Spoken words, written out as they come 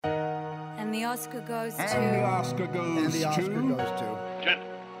And the Oscar goes to... And the Oscar goes to... Gentlemen,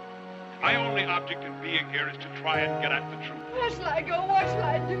 my only object in being here is to try and get at the truth. Where shall I go? What shall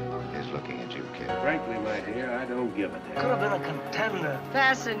I do? He's looking at you, kid. Frankly, my dear, I don't give a damn. Could have been a contender.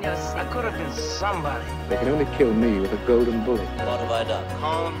 Fasten your seat. I could have been somebody. They can only kill me with a golden bullet. What have I done?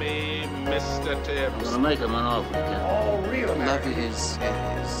 Call me Mr. Tibbs. I'm gonna make him an offer again. All real love is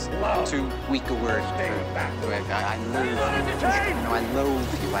too weak a word for I loathe you. I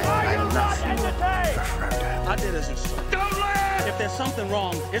loathe you. I love you. I did as instructed. Don't laugh! If there's something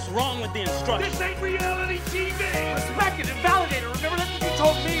wrong, it's wrong with the instructions. This ain't reality TV! Respect it and validate it. Remember that's what you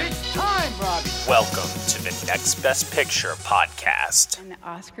told me? It's time, Robbie. Welcome to the Next Best Picture podcast. And the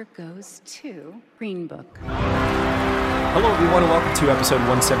Oscar goes to Green Book. Hello, everyone, and welcome to episode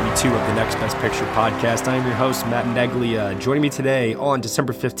 172 of the Next Best Picture podcast. I am your host, Matt Neglia. Joining me today on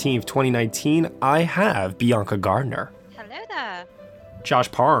December 15th, 2019, I have Bianca Gardner. Hello there.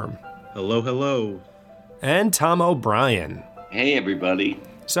 Josh Parham. Hello, hello. And Tom O'Brien. Hey, everybody.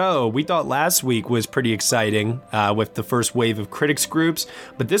 So, we thought last week was pretty exciting with the first wave of critics groups,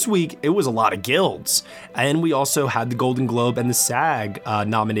 but this week it was a lot of guilds. And we also had the Golden Globe and the SAG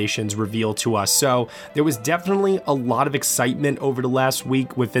nominations revealed to us. So, there was definitely a lot of excitement over the last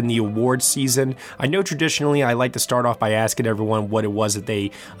week within the awards season. I know traditionally I like to start off by asking everyone what it was that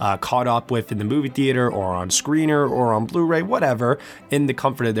they caught up with in the movie theater or on screener or on Blu-ray, whatever, in the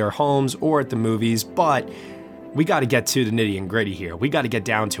comfort of their homes or at the movies, but we got to get to the nitty and gritty here. We got to get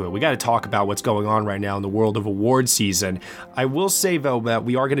down to it. We got to talk about what's going on right now in the world of award season. I will say, though, that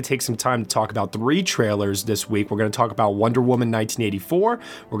we are going to take some time to talk about 3 trailers this week. We're going to talk about Wonder Woman 1984.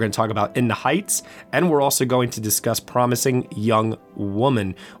 We're going to talk about In the Heights. And we're also going to discuss Promising Young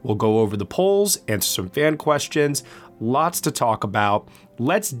Woman. We'll go over the polls, answer some fan questions. Lots to talk about.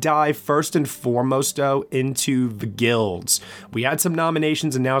 Let's dive first and foremost, though, into the guilds. We had some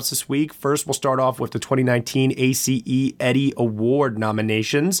nominations announced this week. First, we'll start off with the 2019 ACE Eddie Award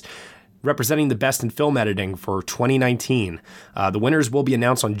nominations, representing the best in film editing for 2019. The winners will be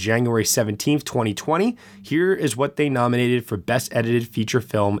announced on January 17th, 2020. Here is what they nominated for Best Edited Feature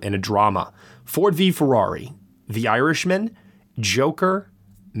Film in a Drama. Ford v. Ferrari, The Irishman, Joker,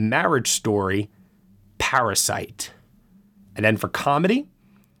 Marriage Story, Parasite. And then for comedy,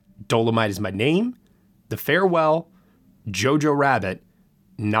 Dolomite Is My Name, The Farewell, Jojo Rabbit,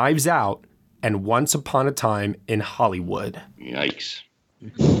 Knives Out, and Once Upon a Time in Hollywood. Yikes.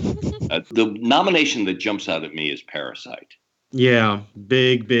 The nomination that jumps out at me is Parasite. Yeah,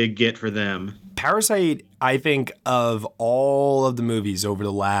 big get for them. Parasite, I think, of all of the movies over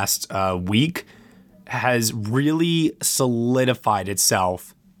the last week, has really solidified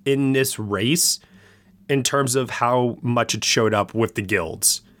itself in this race in terms of how much it showed up with the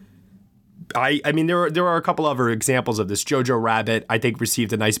guilds. I mean, there are a couple other examples of this. Jojo Rabbit, I think,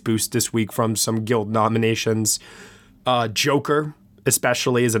 received a nice boost this week from some guild nominations. Joker,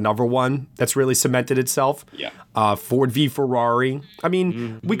 especially, is another one that's really cemented itself. Yeah. Ford v. Ferrari. I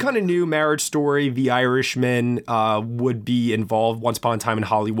mean, we kind of knew Marriage Story, The Irishman would be involved. Once Upon a Time in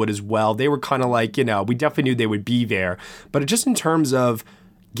Hollywood as well. They were kind of like, we definitely knew they would be there. But just in terms of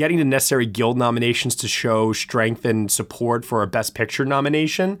getting the necessary guild nominations to show strength and support for a Best Picture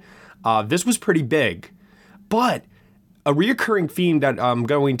nomination, this was pretty big. But a reoccurring theme that I'm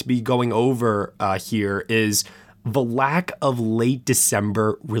going to be going over here is the lack of late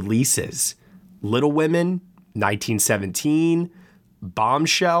December releases. Little Women, 1917,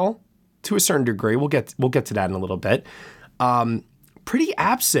 Bombshell, to a certain degree. We'll get to that in a little bit. Pretty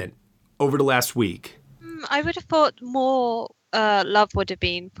absent over the last week. I would have thought more love would have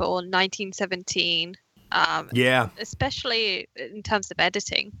been for 1917. Yeah. Especially in terms of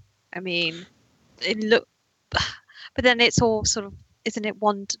editing. I mean, but then it's all sort of, isn't it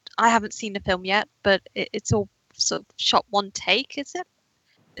one? I haven't seen the film yet, but it's all sort of shot one take, is it?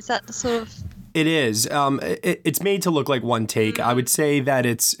 Is that the sort of? It is. It's made to look like one take. I would say that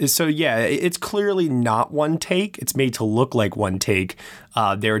it's clearly not one take. It's made to look like one take.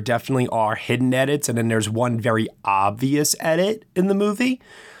 There definitely are hidden edits, and then there's one very obvious edit in the movie.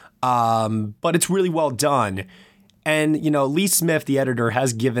 But it's really well done. And, Lee Smith, the editor,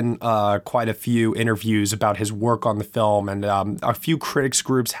 has given quite a few interviews about his work on the film, and a few critics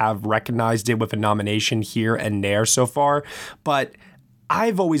groups have recognized it with a nomination here and there so far. But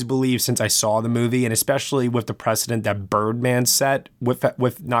I've always believed since I saw the movie, and especially with the precedent that Birdman set with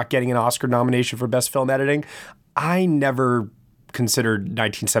not getting an Oscar nomination for Best Film Editing, I never considered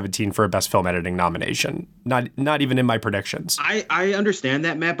 1917 for a Best Film Editing nomination. Not even in my predictions. I understand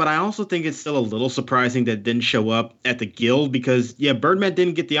that, Matt, but I also think it's still a little surprising that it didn't show up at the Guild because, yeah, Birdman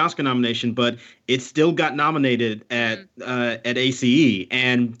didn't get the Oscar nomination, but it still got nominated at ACE.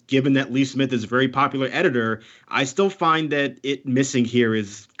 And given that Lee Smith is a very popular editor, I still find that it missing here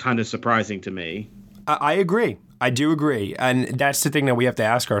is kind of surprising to me. I agree. I do agree. And that's the thing that we have to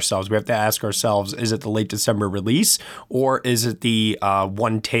ask ourselves. We have to ask ourselves, is it the late December release or is it the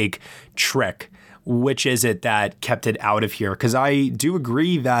one-take trick? Which is it that kept it out of here? Because I do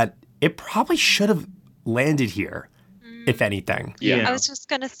agree that it probably should have landed here, if anything. Yeah. I was just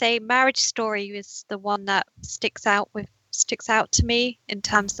going to say Marriage Story is the one that sticks out to me in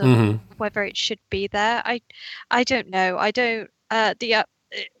terms of whether it should be there. I don't know. I don't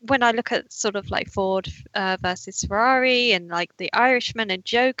when I look at sort of like Ford versus Ferrari and like The Irishman and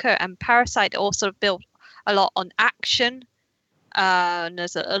Joker and Parasite, all sort of built a lot on action. And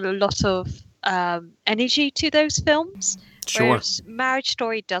there's a lot of energy to those films. Sure. Whereas Marriage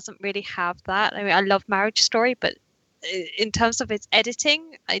Story doesn't really have that. I mean, I love Marriage Story, but in terms of its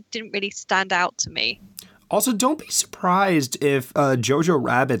editing, it didn't really stand out to me. Also, don't be surprised if Jojo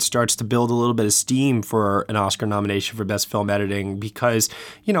Rabbit starts to build a little bit of steam for an Oscar nomination for Best Film Editing because,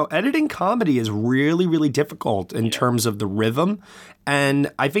 editing comedy is really, really difficult in terms of the rhythm.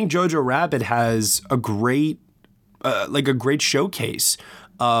 And I think Jojo Rabbit has a great showcase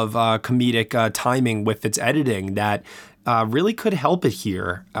of comedic timing with its editing that really could help it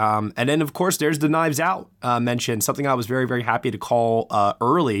here. And then, of course, there's the Knives Out mention, something I was very, very happy to call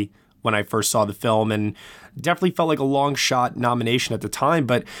early when I first saw the film and definitely felt like a long shot nomination at the time.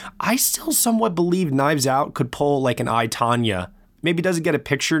 But I still somewhat believe Knives Out could pull like an I, Tonya. Maybe doesn't get a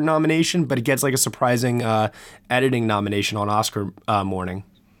picture nomination, but it gets like a surprising editing nomination on Oscar morning.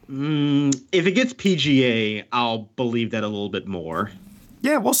 If it gets PGA, I'll believe that a little bit more.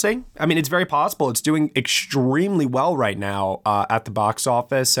 Yeah, we'll see. I mean, it's very possible. It's doing extremely well right now at the box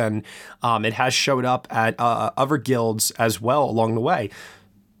office, and it has showed up at other guilds as well along the way,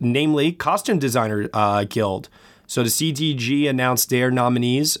 namely Costume Designer Guild. So the CDG announced their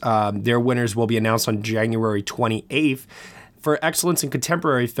nominees. Their winners will be announced on January 28th. For Excellence in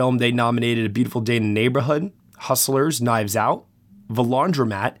Contemporary Film, they nominated A Beautiful Day in the Neighborhood, Hustlers, Knives Out, The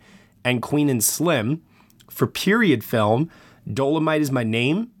Laundromat, and Queen and Slim. For Period Film, Dolomite Is My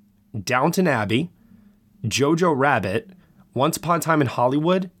Name, Downton Abbey, Jojo Rabbit, Once Upon a Time in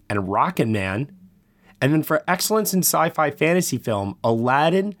Hollywood, and Rocket Man. And then for Excellence in Sci-Fi Fantasy Film,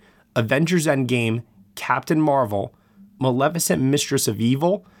 Aladdin, Avengers Endgame, Captain Marvel, Maleficent Mistress of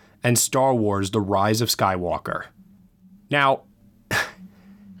Evil, and Star Wars The Rise of Skywalker. Now,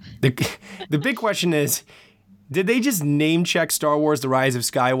 the big question is, did they just name check Star Wars The Rise of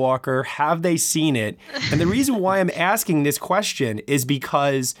Skywalker? Have they seen it? And the reason why I'm asking this question is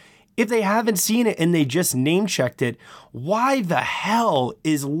because if they haven't seen it and they just name checked it, why the hell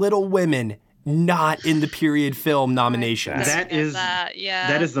is Little Women not in the period film nomination? That is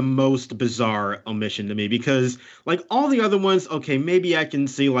the most bizarre omission to me because like all the other ones, okay, maybe I can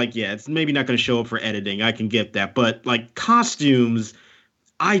see like, yeah, it's maybe not going to show up for editing. I can get that. But like costumes,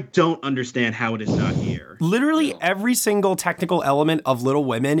 I don't understand how it is not here. Literally every single technical element of Little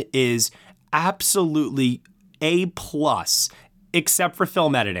Women is absolutely A+, except for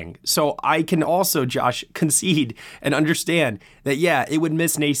film editing. So I can also, Josh, concede and understand that, yeah, it would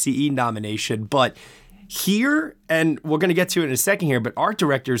miss an ACE nomination. But here, and we're going to get to it in a second here, but Art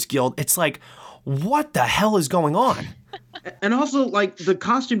Directors Guild, it's like, what the hell is going on? And also, like, the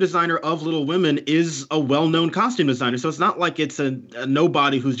costume designer of Little Women is a well-known costume designer. So it's not like it's a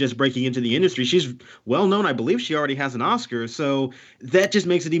nobody who's just breaking into the industry. She's well-known. I believe she already has an Oscar. So that just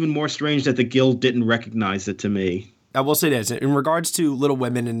makes it even more strange that the Guild didn't recognize it to me. I will say this. In regards to Little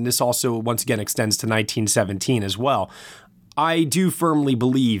Women, and this also, once again, extends to 1917 as well, I do firmly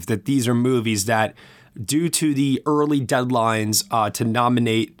believe that these are movies that, due to the early deadlines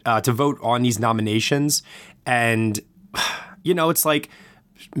to vote on these nominations, and it's like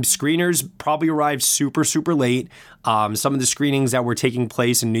screeners probably arrived super, super late. Some of the screenings that were taking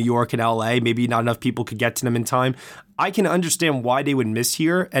place in New York and LA, maybe not enough people could get to them in time. I can understand why they would miss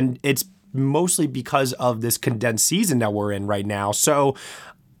here, and it's mostly because of this condensed season that we're in right now. So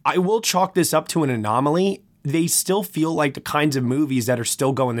I will chalk this up to an anomaly. They still feel like the kinds of movies that are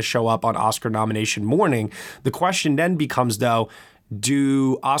still going to show up on Oscar nomination morning. The question then becomes, though,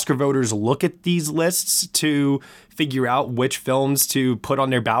 do Oscar voters look at these lists to figure out which films to put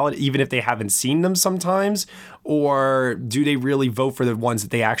on their ballot, even if they haven't seen them sometimes? Or do they really vote for the ones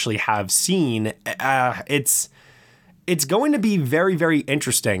that they actually have seen? It's going to be very, very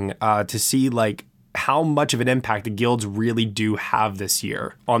interesting to see, like, how much of an impact the guilds really do have this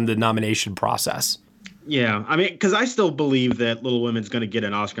year on the nomination process. Yeah, I mean, because I still believe that Little Women's going to get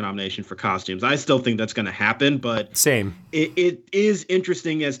an Oscar nomination for costumes. I still think that's going to happen, but same. It is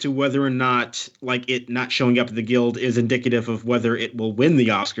interesting as to whether or not, like, it not showing up at the Guild is indicative of whether it will win the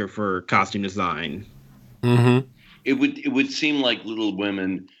Oscar for costume design. Mm-hmm. It would seem like Little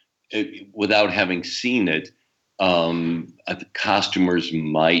Women, without having seen it, the costumers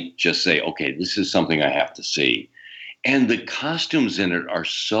might just say, "Okay, this is something I have to see." And the costumes in it are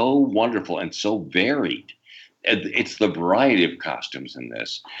so wonderful and so varied. It's the variety of costumes in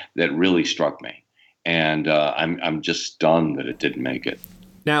this that really struck me. And I'm just stunned that it didn't make it.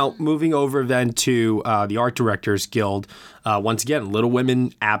 Now, moving over then to the Art Directors Guild. Once again, Little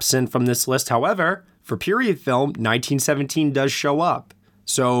Women absent from this list. However, for period film, 1917 does show up.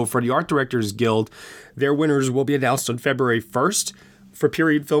 So for the Art Directors Guild, their winners will be announced on February 1st. For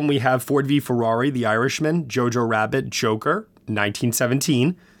period film, we have Ford v. Ferrari, The Irishman, Jojo Rabbit, Joker,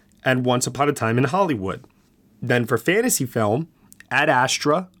 1917, and Once Upon a Time in Hollywood. Then for fantasy film, Ad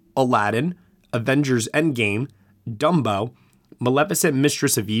Astra, Aladdin, Avengers Endgame, Dumbo, Maleficent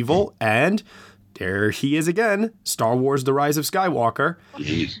Mistress of Evil, and there he is again, Star Wars The Rise of Skywalker.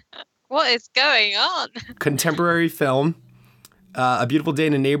 Jeez. What is going on? Contemporary film, A Beautiful Day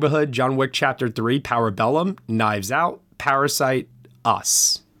in the Neighborhood, John Wick Chapter 3, Parabellum, Knives Out, Parasite,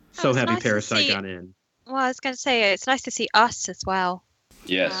 Us. So happy nice Parasite got in. Well, I was going to say, it's nice to see Us as well.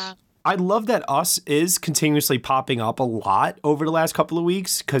 Yes. I love that Us is continuously popping up a lot over the last couple of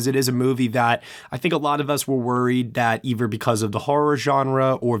weeks because it is a movie that I think a lot of us were worried that either because of the horror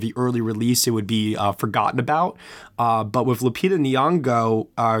genre or the early release, it would be forgotten about. But with Lupita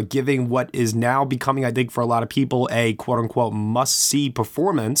Nyong'o giving what is now becoming, I think, for a lot of people, a quote-unquote must-see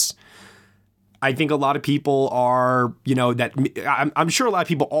performance, I think a lot of people are, that I'm sure a lot of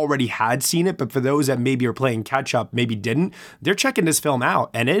people already had seen it, but for those that maybe are playing catch up, maybe didn't, they're checking this film out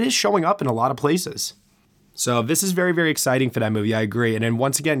and it is showing up in a lot of places. So this is very, very exciting for that movie. I agree. And then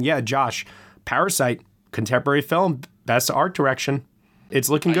once again, yeah, Josh, Parasite, contemporary film, best art direction. It's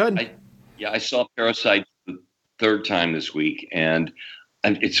looking good. I saw Parasite the third time this week and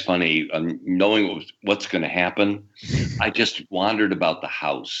it's funny, knowing what's going to happen, I just wandered about the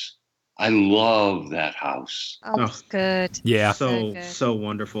house. I love that house. Oh, it's good. Yeah. So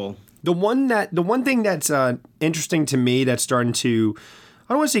wonderful. The one thing that's interesting to me that's starting to,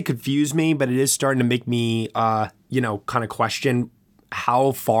 I don't want to say confuse me, but it is starting to make me, kind of question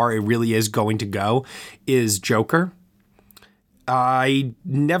how far it really is going to go is Joker. I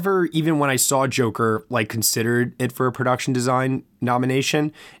never, even when I saw Joker, considered it for a production design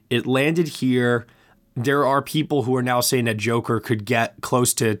nomination. It landed here. There are people who are now saying that Joker could get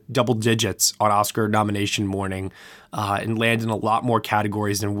close to double digits on Oscar nomination morning and land in a lot more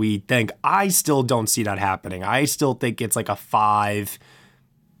categories than we think. I still don't see that happening. I still think it's like a 5,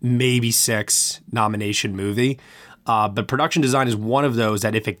 maybe 6 nomination movie. But production design is one of those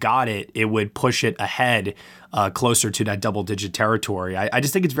that if it got it, it would push it ahead closer to that double digit territory. I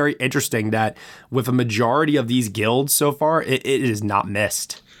just think it's very interesting that with a majority of these guilds so far, it is not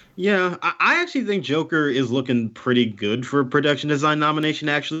missed. Yeah, I actually think Joker is looking pretty good for production design nomination,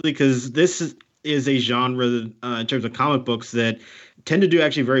 actually, because this is a genre in terms of comic books that tend to do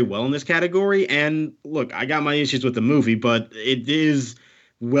actually very well in this category. And look, I got my issues with the movie, but it is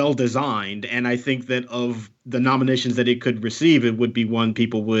well designed. And I think that of the nominations that it could receive, it would be one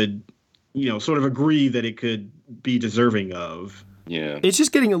people would, sort of agree that it could be deserving of. Yeah. It's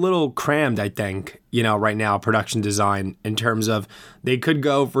just getting a little crammed, I think, right now, production design, in terms of they could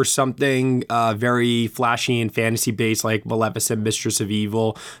go for something very flashy and fantasy-based like Maleficent, Mistress of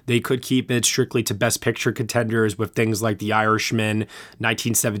Evil. They could keep it strictly to Best Picture contenders with things like The Irishman,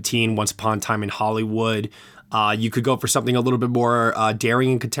 1917, Once Upon a Time in Hollywood. You could go for something a little bit more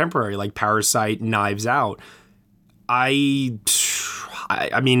daring and contemporary like Parasite, Knives Out. I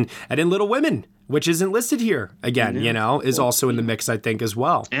mean, and then Little Women, which isn't listed here again, is also in the mix, I think, as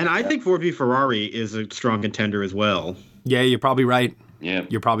well. And I think Ford v. Ferrari is a strong contender as well. Yeah, you're probably right. Yeah.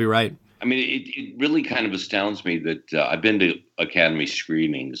 You're probably right. I mean, it really kind of astounds me that I've been to Academy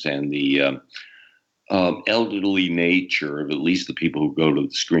screenings and the elderly nature of at least the people who go to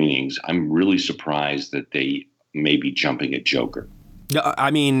the screenings. I'm really surprised that they may be jumping at Joker. I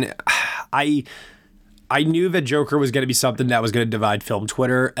mean, I knew that Joker was going to be something that was going to divide film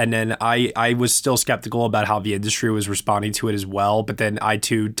Twitter, and then I was still skeptical about how the industry was responding to it as well. But then I,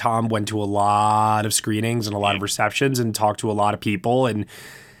 too, Tom, went to a lot of screenings and a lot of receptions and talked to a lot of people, and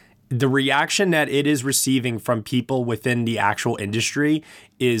the reaction that it is receiving from people within the actual industry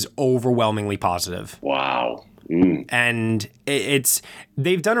is overwhelmingly positive. Wow. And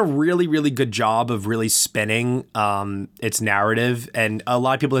they've done a really, really good job of really spinning its narrative. And a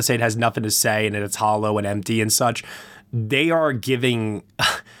lot of people that say it has nothing to say and it's hollow and empty and such, they are giving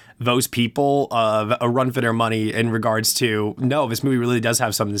those people a run for their money in regards to, no, this movie really does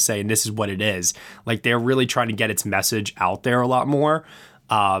have something to say and this is what it is. Like, they're really trying to get its message out there a lot more.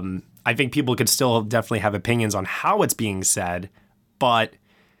 I think people could still definitely have opinions on how it's being said, but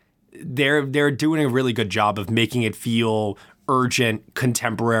they're doing a really good job of making it feel urgent,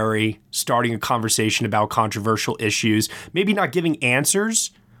 contemporary, starting a conversation about controversial issues, maybe not giving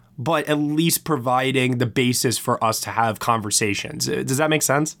answers, but at least providing the basis for us to have conversations. Does that make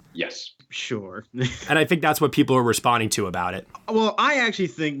sense? Yes. Sure. And I think that's what people are responding to about it. Well, I actually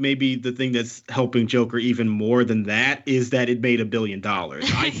think maybe the thing that's helping Joker even more than that is that it made $1 billion.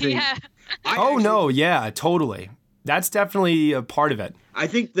 I think. Yeah. Totally. That's definitely a part of it. I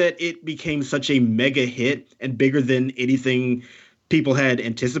think that it became such a mega hit and bigger than anything people had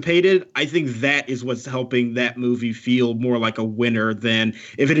anticipated. I think that is what's helping that movie feel more like a winner than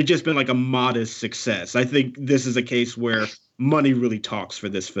if it had just been like a modest success. I think this is a case where money really talks for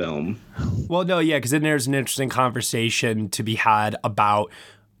this film. Well, no, yeah, because then there's an interesting conversation to be had about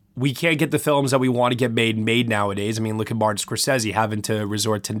we can't get the films that we want to get made nowadays. I mean, look at Martin Scorsese having to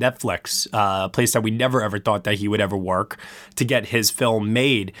resort to Netflix, a place that we never ever thought that he would ever work, to get his film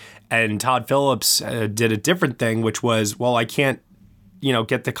made. And Todd Phillips did a different thing, which was, well, I can't,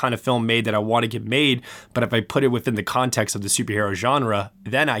 get the kind of film made that I want to get made, but if I put it within the context of the superhero genre,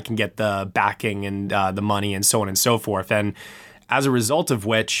 then I can get the backing and the money and so on and so forth. And as a result of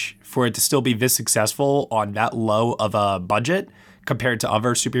which, for it to still be this successful on that low of a budget compared to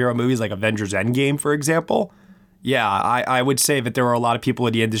other superhero movies like Avengers Endgame, for example, yeah, I would say that there are a lot of people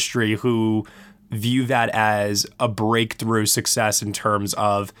in the industry who view that as a breakthrough success in terms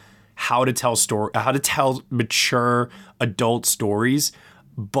of how to tell mature adult stories,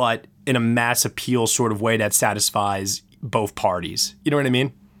 but in a mass appeal sort of way that satisfies both parties. You know what I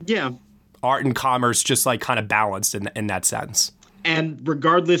mean? Yeah. Art and commerce just like kind of balanced in that sense. And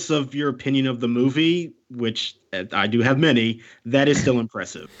regardless of your opinion of the movie, which I do have many, that is still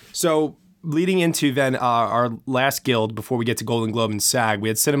impressive. So leading into then our last guild before we get to Golden Globe and SAG, we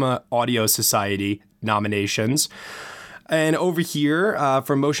had Cinema Audio Society nominations. And over here,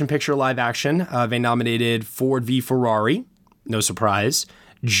 for Motion Picture Live Action, they nominated Ford v. Ferrari, no surprise,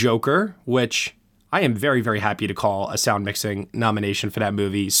 Joker, which I am very, very happy to call a sound mixing nomination for that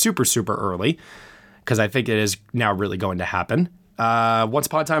movie super, super early, because I think it is now really going to happen. Once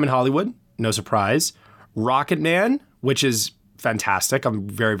Upon a Time in Hollywood, no surprise. Rocketman, which is fantastic. I'm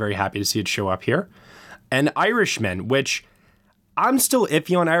very, very happy to see it show up here. And Irishman, which I'm still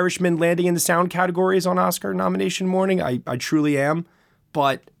iffy on Irishman landing in the sound categories on Oscar nomination morning. I truly am.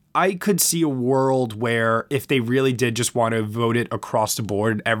 But I could see a world where if they really did just want to vote it across the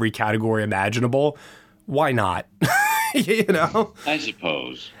board in every category imaginable, why not? I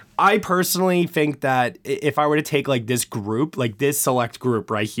suppose. I personally think that if I were to take like this group, like this select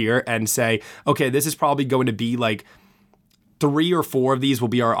group right here and say, okay, this is probably going to be like 3 or 4 of these will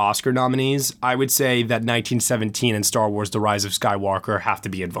be our Oscar nominees, I would say that 1917 and Star Wars The Rise of Skywalker have to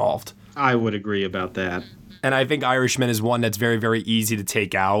be involved. I would agree about that. And I think Irishman is one that's very, very easy to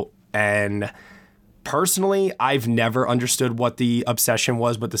take out. And personally, I've never understood what the obsession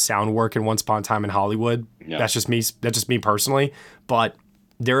was with the sound work in Once Upon a Time in Hollywood. Yeah. That's just me personally. But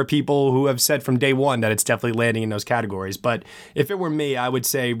there are people who have said from day one that it's definitely landing in those categories. But if it were me, I would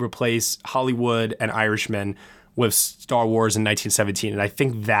say replace Hollywood and Irishman with Star Wars in 1917, and I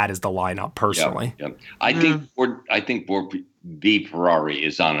think that is the lineup personally. Yeah. I think Ford v. Ferrari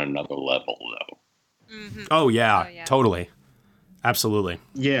is on another level, though. Mm-hmm. Oh yeah, totally, absolutely.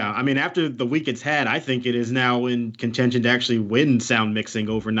 Yeah, I mean, after the week it's had, I think it is now in contention to actually win sound mixing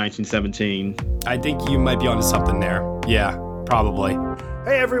over 1917. I think you might be onto something there. Yeah, probably.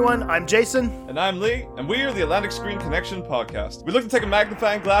 Hey everyone, I'm Jason. And I'm Lee, and we are the Atlantic Screen Connection podcast. We look to take a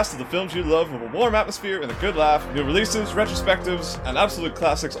magnifying glass to the films you love with a warm atmosphere and a good laugh, new releases, retrospectives, and absolute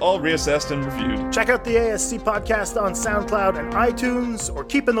classics all reassessed and reviewed. Check out the ASC podcast on SoundCloud and iTunes, or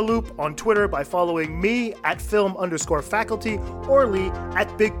keep in the loop on Twitter by following me at film_faculty or Lee at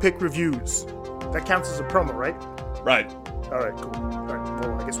BigPickReviews. That counts as a promo, right? Right. All right, cool. All right,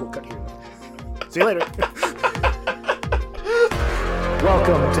 well, I guess we'll cut here. See you later.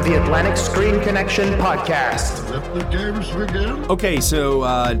 Welcome to the Atlantic Screen Connection podcast. Let the games begin. Okay, so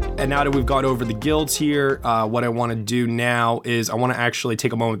and now that we've gone over the guilds here, what I want to do now is I want to actually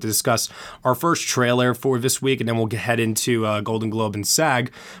take a moment to discuss our first trailer for this week, and then we'll head into Golden Globe and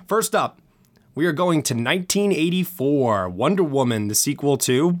SAG. First up, we are going to 1984, Wonder Woman, the sequel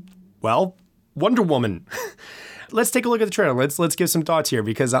to, well, Wonder Woman. let's take a look at the trailer. Let's give some thoughts here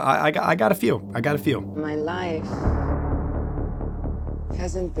because I got a few. My life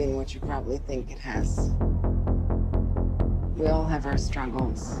hasn't been what you probably think it has. We all have our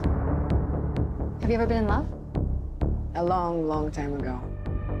struggles. Have you ever been in love? A long, long time ago.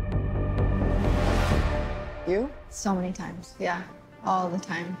 You? So many times. Yeah, all the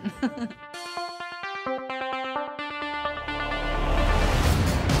time.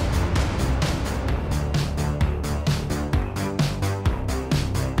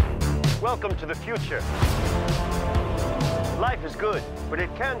 Welcome to the future. Life is good, but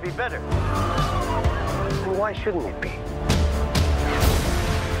it can be better. And why shouldn't it be?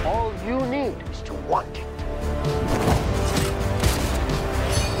 All you need is to want it.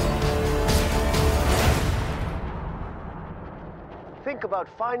 Think about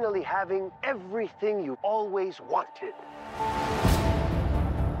finally having everything you always wanted.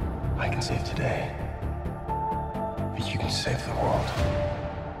 I can save today, but you can save the world.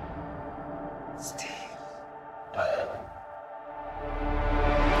 Steve. Diane.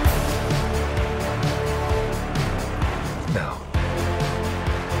 No.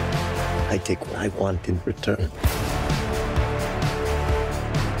 I take what I want in return.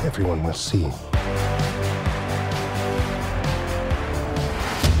 Everyone must see.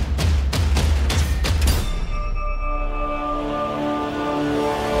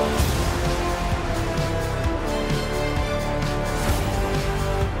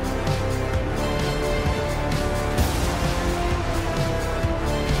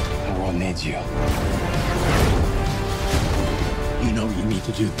 The world needs you. You know what you need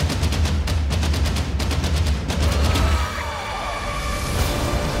to do.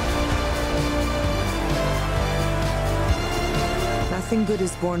 Nothing good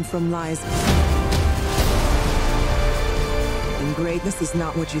is born from lies. And greatness is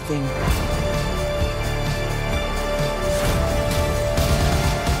not what you think.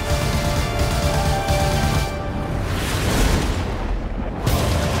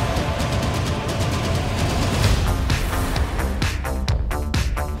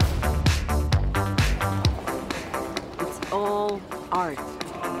 It's all art.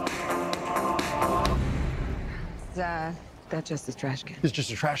 That's just a trash can. It's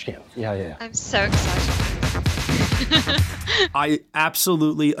just a trash can. Yeah. I'm so excited. I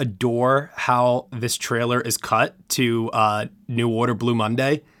absolutely adore how this trailer is cut to New Order Blue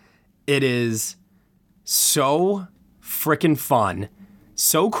Monday. It is so freaking fun,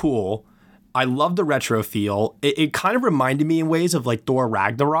 so cool. I love the retro feel. It kind of reminded me in ways of like Thor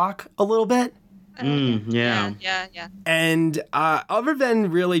Ragnarok a little bit. Yeah. And other than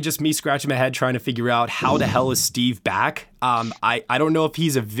really just me scratching my head trying to figure out how the hell is Steve back, I don't know if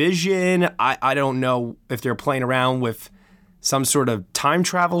he's a vision. I don't know if they're playing around with some sort of time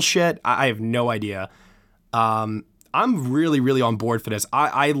travel shit. I have no idea. I'm really, really on board for this.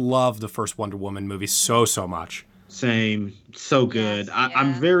 I love the first Wonder Woman movie so much. Same. So good. Yes,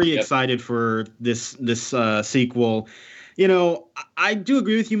 I'm very excited for this sequel. You know, I do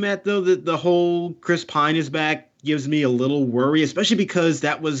agree with you, Matt, though, that the whole Chris Pine is back gives me a little worry, especially because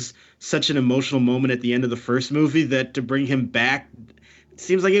that was such an emotional moment at the end of the first movie that to bring him back, it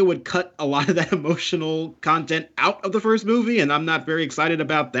seems like it would cut a lot of that emotional content out of the first movie, and I'm not very excited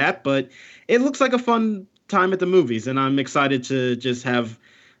about that, but it looks like a fun time at the movies, and I'm excited to just have,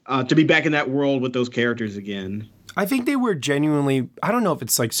 to be back in that world with those characters again. I think they were genuinely, I don't know if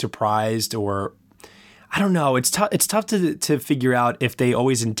it's like surprised or I don't know. It's tough to figure out if they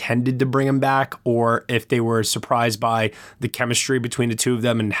always intended to bring him back or if they were surprised by the chemistry between the two of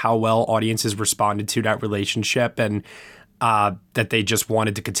them and how well audiences responded to that relationship and that they just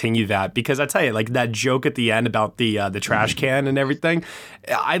wanted to continue that. Because I tell you, like that joke at the end about the trash can and everything,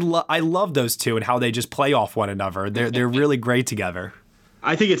 I love those two and how they just play off one another. They're really great together.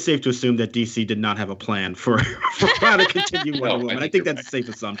 I think it's safe to assume that DC did not have a plan for how to continue Wonder Woman. I think that's a safe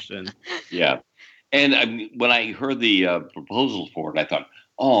assumption. Yeah. And when I heard the proposal for it, I thought,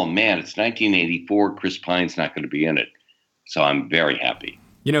 oh, man, it's 1984. Chris Pine's not going to be in it. So I'm very happy.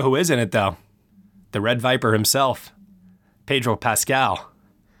 You know who is in it, though? The Red Viper himself, Pedro Pascal.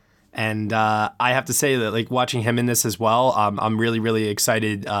 And I have to say that, like, watching him in this as well, I'm really, really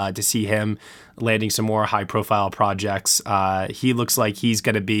excited to see him landing some more high-profile projects. He looks like he's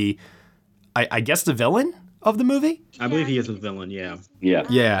going to be, I guess, the villain of the movie? I believe he is a villain, yeah.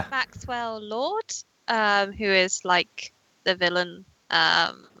 Yeah. Maxwell Lord, who is like the villain.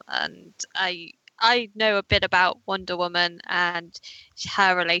 And I know a bit about Wonder Woman and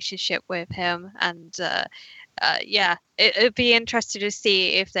her relationship with him. And it'd be interesting to see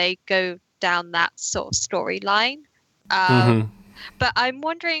if they go down that sort of storyline. But I'm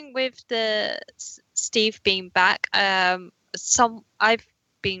wondering with the Steve being back, I've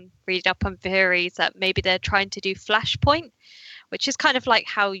been reading up on theories that maybe they're trying to do Flashpoint, which is kind of like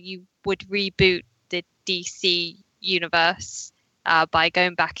how you would reboot the DC universe by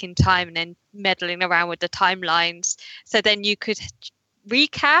going back in time and then meddling around with the timelines. So then you could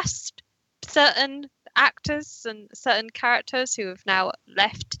recast certain actors and certain characters who have now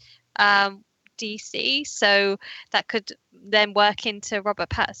left DC. So that could then work into Robert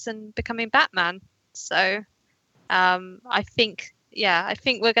Pattinson becoming Batman. So I think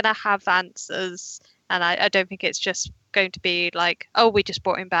we're going to have answers. And I don't think it's just going to be like, oh, we just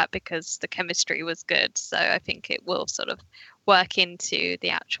brought him back because the chemistry was good. So I think it will sort of work into the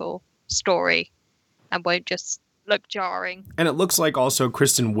actual story and won't just look jarring. And it looks like also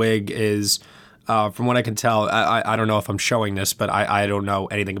Kristen Wiig is, from what I can tell, I don't know if I'm showing this, but I don't know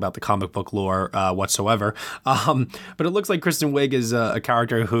anything about the comic book lore whatsoever. But it looks like Kristen Wiig is a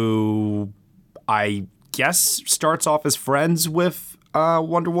character who I guess starts off as friends with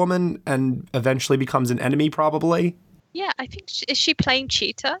Wonder Woman and eventually becomes an enemy, probably. Yeah, I think is she playing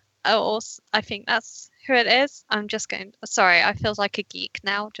Cheetah? Or I think that's who it is. I'm just going. Sorry, I feel like a geek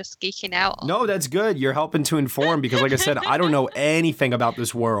now, just geeking out. No, that's good. You're helping to inform because, like I said, I don't know anything about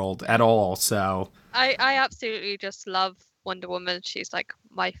this world at all. So I absolutely just love Wonder Woman. She's like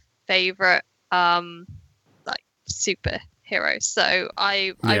my favorite like superhero. So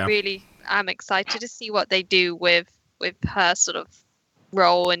I really am excited to see what they do with her sort of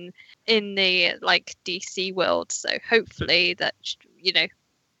role in the like DC world. So hopefully that, you know,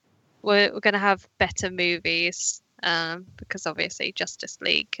 we're going to have better movies because obviously Justice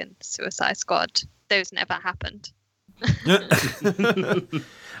League and Suicide Squad, those never happened.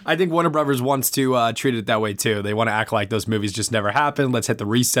 I think Warner Brothers wants to treat it that way too. They want to act like those movies just never happened. Let's hit the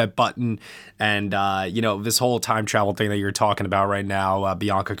reset button. And, you know, this whole time travel thing that you're talking about right now,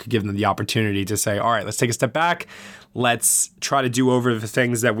 Bianca could give them the opportunity to say, all right, let's take a step back. Let's try to do over the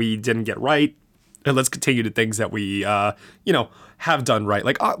things that we didn't get right. And let's continue to things that we, you know, have done right.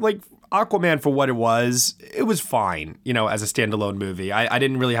 Like Aquaman, for what it was fine, you know, as a standalone movie. I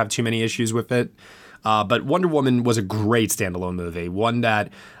didn't really have too many issues with it. But Wonder Woman was a great standalone movie, one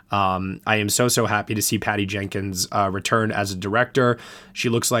that I am so happy to see Patty Jenkins return as a director. She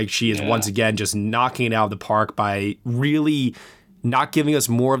looks like she is once again just knocking it out of the park by really not giving us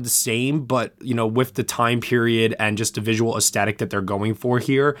more of the same, but, you know, with the time period and just the visual aesthetic that they're going for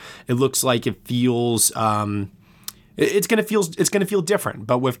here, it looks like it feels... It's gonna feel different,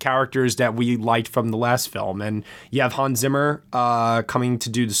 but with characters that we liked from the last film. And you have Hans Zimmer coming to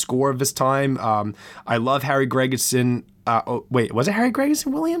do the score of this time. I love Harry Gregson. Was it Harry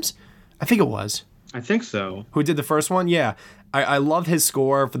Gregson Williams? I think it was. I think so. Who did the first one? Yeah. I love his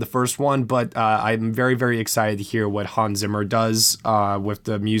score for the first one, but I'm very, very excited to hear what Hans Zimmer does with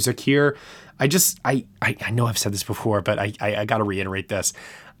the music here. I know I've said this before, but I got to reiterate this.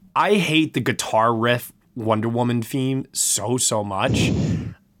 I hate the guitar riff Wonder Woman theme so much,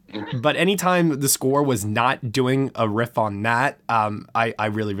 but anytime the score was not doing a riff on that, I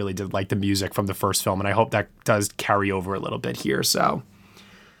really did like the music from the first film, and I hope that does carry over a little bit here. So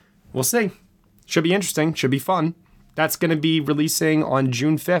we'll see. Should be interesting. Should be fun. That's going to be releasing on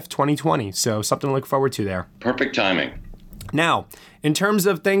June 5th, 2020. So something to look forward to there. Perfect timing. Now, in terms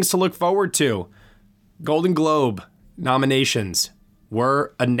of things to look forward to, Golden Globe nominations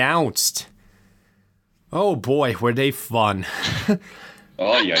were announced. Oh boy, were they fun.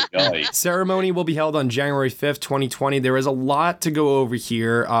 Ceremony will be held on January 5th, 2020. There is a lot to go over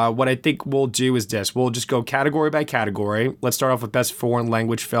here. What I think we'll do is this. We'll just go category by category. Let's start off with Best Foreign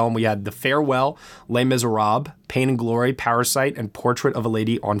Language Film. We had The Farewell, Les Miserables, Pain and Glory, Parasite, and Portrait of a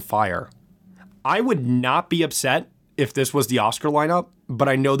Lady on Fire. I would not be upset if this was the Oscar lineup, but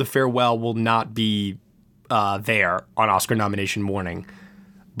I know The Farewell will not be there on Oscar nomination morning.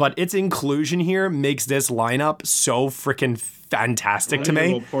 But its inclusion here makes this lineup so freaking fantastic to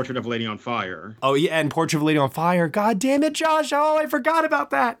me. Portrait of a Lady on Fire. Oh, yeah, and Portrait of a Lady on Fire. God damn it, Josh. Oh, I forgot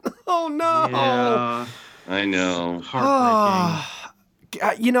about that. Oh, no. Yeah, I know.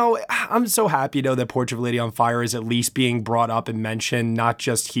 Heartbreaking. You know, I'm so happy, though, that Portrait of a Lady on Fire is at least being brought up and mentioned, not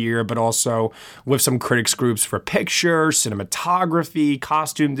just here, but also with some critics groups for picture, cinematography,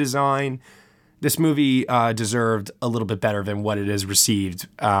 costume design. This movie deserved a little bit better than what it has received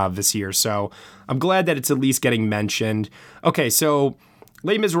this year. So I'm glad that it's at least getting mentioned. Okay, so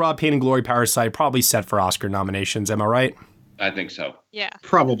Les Miserables, Pain and Glory, Parasite, probably set for Oscar nominations. Am I right? I think so. Yeah.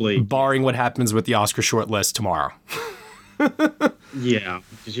 Probably. Barring what happens with the Oscar shortlist tomorrow. Yeah,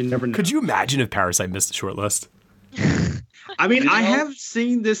 because you never know. Could you imagine if Parasite missed the shortlist? I mean, I have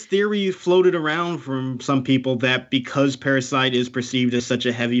seen this theory floated around from some people that because Parasite is perceived as such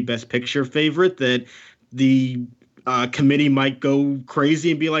a heavy Best Picture favorite, that the committee might go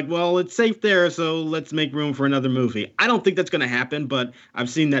crazy and be like, well, it's safe there, so let's make room for another movie. I don't think that's going to happen, but I've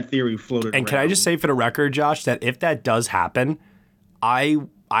seen that theory floated around. And can I just say for the record, Josh, that if that does happen, I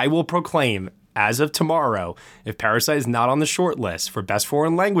will proclaim as of tomorrow, if Parasite is not on the short list for Best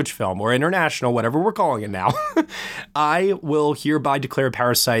Foreign Language Film or International, whatever we're calling it now, I will hereby declare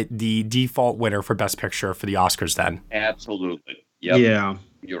Parasite the default winner for Best Picture for the Oscars then. Absolutely. Yep. Yeah.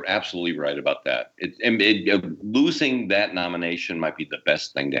 You're absolutely right about that. Losing that nomination might be the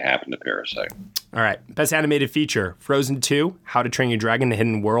best thing to happen to Parasite. All right. Best Animated Feature, Frozen 2, How to Train Your Dragon, The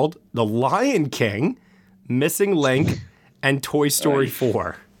Hidden World, The Lion King, Missing Link, and Toy Story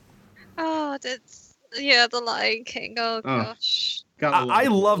 4. Oh, The Lion King. Oh, gosh. I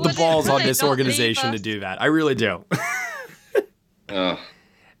love the balls on this organization to do that. I really do.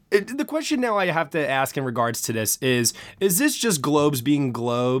 The question now I have to ask in regards to this is this just Globes being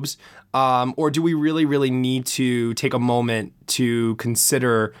Globes? Or do we really, really need to take a moment to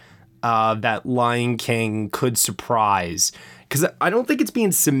consider that Lion King could surprise? Because I don't think it's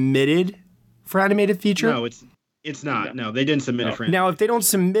being submitted for animated feature. No, it's not. No, they didn't submit it for animated. Now, if they don't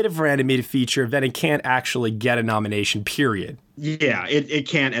submit it for animated feature, then it can't actually get a nomination, period. Yeah, it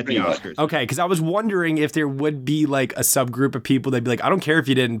can't at the Oscars. Okay, because I was wondering if there would be like a subgroup of people that'd be like, I don't care if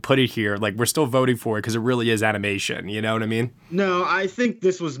you didn't put it here. Like, we're still voting for it because it really is animation. You know what I mean? No, I think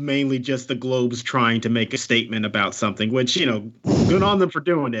this was mainly just the Globes trying to make a statement about something, which, good on them for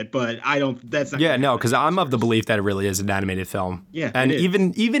doing it, but that's not. Yeah, no, because I'm of the belief that it really is an animated film. Yeah, and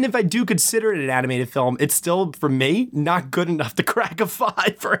even if I do consider it an animated film, it's still, for me, not good enough to crack a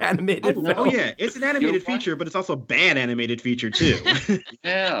 5 for animated film. Oh, yeah, it's an animated feature, but it's also a bad animated feature, too.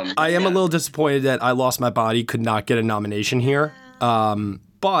 Yeah. I am a little disappointed that I Lost My Body could not get a nomination here.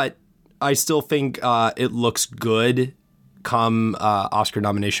 But I still think it looks good come Oscar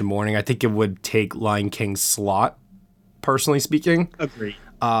nomination morning. I think it would take Lion King's slot, personally speaking. Agree.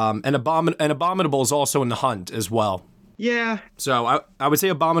 And Abominable is also in the hunt as well. Yeah. So I would say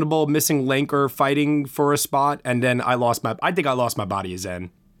Abominable, Missing Link are fighting for a spot, and then I think I Lost My Body is in,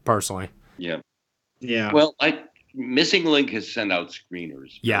 personally. Yeah. Yeah. Well, Missing Link has sent out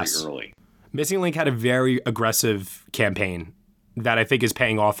screeners very early. Missing Link had a very aggressive campaign that I think is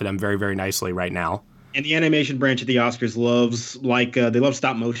paying off for them very, very nicely right now. And the animation branch of the Oscars they love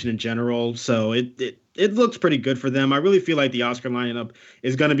stop motion in general, so it looks pretty good for them. I really feel like the Oscar lineup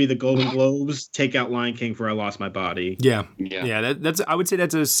is going to be the Golden Globes, take out Lion King for I Lost My Body. Yeah. That's I would say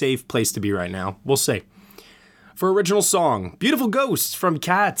that's a safe place to be right now. We'll see. For original song, Beautiful Ghosts from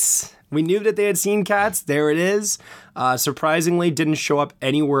Cats. We knew that they had seen Cats. There it is. Surprisingly, didn't show up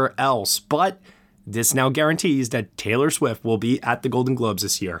anywhere else. But this now guarantees that Taylor Swift will be at the Golden Globes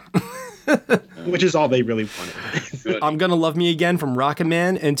this year. Which is all they really wanted. I'm Gonna Love Me Again from Rocket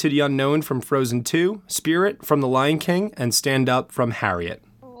Man, Into the Unknown from Frozen 2, Spirit from The Lion King, and Stand Up from Harriet.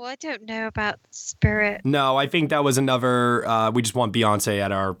 Oh, I don't know about Spirit. No, I think that was another, we just want Beyonce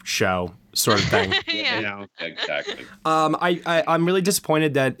at our show sort of thing. Yeah. Exactly. I'm really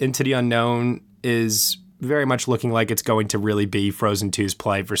disappointed that Into the Unknown is very much looking like it's going to really be Frozen 2's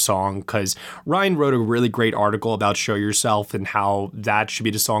play for song, because Ryan wrote a really great article about Show Yourself and how that should be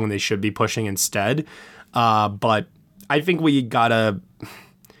the song they should be pushing instead. But I think we need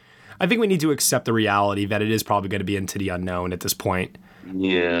to accept the reality that it is probably going to be Into the Unknown at this point.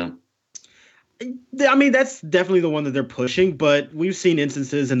 Yeah. I mean, that's definitely the one that they're pushing, but we've seen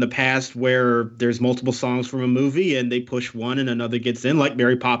instances in the past where there's multiple songs from a movie and they push one and another gets in, like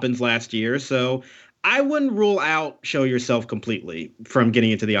Mary Poppins last year. So I wouldn't rule out Show Yourself completely from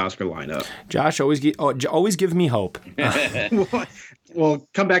getting into the Oscar lineup. Josh, always give me hope. Well,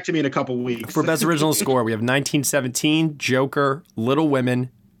 come back to me in a couple weeks. For Best Original Score, we have 1917, Joker, Little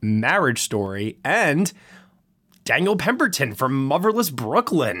Women, Marriage Story, and Daniel Pemberton from Motherless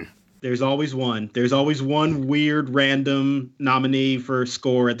Brooklyn. There's always one. There's always one weird random nominee for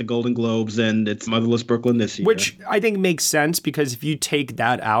score at the Golden Globes, and it's Motherless Brooklyn this year. Which I think makes sense, because if you take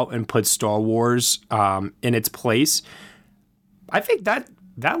that out and put Star Wars in its place, I think that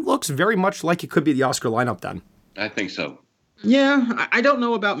looks very much like it could be the Oscar lineup then. I think so. Yeah, I don't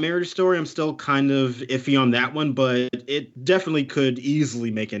know about Marriage Story. I'm still kind of iffy on that one, but it definitely could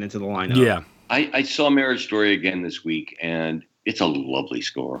easily make it into the lineup. Yeah. I saw Marriage Story again this week, and it's a lovely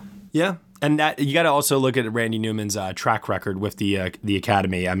score. Yeah, and that you got to also look at Randy Newman's track record with the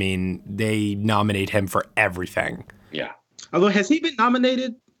Academy. I mean, they nominate him for everything. Yeah. Although, has he been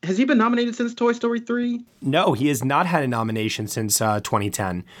nominated Has he been nominated since Toy Story 3? No, he has not had a nomination since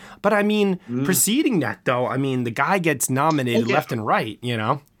 2010. But I mean, preceding that, though, I mean, the guy gets nominated left and right, you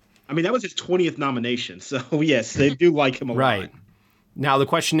know? I mean, that was his 20th nomination. So, yes, they do like him a lot. Right. Now, the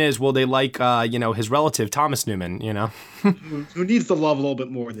question is, will they like, his relative, Thomas Newman, you know? Who needs to love a little bit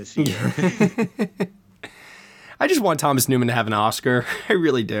more this year? I just want Thomas Newman to have an Oscar. I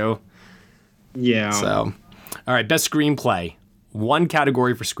really do. Yeah. So, all right, best screenplay. One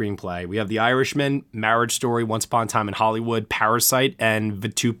category for screenplay. We have The Irishman, Marriage Story, Once Upon a Time in Hollywood, Parasite, and The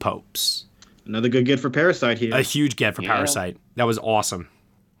Two Popes. Another good get for Parasite here. A huge get for Parasite. That was awesome.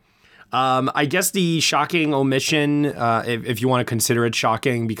 I guess the shocking omission, if you want to consider it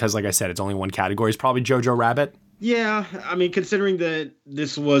shocking, because like I said, it's only one category, is probably Jojo Rabbit. Yeah, I mean, considering that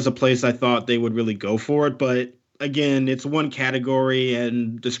this was a place I thought they would really go for it, but again, it's one category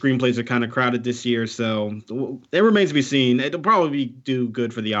and the screenplays are kind of crowded this year, so it remains to be seen. It'll probably do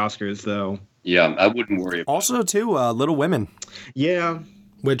good for the Oscars, though. Yeah, I wouldn't worry about Also, too, Little Women. Yeah.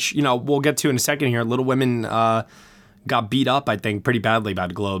 Which, we'll get to in a second here. Little Women got beat up, I think, pretty badly by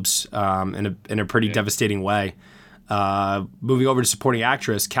the Globes in a pretty devastating way. Moving over to supporting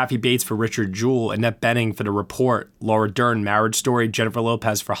actress, Kathy Bates for Richard Jewell, Annette Bening for The Report, Laura Dern, Marriage Story, Jennifer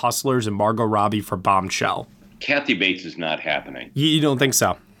Lopez for Hustlers, and Margot Robbie for Bombshell. Kathy Bates is not happening. You don't think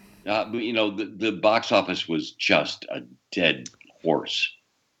so? The box office was just a dead horse.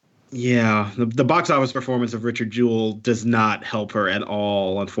 Yeah, the box office performance of Richard Jewell does not help her at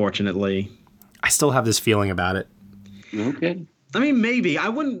all, unfortunately. I still have this feeling about it. Okay. I mean, maybe. I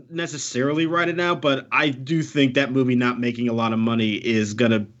wouldn't necessarily write it out, but I do think that movie not making a lot of money is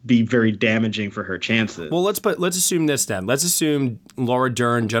going to be very damaging for her chances. Well, let's assume this then. Let's assume Laura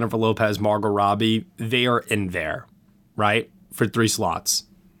Dern, Jennifer Lopez, Margot Robbie, they are in there, right? For 3 slots.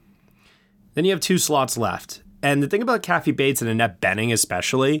 Then you have 2 slots left. And the thing about Kathy Bates and Annette Bening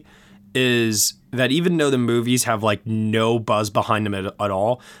especially is that even though the movies have like no buzz behind them at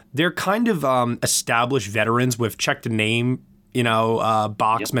all, they're kind of established veterans with check the name,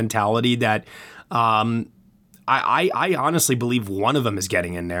 box mentality that I honestly believe one of them is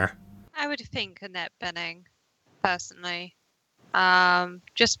getting in there. I would think Annette Bening, personally,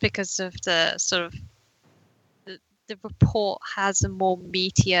 just because of the sort of the Report has a more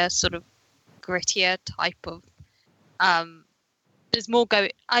meatier, sort of grittier type of. There's more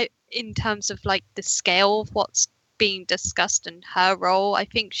in terms of like the scale of what's being discussed and her role. I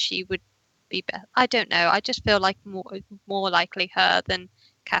think she would be better. I don't know. I just feel like more likely her than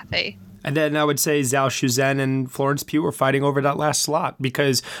Kathy. And then I would say Zhao Shuzhen and Florence Pugh are fighting over that last slot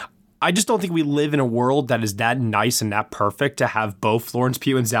because I just don't think we live in a world that is that nice and that perfect to have both Florence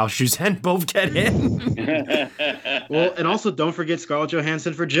Pugh and Zhao Shuzhen both get in. Well, and also don't forget Scarlett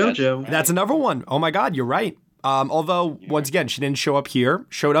Johansson for JoJo. That's another one. Oh my God, you're right. Although, once again, she didn't show up here,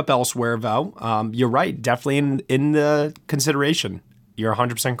 showed up elsewhere, though. You're right, definitely in the consideration. You're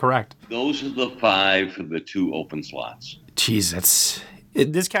 100% correct. Those are the 5 for the 2 open slots. Jeez,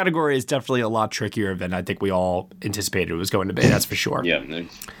 this category is definitely a lot trickier than I think we all anticipated it was going to be, that's for sure.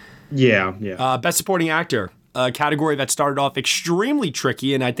 Yeah. Best Supporting Actor, a category that started off extremely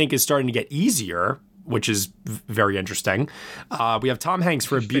tricky and I think is starting to get easier, which is very interesting. We have Tom Hanks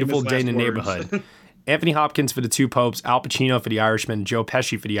for A Beautiful Day in the Neighborhood. Anthony Hopkins for The Two Popes, Al Pacino for The Irishman, Joe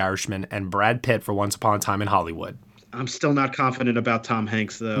Pesci for The Irishman, and Brad Pitt for Once Upon a Time in Hollywood. I'm still not confident about Tom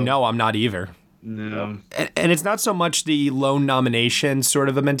Hanks, though. No, I'm not either. No. And it's not so much the lone nomination sort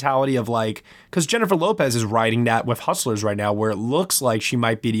of a mentality of like, because Jennifer Lopez is writing that with Hustlers right now, where it looks like she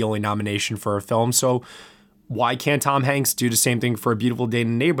might be the only nomination for a film. So why can't Tom Hanks do the same thing for A Beautiful Day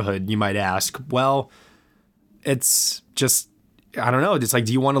in the Neighborhood, you might ask? Well, it's just, I don't know. It's like,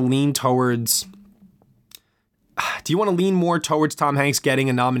 do you want to lean more towards Tom Hanks getting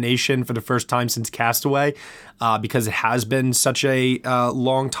a nomination for the first time since Castaway because it has been such a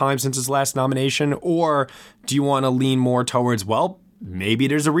long time since his last nomination? Or do you want to lean more towards, well, maybe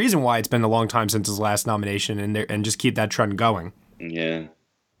there's a reason why it's been a long time since his last nomination and just keep that trend going? Yeah.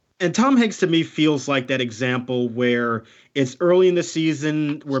 And Tom Hanks to me feels like that example where it's early in the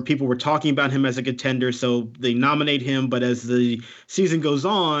season where people were talking about him as a contender, so they nominate him, but as the season goes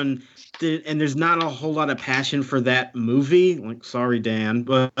on, and there's not a whole lot of passion for that movie. Like, sorry, Dan,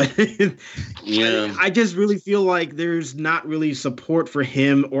 but yeah, I just really feel like there's not really support for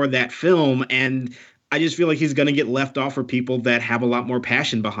him or that film, and I just feel like he's going to get left off for people that have a lot more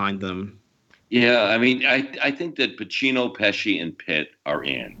passion behind them. Yeah, I mean, I think that Pacino, Pesci, and Pitt are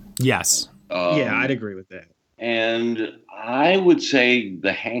in. Yes. Yeah, I'd agree with that. And I would say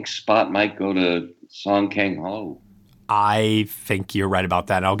the Hanks spot might go to Song Kang-ho. I think you're right about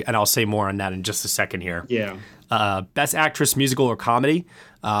that. And I'll say more on that in just a second here. Yeah. Best Actress, Musical or Comedy.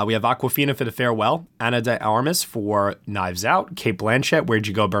 We have Awkwafina for The Farewell, Ana de Armas for Knives Out, Cate Blanchett, Where'd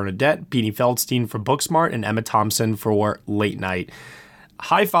You Go, Bernadette, Beanie Feldstein for Booksmart, and Emma Thompson for Late Night.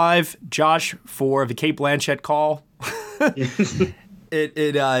 High five, Josh, for the Cate Blanchett call.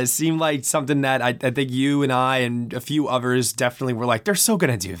 It seemed like something that I think you and I and a few others definitely were like, they're so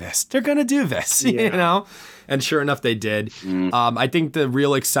going to do this. They're going to do this, you know? And sure enough, they did. I think the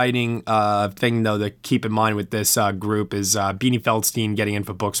real exciting thing, though, to keep in mind with this group is Beanie Feldstein getting in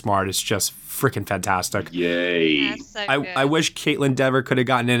for Booksmart is just freaking fantastic. Yay. So I wish Caitlin Dever could have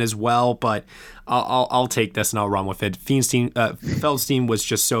gotten in as well, but I'll take this and I'll run with it. Feldstein was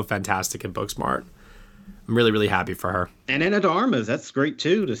just so fantastic in Booksmart. I'm really, really happy for her. And Ana de Armas, that's great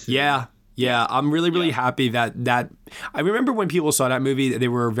too to see. Yeah, I'm really happy that I remember when people saw that movie, they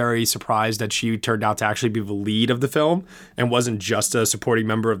were very surprised that she turned out to actually be the lead of the film and wasn't just a supporting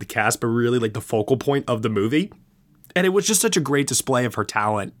member of the cast, but really like the focal point of the movie. And it was just such a great display of her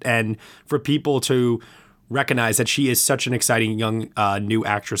talent, and for people to recognize that she is such an exciting young new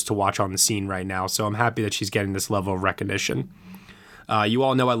actress to watch on the scene right now. So I'm happy that she's getting this level of recognition. You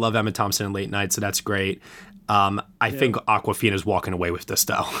all know I love Emma Thompson in Late Night, so that's great. I think Awkwafina's walking away with this,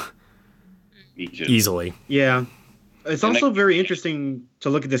 though. Me too. Easily. Yeah. It's also very interesting to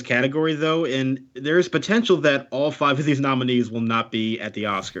look at this category, though, and there's potential that all 5 of these nominees will not be at the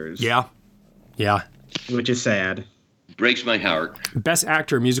Oscars. Yeah. Which is sad. Breaks my heart. Best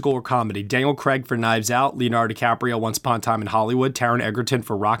Actor, Musical or Comedy. Daniel Craig for Knives Out, Leonardo DiCaprio, Once Upon a Time in Hollywood, Taron Egerton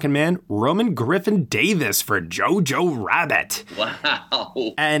for Rocketman, Roman Griffin Davis for Jojo Rabbit.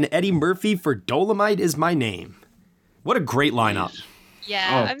 Wow. And Eddie Murphy for Dolomite Is My Name. What a great lineup.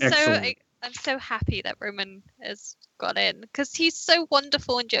 Yeah, I'm so happy that Roman has got in, because he's so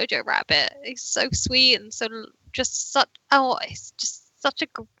wonderful in Jojo Rabbit. He's so sweet and he's just such a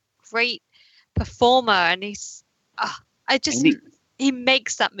great performer, and he's he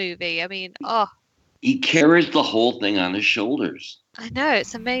makes that movie. I mean, he carries the whole thing on his shoulders. I know,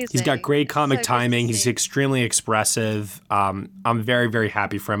 it's amazing. He's got great comic timing. He's extremely expressive. I'm very, very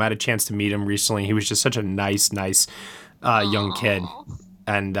happy for him. I had a chance to meet him recently. He was just such a nice young kid,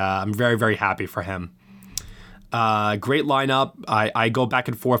 and I'm very, very happy for him. Great lineup. I go back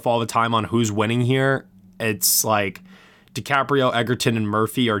and forth all the time on who's winning here. It's like DiCaprio, Egerton, and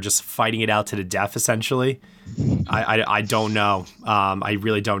Murphy are just fighting it out to the death, essentially. I don't know. I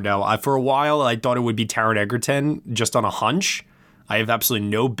really don't know. For a while, I thought it would be Taron Egerton, just on a hunch. I have absolutely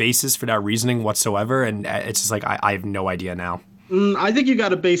no basis for that reasoning whatsoever, and it's just like I have no idea now. I think you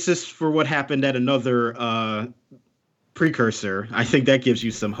got a basis for what happened at another precursor. I think that gives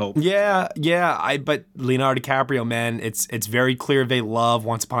you some hope. Yeah. But Leonardo DiCaprio, man, it's very clear they love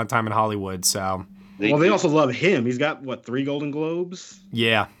Once Upon a Time in Hollywood. So. They also love him. He's got 3 Golden Globes?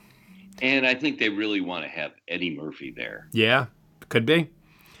 Yeah. And I think they really want to have Eddie Murphy there. Yeah, could be.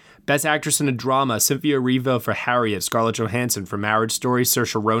 Best Actress in a Drama, Cynthia Erivo for Harriet, Scarlett Johansson for Marriage Story,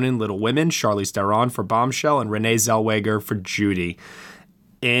 Saoirse Ronan, Little Women, Charlize Theron for Bombshell, and Renee Zellweger for Judy.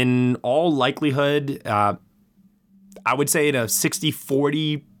 In all likelihood, I would say in a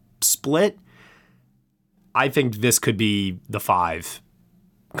 60-40 split, I think this could be the 5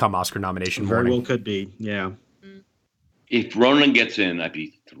 come Oscar nomination morning. Very well could be, yeah. If Ronan gets in, I'd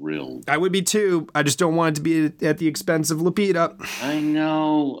be thrilled. I would be too. I just don't want it to be at the expense of Lupita. I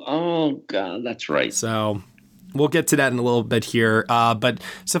know. Oh, God, that's right. So we'll get to that in a little bit here. But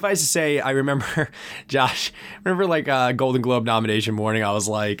suffice to say, I remember, Josh, Golden Globe nomination morning, I was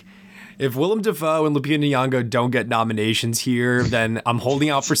like, if Willem Dafoe and Lupita Nyong'o don't get nominations here, then I'm holding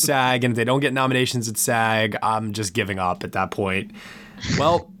out for SAG. And if they don't get nominations at SAG, I'm just giving up at that point.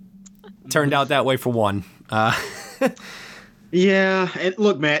 Well, turned out that way for one. Yeah, and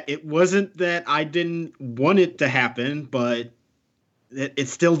look, Matt, it wasn't that I didn't want it to happen, but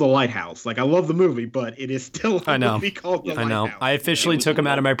it's still The Lighthouse. I love the movie, but it is still a movie called The Lighthouse. I know. I officially took him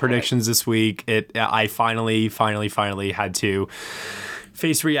out of my predictions this week. I finally had to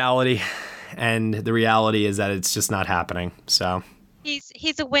face reality, and the reality is that it's just not happening. So.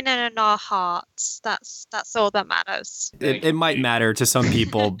 He's a winner in our hearts. That's all that matters. It might matter to some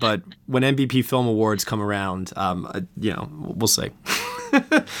people, but when MVP Film Awards come around, we'll see.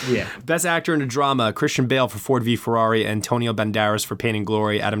 Yeah. Best Actor in a Drama, Christian Bale for Ford v Ferrari, Antonio Banderas for Pain and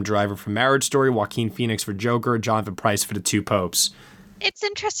Glory, Adam Driver for Marriage Story, Joaquin Phoenix for Joker, Jonathan Pryce for The Two Popes. It's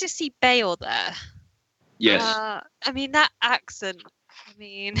interesting to see Bale there. Yes. I mean, that accent.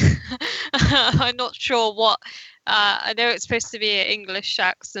 I'm not sure what. I know it's supposed to be an English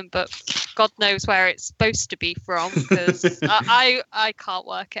accent, but God knows where it's supposed to be from, because I can't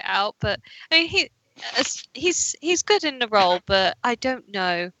work it out. But I mean, he's good in the role, but I don't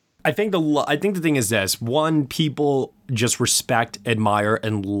know. I think the thing is this. One, people just respect, admire,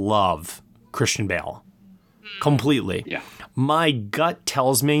 and love Christian Bale. Completely. Yeah. My gut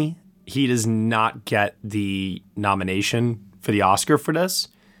tells me he does not get the nomination for the Oscar for this,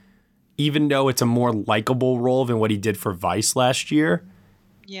 even though it's a more likable role than what he did for Vice last year.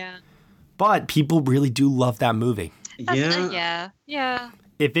 Yeah. But people really do love that movie. Yeah.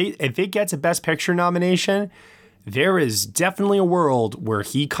 If it gets a Best Picture nomination, there is definitely a world where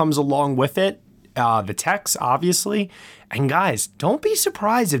he comes along with it. The text, obviously. And guys, don't be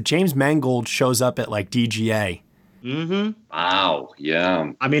surprised if James Mangold shows up at like DGA. Mm-hmm. Wow.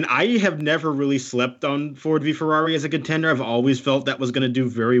 Yeah. I mean, I have never really slept on Ford v Ferrari as a contender. I've always felt that was going to do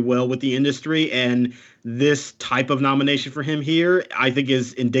very well with the industry. And this type of nomination for him here, I think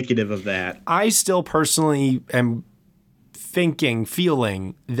is indicative of that. I still personally am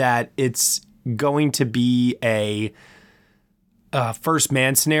feeling that it's going to be a First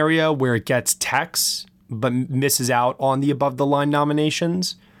Man scenario where it gets Tex but misses out on the above the line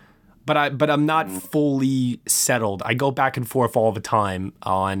nominations. But I'm not fully settled. I go back and forth all the time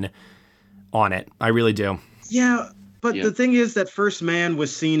on it. I really do. Yeah, but the thing is that First Man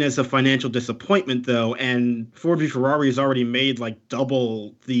was seen as a financial disappointment, though, and Ford v Ferrari has already made like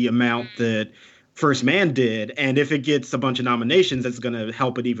double the amount that First Man did. And if it gets a bunch of nominations, that's going to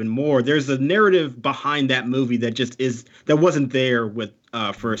help it even more. There's a narrative behind that movie that wasn't there with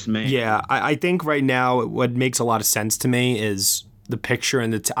First Man. Yeah, I think right now what makes a lot of sense to me is the picture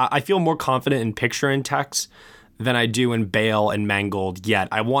and I feel more confident in picture and text than I do in Bale and Mangold yet.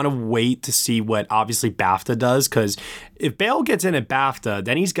 I want to wait to see what obviously BAFTA does, because if Bale gets in at BAFTA,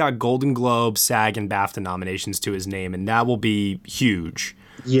 then he's got Golden Globe, SAG, and BAFTA nominations to his name, and that will be huge.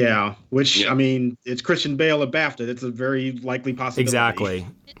 Yeah, I mean, it's Christian Bale at BAFTA. That's a very likely possibility. Exactly.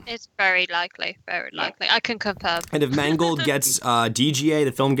 It's very likely. I can confirm. And if Mangold gets DGA,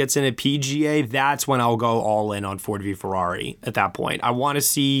 the film gets in at PGA, that's when I'll go all in on Ford v Ferrari at that point. I want to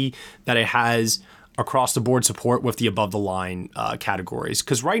see that it has across-the-board support with the above-the-line categories.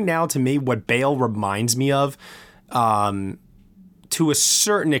 Because right now, to me, what Bale reminds me of, to a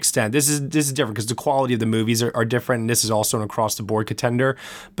certain extent, this is different because the quality of the movies are different, and this is also an across-the-board contender,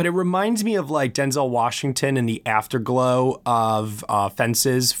 but it reminds me of like Denzel Washington in the afterglow of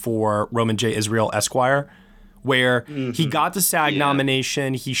Fences for Roman J. Israel Esquire, where he got the SAG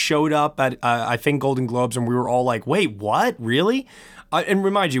nomination, he showed up at, I think, Golden Globes, and we were all like, wait, what? Really? And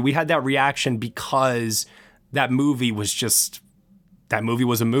remind you, we had that reaction because that movie was a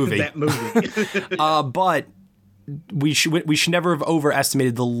movie. That movie. But we should never have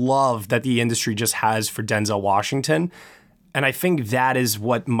overestimated the love that the industry just has for Denzel Washington. And I think that is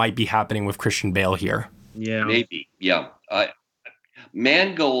what might be happening with Christian Bale here. Yeah. Maybe. Yeah.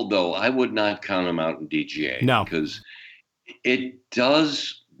 Mangold, though, I would not count him out in DGA. No. Because it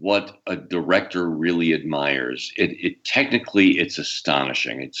does what a director really admires. It technically, it's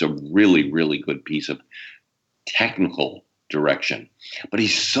astonishing. It's a really, really good piece of technical direction. But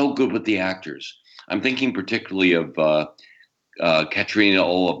he's so good with the actors. I'm thinking particularly of Katrina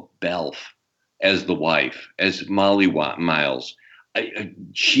Ola Belf as the wife, as Molly Miles.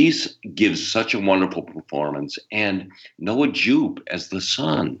 She gives such a wonderful performance, and Noah Jupe as the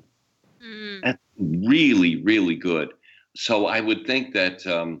son. That's really, really good. So I would think that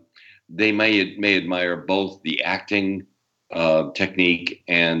they may admire both the acting technique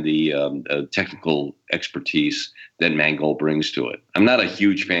and the technical expertise that Mangold brings to it. I'm not a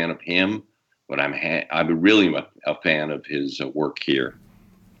huge fan of him, but I'm really a fan of his work here.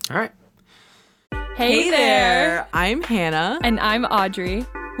 All right. Hey there! I'm Hannah. And I'm Audrey.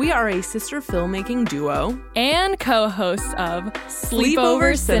 We are a sister filmmaking duo and co-hosts of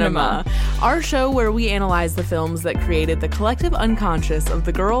Sleepover Cinema, our show where we analyze the films that created the collective unconscious of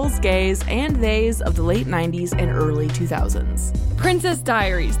the girls, gays, and theys of the late 90s and early 2000s. Princess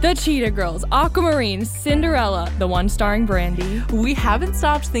Diaries, The Cheetah Girls, Aquamarine, Cinderella, the one starring Brandy. We haven't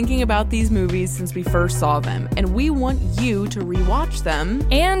stopped thinking about these movies since we first saw them, and we want you to rewatch them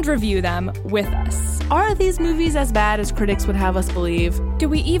and review them with us. Are these movies as bad as critics would have us believe? Do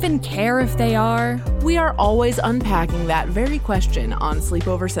we even care if they are? We are always unpacking that very question on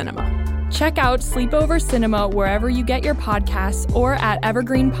Sleepover Cinema. Check out Sleepover Cinema wherever you get your podcasts or at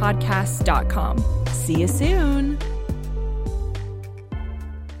evergreenpodcasts.com. See you soon.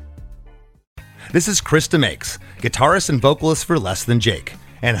 This is Krista Makes, guitarist and vocalist for Less Than Jake,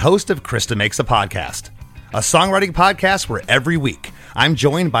 and host of Krista Makes a Podcast, a songwriting podcast where every week I'm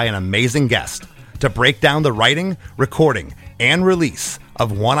joined by an amazing guest to break down the writing, recording, and release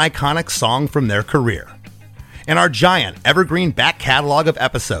of one iconic song from their career. In our giant evergreen back catalog of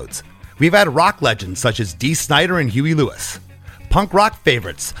episodes, we've had rock legends such as Dee Snider and Huey Lewis, punk rock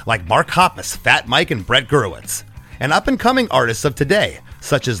favorites like Mark Hoppus, Fat Mike, and Brett Gurewitz, and up-and-coming artists of today,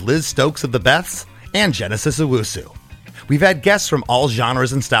 such as Liz Stokes of the Beths and Genesis Owusu. We've had guests from all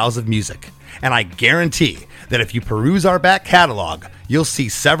genres and styles of music, and I guarantee that if you peruse our back catalog, you'll see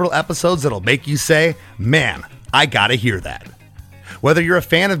several episodes that'll make you say, man, I gotta hear that. Whether you're a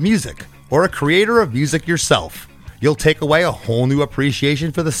fan of music or a creator of music yourself, you'll take away a whole new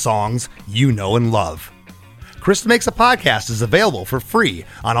appreciation for the songs you know and love. Krista Makes a Podcast is available for free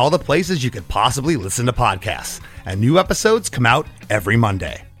on all the places you could possibly listen to podcasts, and new episodes come out every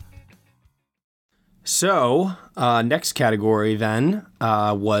Monday. So, next category then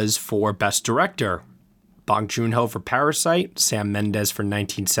was for Best Director. Bong Joon-ho for Parasite, Sam Mendes for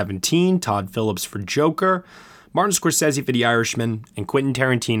 1917, Todd Phillips for Joker, Martin Scorsese for The Irishman, and Quentin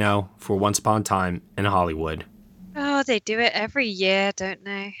Tarantino for Once Upon a Time in Hollywood. Oh, they do it every year, don't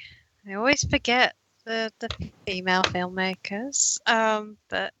they? I always forget the female filmmakers.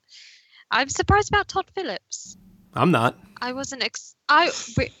 But I'm surprised about Todd Phillips. I'm not. I wasn't.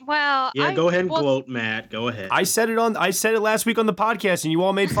 Yeah, go ahead and gloat, Matt. Go ahead. I said it last week on the podcast, and you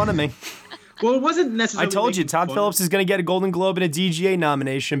all made fun of me. Well, it wasn't necessarily. I told you, Todd Phillips is going to get a Golden Globe and a DGA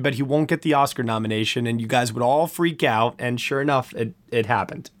nomination, but he won't get the Oscar nomination, and you guys would all freak out, and sure enough, it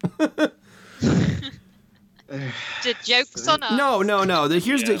happened. The joke's on us. No.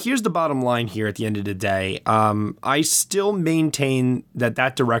 Here's the bottom line here at the end of the day. I still maintain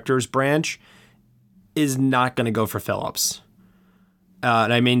that director's branch is not going to go for Phillips.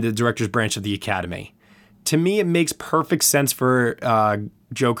 And I mean the director's branch of the Academy. To me, it makes perfect sense for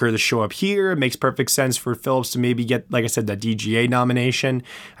Joker to show up here. It makes perfect sense for Phillips to maybe get, like I said, that DGA nomination.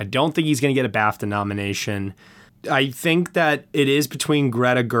 I don't think he's going to get a BAFTA nomination. I think that it is between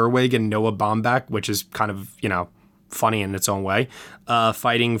Greta Gerwig and Noah Baumbach, which is kind of, funny in its own way,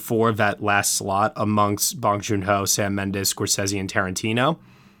 fighting for that last slot amongst Bong Joon-ho, Sam Mendes, Scorsese, and Tarantino.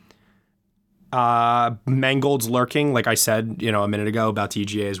 Mangold's lurking, like I said, a minute ago about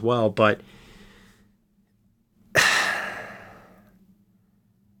DGA as well, but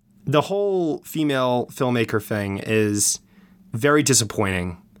the whole female filmmaker thing is very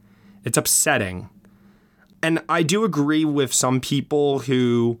disappointing. It's upsetting. And I do agree with some people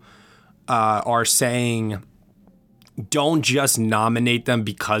who are saying, don't just nominate them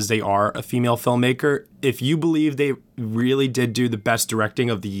because they are a female filmmaker. If you believe they really did do the best directing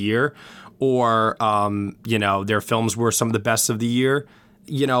of the year, or their films were some of the best of the year,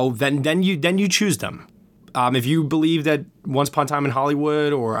 then you choose them. If you believe that Once Upon a Time in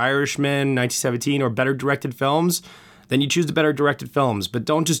Hollywood or Irishman, 1917 are better directed films, then you choose the better directed films. But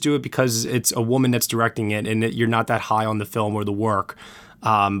don't just do it because it's a woman that's directing it and you're not that high on the film or the work.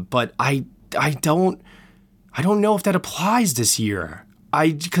 But I don't know if that applies this year.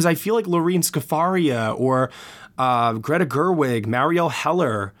 Because I feel like Lorene Scafaria or Greta Gerwig, Marielle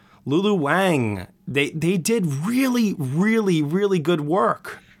Heller, Lulu Wang, they did really, really, really good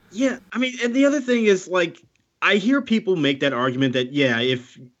work. Yeah, I mean, and the other thing is, I hear people make that argument that,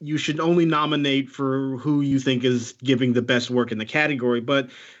 if you should only nominate for who you think is giving the best work in the category, but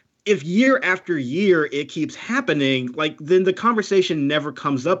if year after year it keeps happening, then the conversation never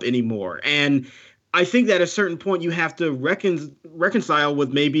comes up anymore. And I think that at a certain point you have to reconcile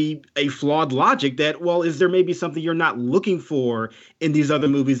with maybe a flawed logic that, well, is there maybe something you're not looking for in these other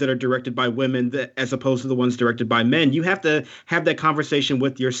movies that are directed by women as opposed to the ones directed by men? You have to have that conversation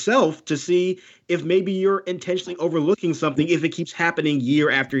with yourself to see if maybe you're intentionally overlooking something if it keeps happening year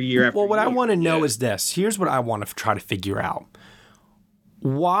after year after year. Well, what I want to know is this. Here's what I want to try to figure out.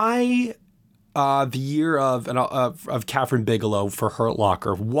 Why the year of Kathryn Bigelow for Hurt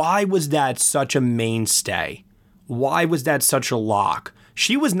Locker, why was that such a mainstay? Why was that such a lock?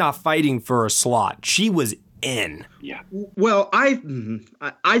 She was not fighting for a slot. She was in. Yeah. Well, I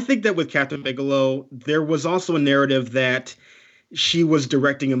think that with Kathryn Bigelow, there was also a narrative that she was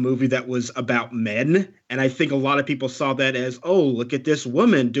directing a movie that was about men. And I think a lot of people saw that as, oh, look at this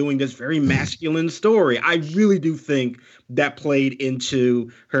woman doing this very masculine story. I really do think that played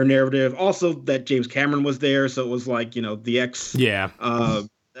into her narrative. Also that James Cameron was there. So it was like, the ex-spouses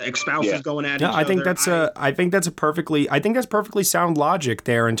going at each other. I think that's perfectly sound logic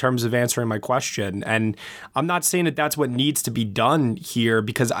there in terms of answering my question. And I'm not saying that that's what needs to be done here,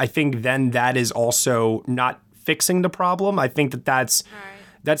 because I think then that is also not fixing the problem. I think that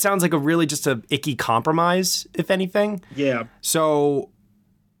sounds like a really just a icky compromise, if anything. Yeah. So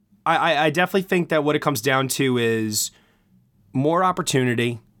I definitely think that what it comes down to is more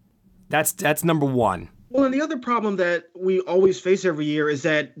opportunity. That's number one. Well, and the other problem that we always face every year is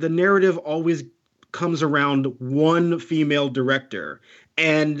that the narrative always comes around one female director.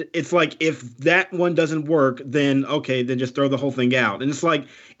 And it's like, if that one doesn't work, then okay, then just throw the whole thing out. And it's like,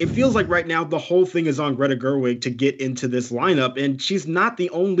 it feels like right now the whole thing is on Greta Gerwig to get into this lineup, and she's not the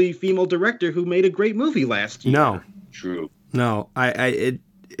only female director who made a great movie last year. No. True. No,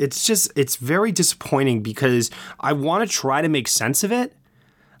 it's very disappointing because I want to try to make sense of it.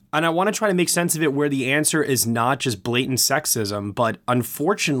 And I want to try to make sense of it where the answer is not just blatant sexism, but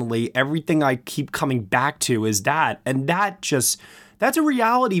unfortunately, everything I keep coming back to is that. And that's a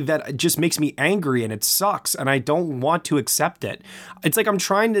reality that just makes me angry, and it sucks. And I don't want to accept it. It's like I'm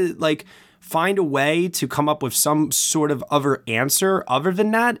trying to find a way to come up with some sort of other answer other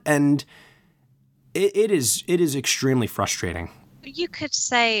than that. And it is extremely frustrating. You could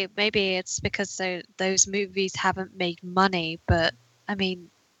say maybe it's because those movies haven't made money, but I mean,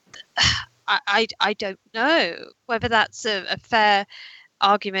 I don't know whether that's a fair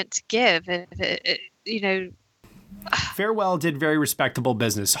argument to give. Farewell did very respectable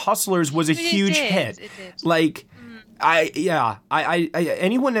business. Hustlers was a huge hit. It did.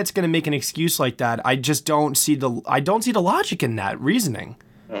 Anyone that's going to make an excuse like that, I just don't see the logic in that reasoning.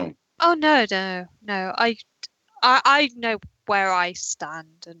 Oh no. I know where I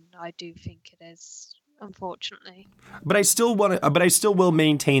stand, and I do think it is, unfortunately. But I still will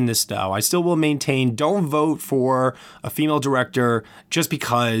maintain this, though. I still will maintain, don't vote for a female director just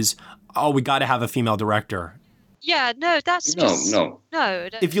because, we got to have a female director. Yeah, no, that's just... No.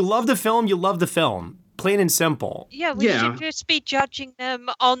 If you love the film, you love the film. Plain and simple. Yeah, we should just be judging them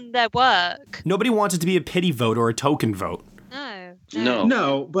on their work. Nobody wants it to be a pity vote or a token vote.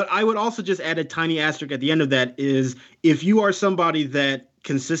 No, but I would also just add a tiny asterisk at the end of that is, if you are somebody that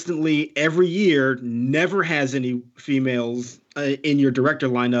consistently every year never has any females in your director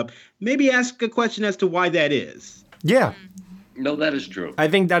lineup, maybe ask a question as to why that is. Yeah. No, that is true. I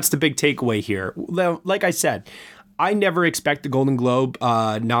think that's the big takeaway here. Like I said, I never expect the Golden Globe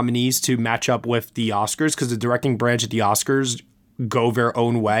nominees to match up with the Oscars, because the directing branch at the Oscars go their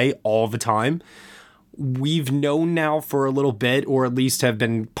own way all the time. We've known now for a little bit, or at least have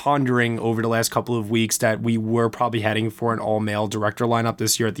been pondering over the last couple of weeks, that we were probably heading for an all-male director lineup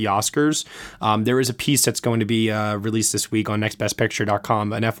this year at the Oscars. There is a piece that's going to be released this week on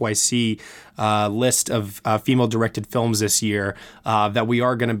nextbestpicture.com, an FYC list of female-directed films this year that we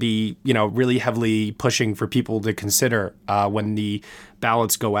are going to be, really heavily pushing for people to consider when the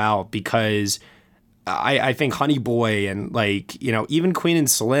ballots go out, because I think Honey Boy and even Queen and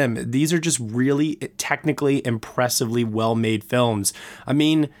Slim, these are just really technically impressively well-made films. I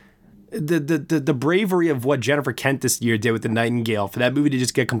mean, the bravery of what Jennifer Kent this year did with The Nightingale, for that movie to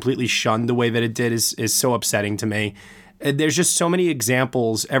just get completely shunned the way that it did is so upsetting to me. There's just so many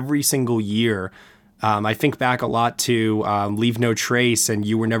examples every single year. I think back a lot to Leave No Trace and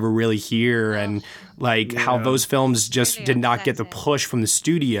You Were Never Really Here, and how those films just really did not get the push from the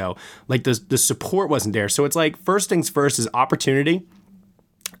studio. The support wasn't there. So it's first things first is opportunity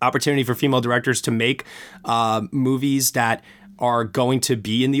for female directors to make movies that are going to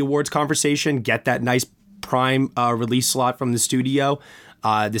be in the awards conversation, get that nice prime release slot from the studio.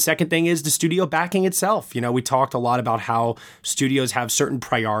 The second thing is the studio backing itself. We talked a lot about how studios have certain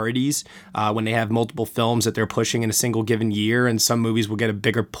priorities when they have multiple films that they're pushing in a single given year, and some movies will get a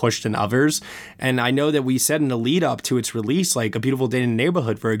bigger push than others. And I know that we said in the lead up to its release, like A Beautiful Day in the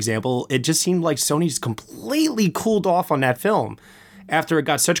Neighborhood, for example, it just seemed like Sony just completely cooled off on that film after it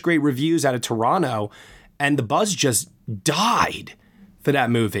got such great reviews out of Toronto, and the buzz just died for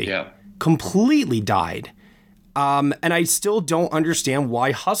that movie. Yeah. Completely died. And I still don't understand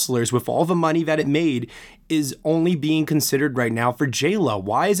why Hustlers, with all the money that it made, is only being considered right now for J-Lo.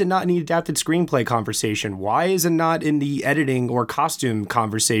 Why is it not in the adapted screenplay conversation? Why is it not in the editing or costume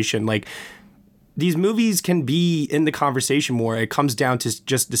conversation? These movies can be in the conversation more. It comes down to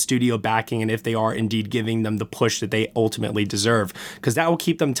just the studio backing and if they are indeed giving them the push that they ultimately deserve, because that will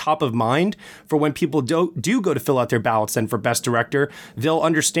keep them top of mind for when people do go to fill out their ballots. Then for Best Director, they'll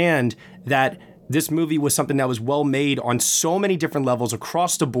understand that this movie was something that was well made on so many different levels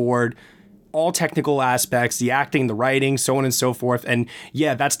across the board, all technical aspects, the acting, the writing, so on and so forth. And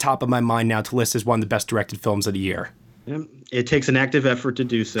yeah, that's top of my mind now to list as one of the best directed films of the year. It takes an active effort to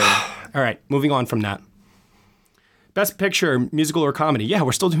do so. All right, moving on from that. Best Picture, musical or comedy. Yeah,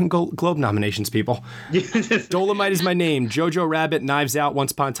 we're still doing Globe nominations, people. Dolomite Is My Name, Jojo Rabbit, Knives Out,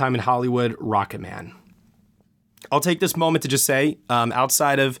 Once Upon a Time in Hollywood, Rocketman. I'll take this moment to just say,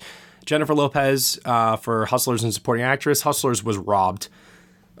 outside of Jennifer Lopez for Hustlers and Supporting Actress, Hustlers was robbed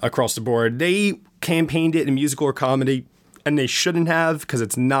across the board. They campaigned it in musical or comedy, and they shouldn't have, because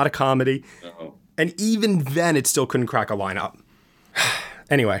it's not a comedy. Uh-oh. And even then, it still couldn't crack a lineup.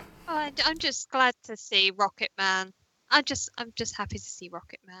 Anyway. I'm just glad to see Rocketman I'm just happy to see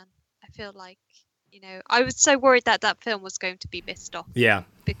Rocket Man. I feel like, I was so worried that film was going to be missed off. Yeah.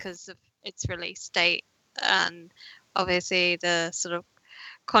 Because of its release date and obviously the sort of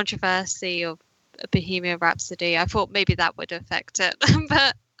controversy of Bohemian Rhapsody. I thought maybe that would affect it,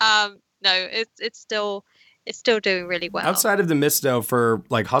 but no, it's still doing really well. Outside of the miss though, for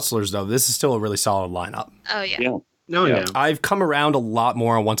like Hustlers though, this is still a really solid lineup. Oh yeah. No, yeah. I've come around a lot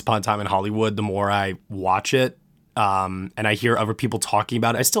more on Once Upon a Time in Hollywood the more I watch it. And I hear other people talking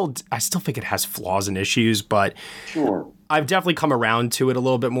about it. I still think it has flaws and issues, but sure. I've definitely come around to it a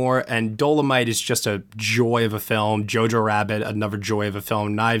little bit more. And Dolomite is just a joy of a film. Jojo Rabbit, another joy of a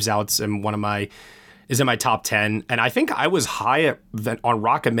film. Knives Out's is in my top 10. And I think I was higher on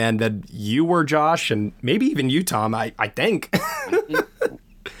Rocket Man than you were, Josh, and maybe even you, Tom. I think.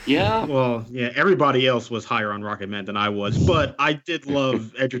 Yeah. Well, yeah, everybody else was higher on Rocket Man than I was, but I did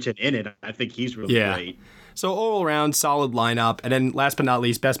love Edgerton in it. I think he's really great. So all around, solid lineup. And then last but not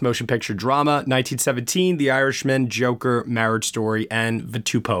least, Best Motion Picture Drama, 1917, The Irishman, Joker, Marriage Story, and The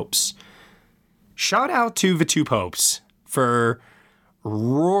Two Popes. Shout out to The Two Popes for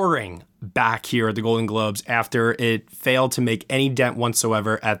roaring back here at the Golden Globes after it failed to make any dent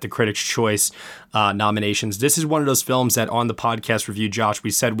whatsoever at the Critics' Choice nominations. This is one of those films that on the podcast review, Josh,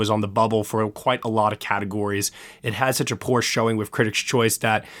 we said was on the bubble for quite a lot of categories. It had such a poor showing with Critics' Choice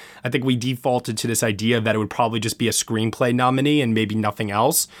that I think we defaulted to this idea that it would probably just be a screenplay nominee and maybe nothing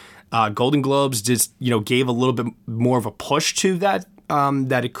else. Golden Globes just, gave a little bit more of a push to that,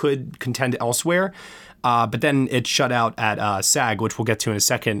 that it could contend elsewhere. But then it shut out at SAG, which we'll get to in a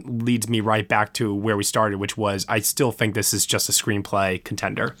second, leads me right back to where we started, which was I still think this is just a screenplay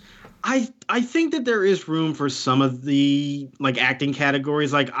contender. I think that there is room for some of the acting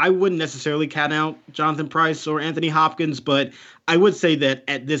categories. I wouldn't necessarily count out Jonathan Pryce or Anthony Hopkins, but I would say that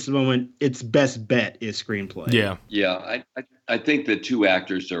at this moment, its best bet is screenplay. Yeah. Yeah, I think the two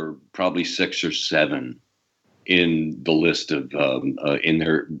actors are probably 6 or 7 in the list of in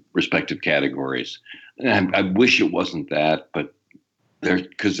their respective categories. And I wish it wasn't that, but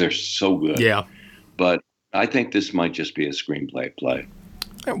because they're so good. Yeah. But I think this might just be a screenplay play.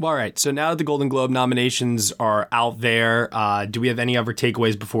 All right. So now that the Golden Globe nominations are out there, do we have any other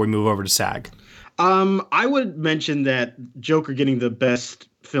takeaways before we move over to SAG? I would mention that Joker getting the Best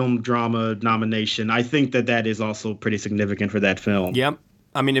Film Drama nomination, I think that is also pretty significant for that film. Yep.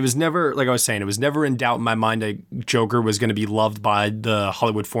 I mean, it was never, like I was saying, it was never in doubt in my mind that Joker was going to be loved by the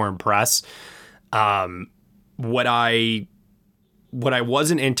Hollywood foreign press. What I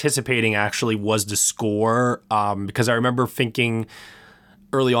wasn't anticipating actually was the score, because I remember thinking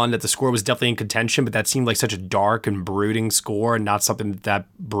early on that the score was definitely in contention, but that seemed like such a dark and brooding score and not something that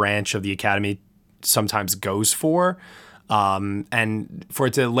branch of the Academy sometimes goes for. And for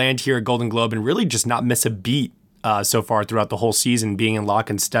it to land here at Golden Globe and really just not miss a beat so far throughout the whole season, being in lock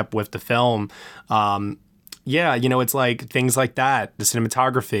and step with the film. It's like things like that, the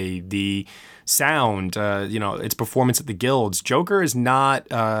cinematography, the sound, its performance at the Guilds. Joker's not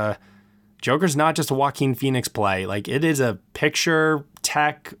just a Joaquin Phoenix play. It is a picture,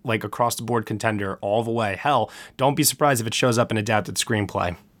 tech, across the board contender all the way. Hell, don't be surprised if it shows up in adapted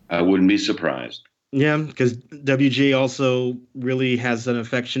screenplay. I wouldn't be surprised. Yeah, because WG also really has an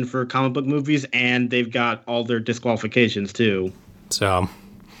affection for comic book movies, and they've got all their disqualifications too. So,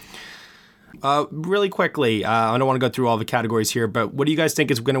 really quickly, I don't want to go through all the categories here, but what do you guys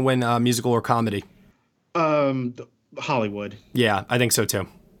think is going to win musical or comedy? Hollywood. Yeah, I think so too.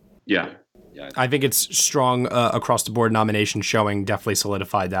 Yeah. I think it's strong across the board nomination showing definitely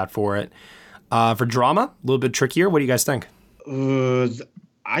solidified that for it. For drama, a little bit trickier. What do you guys think?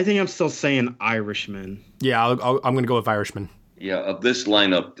 I think I'm still saying Irishman. Yeah, I'm going to go with Irishman. Yeah, of this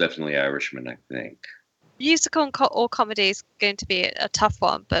lineup, definitely Irishman, I think. Musical or comedy is going to be a tough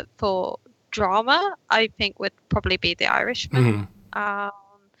one, but for drama, I think would probably be The Irishman. Mm-hmm.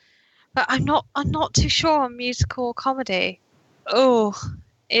 But I'm not too sure on musical or comedy. Oh,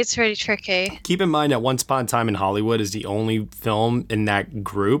 it's really tricky. Keep in mind that Once Upon a Time in Hollywood is the only film in that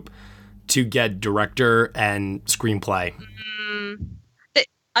group to get director and screenplay.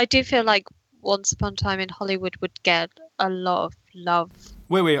 I do feel like Once Upon a Time in Hollywood would get a lot of love.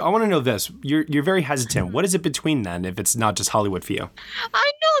 Wait, I want to know this. You're very hesitant. What is it between then if it's not just Hollywood for you?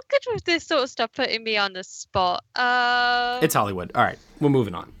 I'm not good with this sort of stuff, putting me on the spot. It's Hollywood. All right, we're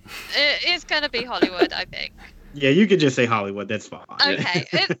moving on. It's going to be Hollywood, I think. Yeah, you could just say Hollywood. That's fine. Okay.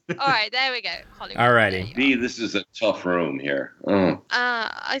 All right, there we go. Hollywood. All righty. This is a tough room here.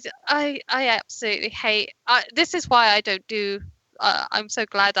 I absolutely hate... this is why I don't do I'm so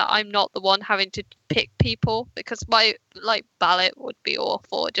glad that I'm not the one having to pick people, because my ballot would be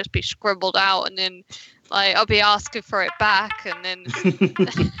awful. It'd just be scribbled out, and then I'll be asking for it back, and then.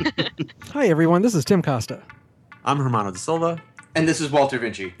 Hi everyone, this is Tim Costa. I'm Hermano da Silva. And this is Walter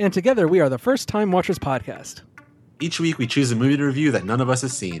Vinci. And together we are the First Time Watchers podcast. Each week we choose a movie to review that none of us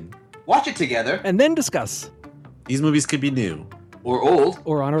has seen. Watch it together. And then discuss. These movies could be new. Or old.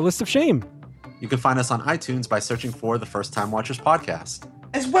 Or on our list of shame. You can find us on iTunes by searching for the First Time Watchers podcast.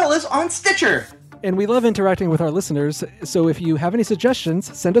 As well as on Stitcher. And we love interacting with our listeners, so if you have any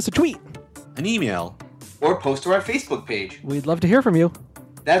suggestions, send us a tweet. An email. Or post to our Facebook page. We'd love to hear from you.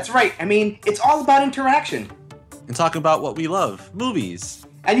 That's right. I mean, it's all about interaction. And talk about what we love, movies.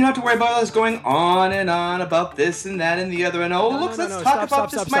 And you don't have to worry about us going on and on about this and that and the other. And let's talk about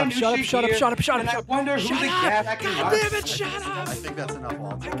this minutiae here. Shut up. And I wonder who the gaffe can God damn it, shut up! I think that's enough,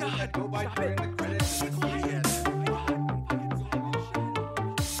 Walter. Oh my God. Go by during the credits.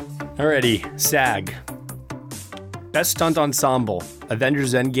 Alrighty, SAG. Best Stunt Ensemble,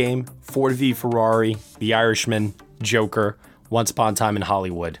 Avengers Endgame, Ford v Ferrari, The Irishman, Joker, Once Upon a Time in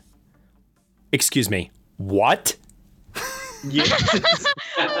Hollywood. Excuse me, what? Yes.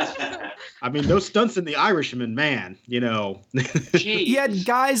 I mean, those stunts in The Irishman, man, He had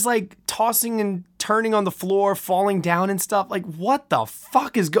guys tossing and turning on the floor, falling down and stuff. What the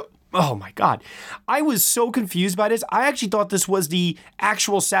fuck is Oh my God. I was so confused by this. I actually thought this was the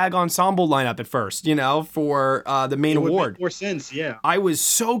actual SAG Ensemble lineup at first, for the main award. Would make more sense, yeah. I was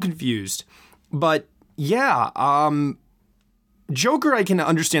so confused. But yeah, Joker I can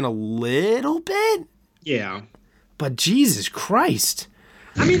understand a little bit. Yeah. But Jesus Christ.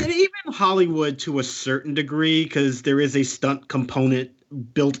 I mean, and even Hollywood to a certain degree, because there is a stunt component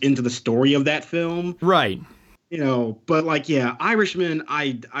built into the story of that film. Right. But Irishman,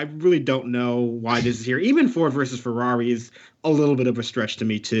 I really don't know why this is here. Even Ford versus Ferrari is a little bit of a stretch to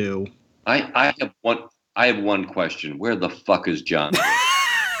me too. I have one question. Where the fuck is John?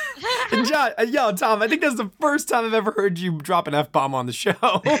 John, Tom, I think that's the first time I've ever heard you drop an F-bomb on the show.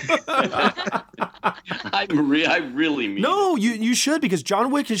 I really mean No, you should, because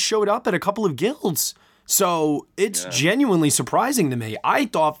John Wick has showed up at a couple of guilds. So it's genuinely surprising to me. I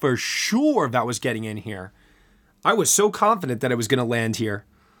thought for sure that was getting in here. I was so confident that it was going to land here.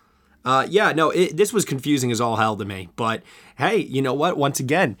 This was confusing as all hell to me. But hey, you know what? Once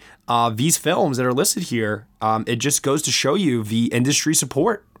again, these films that are listed here, it just goes to show you the industry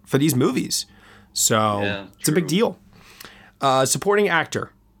support for these movies. So it's a big deal. Supporting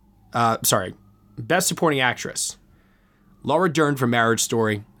actor. Best supporting actress. Laura Dern for Marriage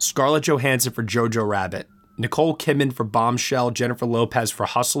Story. Scarlett Johansson for Jojo Rabbit. Nicole Kidman for Bombshell. Jennifer Lopez for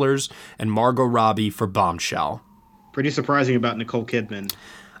Hustlers. And Margot Robbie for Bombshell. Pretty surprising about Nicole Kidman.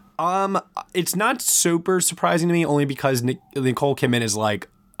 It's not super surprising to me, only because Nicole Kidman is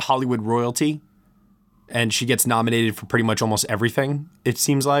Hollywood royalty, and she gets nominated for pretty much almost everything, it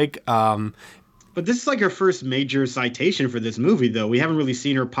seems like. But this is her first major citation for this movie, though. We haven't really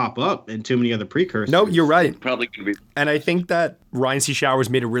seen her pop up in too many other precursors. No, you're right. Probably going to be. And I think that Ryan C. Showers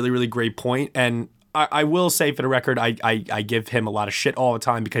made a really, really great point, and I will say for the record, I give him a lot of shit all the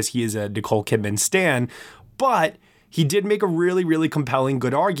time because he is a Nicole Kidman stan, but he did make a really, really compelling,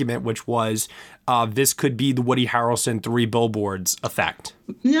 good argument, which was this could be the Woody Harrelson 3 Billboards effect.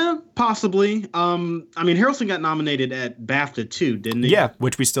 Yeah, possibly. Harrelson got nominated at BAFTA too, didn't he? Yeah,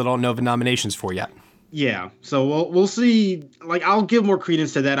 which we still don't know the nominations for yet. Yeah, so we'll see. I'll give more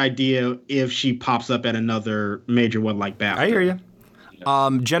credence to that idea if she pops up at another major one like BAFTA. I hear you.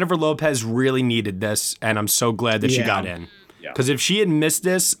 Jennifer Lopez really needed this, and I'm so glad that she got in. Because if she had missed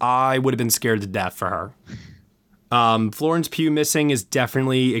this, I would have been scared to death for her. Florence Pugh missing is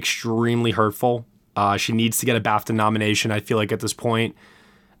definitely extremely hurtful. She needs to get a BAFTA nomination, I feel like, at this point.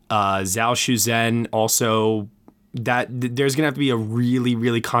 Zhao Shuzhen also, there's going to have to be a really,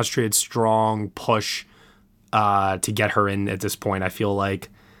 really concentrated, strong push to get her in at this point, I feel like.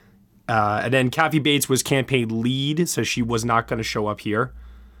 And then Kathy Bates was campaign lead, so she was not going to show up here.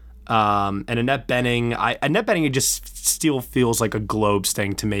 And Annette Bening, it just still feels like a Globes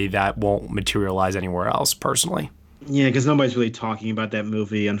thing to me that won't materialize anywhere else, personally. Yeah, because nobody's really talking about that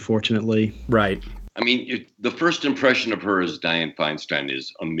movie, unfortunately. Right. I mean, the first impression of her as Dianne Feinstein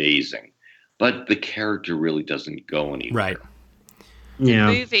is amazing, but the character really doesn't go anywhere. Right. Yeah.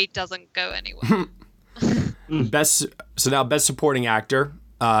 The movie doesn't go anywhere. Best supporting actor.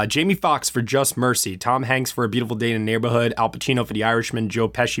 Jamie Foxx for Just Mercy, Tom Hanks for A Beautiful Day in the Neighborhood, Al Pacino for The Irishman, Joe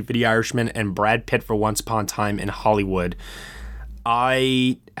Pesci for The Irishman, and Brad Pitt for Once Upon a Time in Hollywood.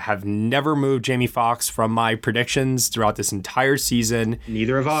 I have never moved Jamie Foxx from my predictions throughout this entire season.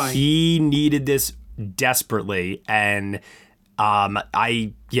 Neither have I. He needed this desperately, and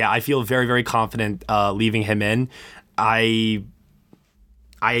I feel very, very confident leaving him in. I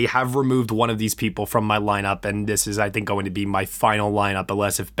have removed one of these people from my lineup, and this is, I think, going to be my final lineup,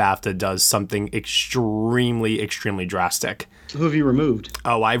 unless if BAFTA does something extremely, extremely drastic. Who have you removed?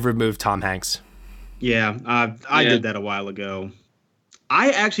 Oh, I've removed Tom Hanks. Yeah, I did that a while ago. I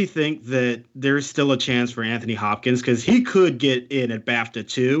actually think that there's still a chance for Anthony Hopkins because he could get in at BAFTA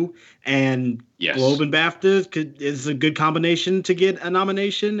too, and Globe and BAFTA is a good combination to get a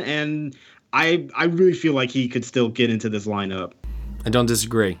nomination, and I really feel like he could still get into this lineup. I don't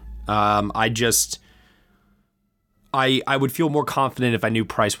disagree. I would feel more confident if I knew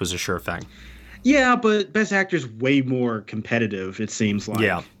Price was a sure thing. Yeah, but Best Actor's way more competitive, it seems like.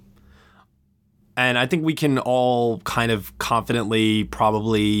 Yeah. And I think we can all kind of confidently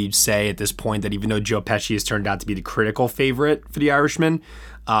probably say at this point that even though Joe Pesci has turned out to be the critical favorite for The Irishman,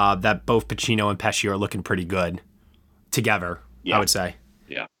 that both Pacino and Pesci are looking pretty good together, I would say.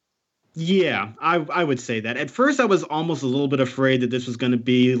 Yeah, I would say that. At first, I was almost a little bit afraid that this was going to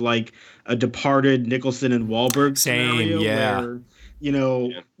be like a Departed Nicholson and Wahlberg scenario. Where,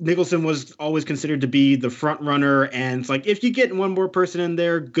 Nicholson was always considered to be the front runner, and it's like, if you get one more person in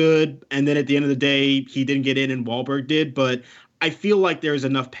there, good. And then at the end of the day, he didn't get in and Wahlberg did. But I feel like there's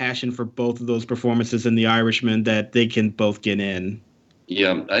enough passion for both of those performances in The Irishman that they can both get in.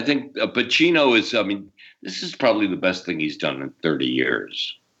 Yeah, I think Pacino is, this is probably the best thing he's done in 30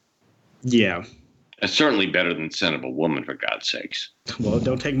 years. Yeah. It's certainly better than Son of a Woman, for God's sakes. Well, it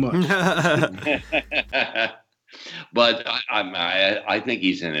don't take much. But I think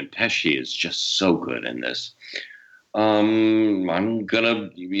he's in, and Pesci is just so good in this. I'm gonna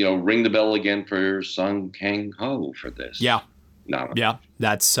ring the bell again for Sung Kang-ho for this. Yeah.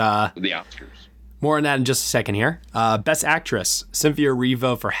 That's the Oscars. More on that in just a second here. Best Actress: Cynthia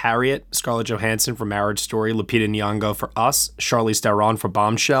Erivo for Harriet, Scarlett Johansson for Marriage Story, Lupita Nyong'o for Us, Charlize Theron for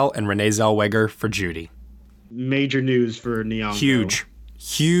Bombshell, and Renee Zellweger for Judy. Major news for Nyong'o.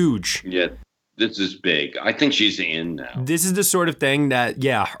 Huge. Yeah, this is big. I think she's in now. This is the sort of thing that,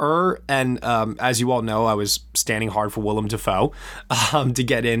 her and, as you all know, I was standing hard for Willem Dafoe to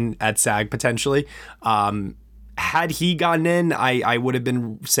get in at SAG potentially. Had he gotten in, I would have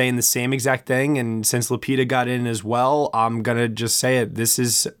been saying the same exact thing. And since Lupita got in as well, I'm going to just say it. This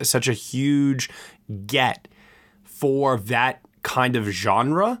is such a huge get for that kind of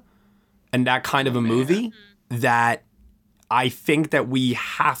genre and that kind of a movie that I think that we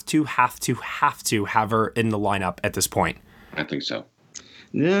have to have her in the lineup at this point. I think so.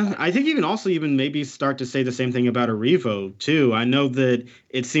 Yeah, I think you can also even maybe start to say the same thing about Erivo, too. I know that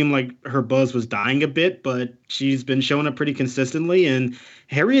it seemed like her buzz was dying a bit, but she's been showing up pretty consistently, and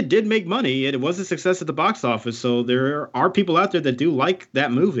Harriet did make money. It was a success at the box office, so there are people out there that do like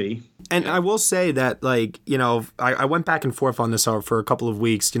that movie. And I will say that, I went back and forth on this for a couple of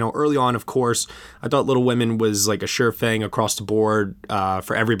weeks. Early on, of course, I thought Little Women was like a sure thing across the board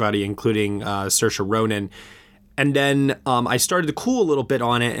for everybody, including Saoirse Ronan. And then I started to cool a little bit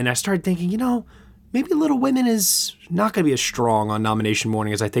on it, and I started thinking, maybe Little Women is not going to be as strong on nomination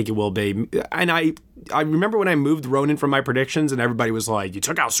morning as I think it will be. And I remember when I moved Ronan from my predictions, and everybody was like, you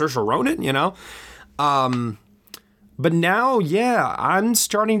took out Saoirse Ronan, But now, I'm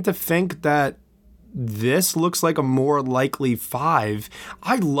starting to think that this looks like a more likely 5.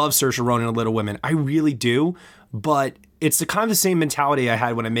 I love Saoirse Ronan and Little Women. I really do. But it's the kind of the same mentality I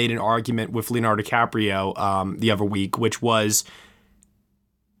had when I made an argument with Leonardo DiCaprio the other week, which was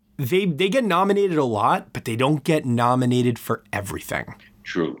they get nominated a lot, but they don't get nominated for everything.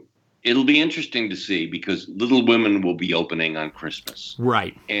 True. It'll be interesting to see because Little Women will be opening on Christmas.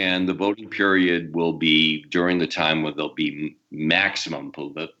 Right. And the voting period will be during the time where there'll be maximum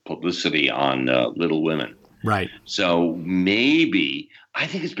publicity on Little Women. Right. So maybe, I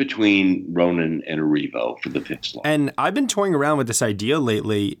think it's between Ronan and Erivo for the 5th slot. And I've been toying around with this idea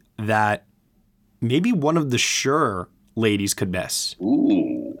lately that maybe one of the sure ladies could miss.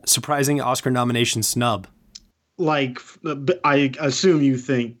 Ooh. Surprising Oscar nomination snub. Like, I assume you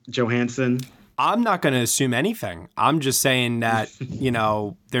think Johansson. I'm not going to assume anything. I'm just saying that,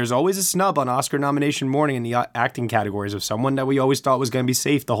 there's always a snub on Oscar nomination morning in the acting categories of someone that we always thought was going to be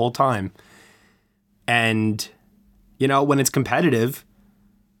safe the whole time. And, when it's competitive,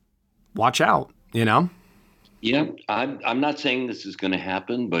 watch out, Yeah, I'm not saying this is going to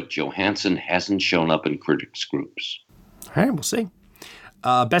happen, but Johansson hasn't shown up in critics groups. All right, we'll see.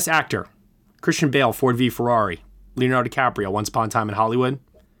 Best Actor: Christian Bale, Ford v. Ferrari; Leonardo DiCaprio, Once Upon a Time in Hollywood;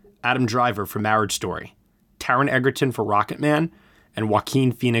 Adam Driver for Marriage Story; Taron Egerton for Rocketman; and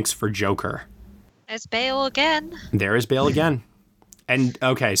Joaquin Phoenix for Joker. There's Bale again. There is Bale again. And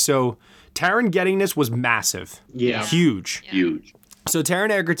okay, so Taron getting this was massive. Yeah. Huge. Yeah. Huge. So Taron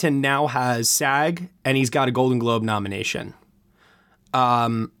Egerton now has SAG, and he's got a Golden Globe nomination.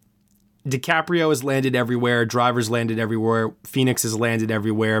 DiCaprio has landed everywhere. Driver's landed everywhere. Phoenix has landed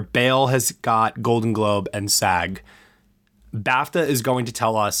everywhere. Bale has got Golden Globe and SAG. BAFTA is going to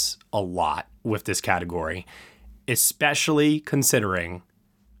tell us a lot with this category, especially considering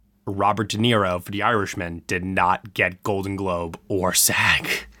Robert De Niro for The Irishman did not get Golden Globe or SAG.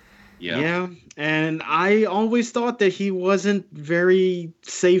 Yeah. And I always thought that he wasn't very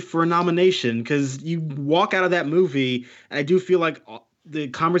safe for a nomination because you walk out of that movie, and I do feel like the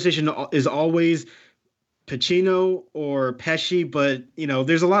conversation is always Pacino or Pesci, but, you know,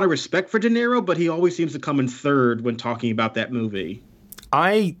 there's a lot of respect for De Niro, but he always seems to come in third when talking about that movie.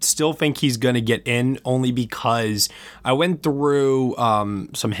 I still think he's going to get in only because I went through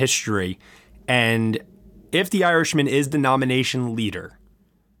some history, and if The Irishman is the nomination leader,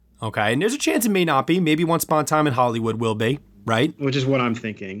 okay, and there's a chance it may not be, maybe Once Upon a Time in Hollywood will be, right? Which is what I'm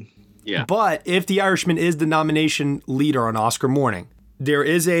thinking. Yeah. But if The Irishman is the nomination leader on Oscar morning, there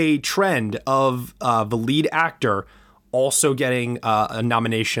is a trend of the lead actor also getting a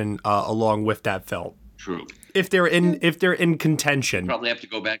nomination along with that film. True. If they're in contention. Probably have to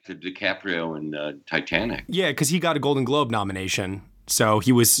go back to DiCaprio and Titanic. Yeah, because he got a Golden Globe nomination. So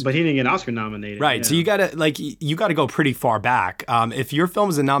he was, but he didn't get Oscar nominated. Right. Yeah. So you gotta go pretty far back. If your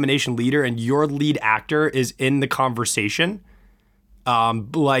film is a nomination leader and your lead actor is in the conversation,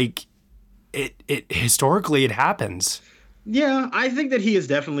 it historically it happens. Yeah, I think that he is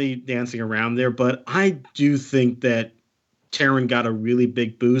definitely dancing around there, but I do think that Taron got a really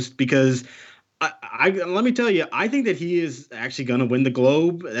big boost because I let me tell you, I think that he is actually going to win the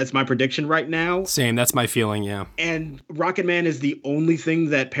Globe. That's my prediction right now. Same, that's my feeling, yeah. And Rocketman is the only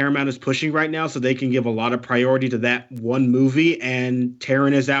thing that Paramount is pushing right now, so they can give a lot of priority to that one movie, and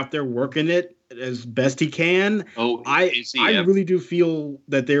Taron is out there working it as best he can. I really do feel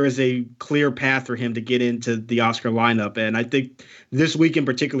that there is a clear path for him to get into the Oscar lineup, and I think this week in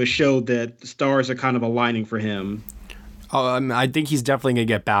particular showed that the stars are kind of aligning for him. I think he's definitely going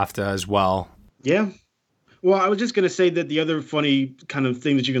to get BAFTA as well. Yeah. Well, I was just going to say that the other funny kind of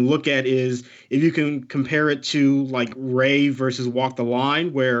thing that you can look at is if you can compare it to like Ray versus Walk the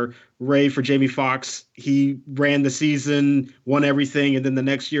Line, where Ray for Jamie Foxx, he ran the season, won everything, and then the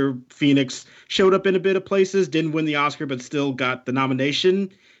next year Phoenix showed up in a bit of places, didn't win the Oscar, but still got the nomination.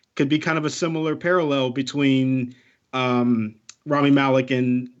 Could be kind of a similar parallel between Rami Malek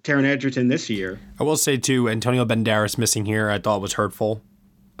and Taron Egerton this year. I will say, too, Antonio Banderas missing here I thought was hurtful.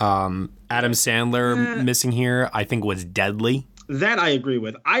 Adam Sandler missing here I think was deadly. That I agree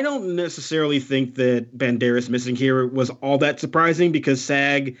with. I don't necessarily think that Banderas missing here was all that surprising because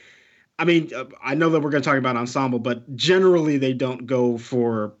SAG, I mean, I know that we're going to talk about ensemble, but generally they don't go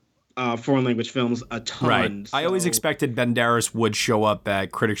for foreign language films a ton. Right. So. I always expected Banderas would show up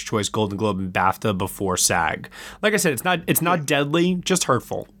at Critics' Choice, Golden Globe, and BAFTA before SAG. Like I said, it's not deadly, just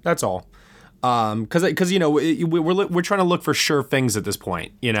hurtful. That's all. Because you know we're trying to look for sure things at this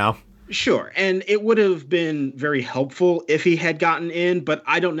point, you know. Sure, and it would have been very helpful if he had gotten in, but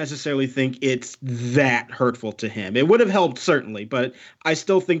I don't necessarily think it's that hurtful to him. It would have helped certainly, but I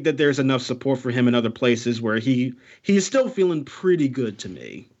still think that there's enough support for him in other places where he's still feeling pretty good to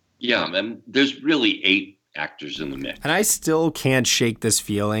me. Yeah, and there's really 8 actors in the mix, and I still can't shake this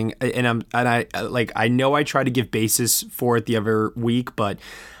feeling. And I know I try to give basis for it the other week, but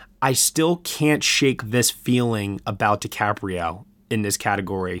I still can't shake this feeling about DiCaprio in this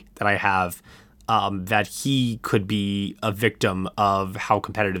category that I have, that he could be a victim of how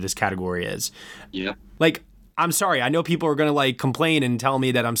competitive this category is. Yeah. Like, I'm sorry. I know people are going to like complain and tell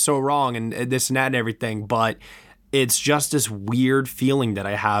me that I'm so wrong and this and that and everything, but it's just this weird feeling that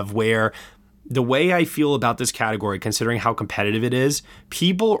I have where the way I feel about this category, considering how competitive it is,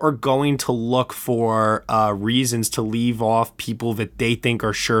 people are going to look for reasons to leave off people that they think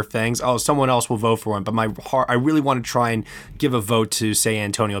are sure things. Oh, someone else will vote for him. But my heart, I really want to try and give a vote to, say,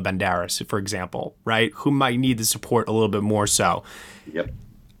 Antonio Banderas, for example, right? Who might need the support a little bit more so. Yep.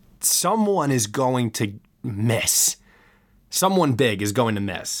 Someone is going to miss. Someone big is going to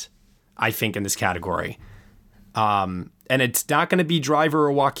miss, I think, in this category. And it's not going to be Driver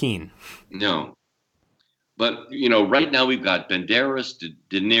or Joaquin. No. But, you know, right now we've got Banderas,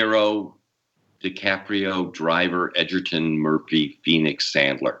 De Niro, DiCaprio, Driver, Egerton, Murphy, Phoenix,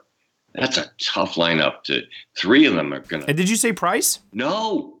 Sandler. That's a tough lineup. 3 of them are going to... And did you say Price?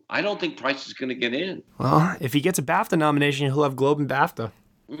 No, I don't think Price is going to get in. Well, if he gets a BAFTA nomination, he'll have Globe and BAFTA.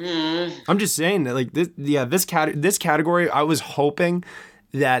 I'm just saying that, like, this category, I was hoping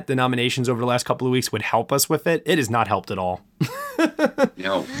that the nominations over the last couple of weeks would help us with it. It has not helped at all.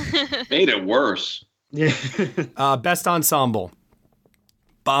 Made it worse. Yeah. Best ensemble: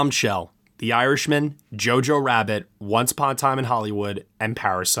 Bombshell, The Irishman, Jojo Rabbit, Once Upon a Time in Hollywood, and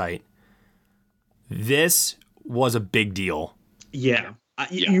Parasite. This was a big deal. Yeah.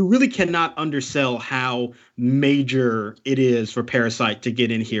 You really cannot undersell how major it is for Parasite to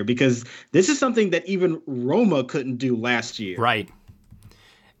get in here, because this is something that even Roma couldn't do last year. Right.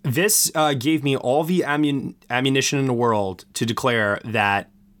 This gave me all the ammunition in the world to declare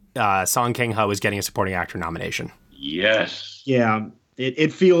that Song Kang-ho is getting a supporting actor nomination. Yes. Yeah.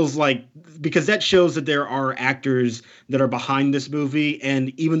 It feels like, because that shows that there are actors that are behind this movie, and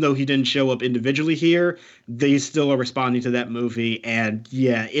even though he didn't show up individually here, they still are responding to that movie, and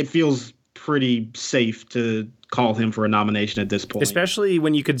yeah, it feels pretty safe to call him for a nomination at this point. Especially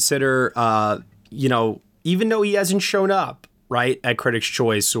when you consider, even though he hasn't shown up, right, at Critics'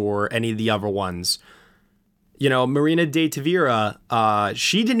 Choice or any of the other ones, Marina de Tavira,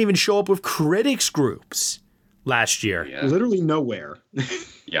 she didn't even show up with critics groups last year. Yeah. Literally nowhere.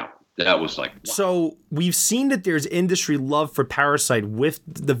 Yeah, that was like... Wow. So we've seen that there's industry love for Parasite with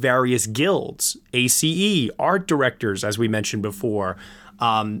the various guilds, ACE, art directors, as we mentioned before.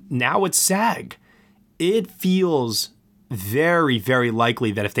 Now it's SAG. It feels very, very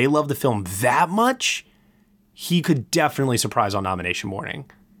likely that if they love the film that much, he could definitely surprise on nomination morning.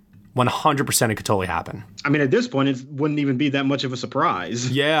 100% it could totally happen. I mean, at this point, it wouldn't even be that much of a surprise.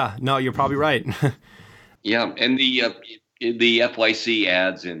 Yeah, no, you're probably right. Yeah, and the FYC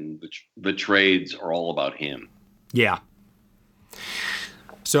ads and the trades are all about him. Yeah.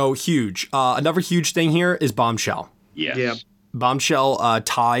 So huge. Another huge thing here is Bombshell. Yes. Yeah. Bombshell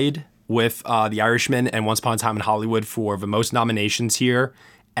tied with The Irishman and Once Upon a Time in Hollywood for the most nominations here.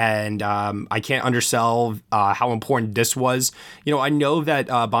 And I can't undersell how important this was. I know that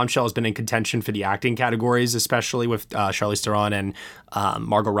Bombshell has been in contention for the acting categories, especially with Charlize Theron and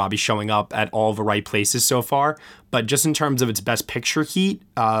Margot Robbie showing up at all the right places so far. But just in terms of its best picture heat,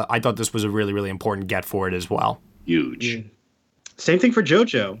 I thought this was a really, really important get for it as well. Huge. Same thing for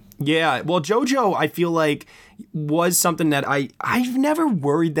JoJo. Yeah, well, JoJo, I feel like, was something that I've never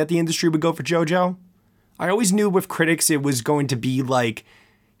worried that the industry would go for JoJo. I always knew with critics it was going to be like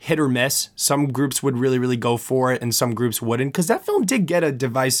hit or miss. Some groups would really, really go for it, and some groups wouldn't, because that film did get a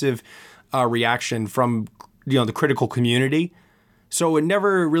divisive reaction from the critical community. So it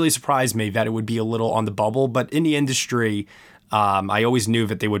never really surprised me that it would be a little on the bubble. But in the industry, I always knew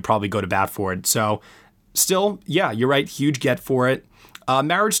that they would probably go to bat for it. So still, yeah, you're right. Huge get for it.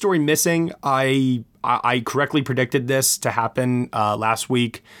 Marriage Story missing. I correctly predicted this to happen last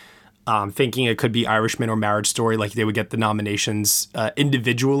week. Thinking it could be Irishman or Marriage Story, like they would get the nominations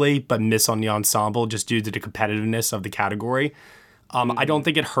individually, but miss on the ensemble just due to the competitiveness of the category. I don't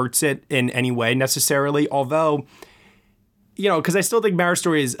think it hurts it in any way necessarily, although, because I still think Marriage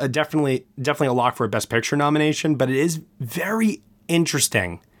Story is definitely a lock for a Best Picture nomination, but it is very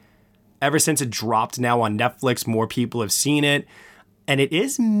interesting. Ever since it dropped now on Netflix, more people have seen it, and it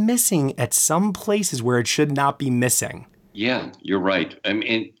is missing at some places where it should not be missing. Yeah, you're right. I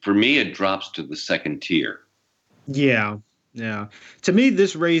mean, for me, it drops to the second tier. Yeah. To me,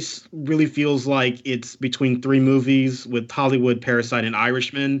 this race really feels like it's between three movies with Hollywood, Parasite, and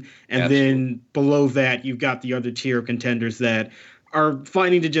Irishman. And then below that, you've got the other tier of contenders that are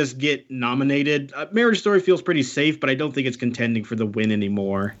fighting to just get nominated. Marriage Story feels pretty safe, but I don't think it's contending for the win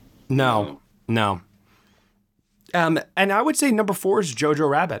anymore. No. And I would say number 4 is Jojo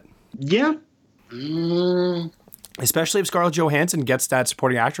Rabbit. Yeah. Especially if Scarlett Johansson gets that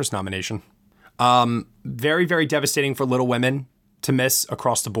supporting actress nomination. Very, very devastating for Little Women to miss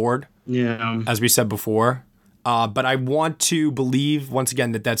across the board. Yeah. As we said before. But I want to believe, once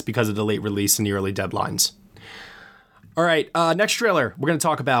again, that that's because of the late release and the early deadlines. All right. Next trailer we're going to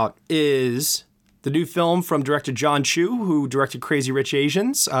talk about is the new film from director John Chu, who directed Crazy Rich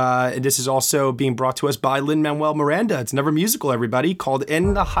Asians. And this is also being brought to us by Lin-Manuel Miranda. It's another musical, everybody, called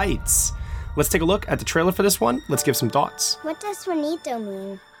In the Heights. Let's take a look at the trailer for this one. Let's give some thoughts. What does sueñito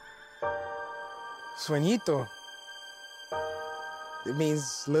mean? Sueñito. It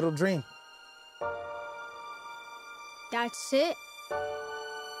means little dream. That's it?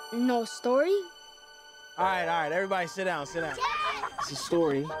 No story? All right, everybody sit down. It's a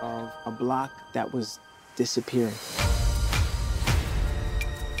story of a block that was disappearing.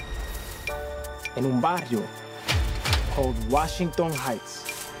 In un barrio called Washington Heights.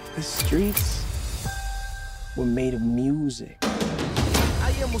 The streets were made of music.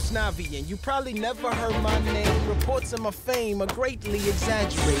 I am Usnavi, and you probably never heard my name. Reports of my fame are greatly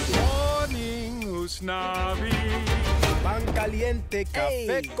exaggerated. Morning, Usnavi. Pan caliente,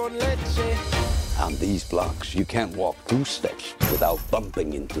 café con leche. On these blocks, you can't walk 2 steps without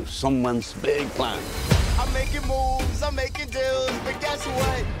bumping into someone's big plan. I'm making moves, I'm making deals, but guess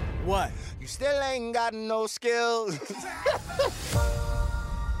what? What? You still ain't got no skills.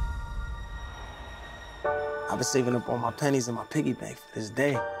 I've been saving up all my pennies in my piggy bank for this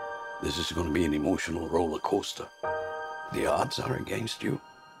day. This is going to be an emotional roller coaster. The odds are against you.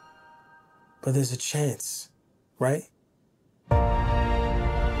 But there's a chance, right?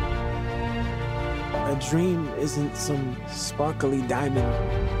 A dream isn't some sparkly diamond.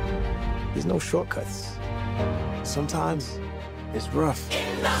 There's no shortcuts. Sometimes it's rough.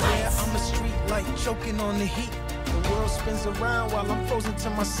 Yeah, I'm a street light choking on the heat. The world spins around while I'm frozen to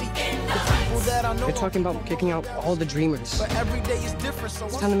my seat. The people that I know. They're talking about kicking out all the dreamers. But every day is different, so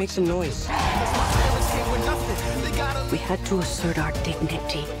it's time to make some noise. We had to assert our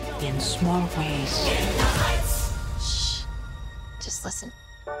dignity in small ways. Shh. Just listen.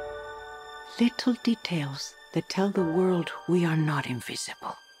 Little details that tell the world we are not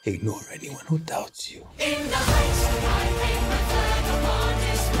invisible. Ignore anyone who doubts you. In the heights,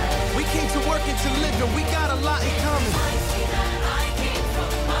 we came to work and to live, and we got a lot in common.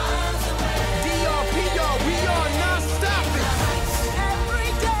 DRPR, we are not stopping.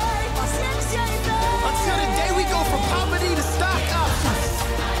 every day, Until the day we go from poverty to stock options.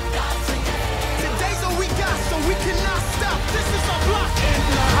 Today's all we got, so we cannot stop. This is our block in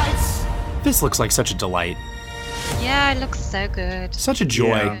the heights. This looks like such a delight. Yeah, it looks so good. Such a joy.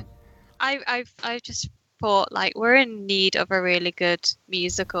 Yeah. I just thought, like, we're in need of a really good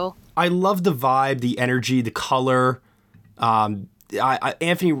musical. I love the vibe, the energy, the color.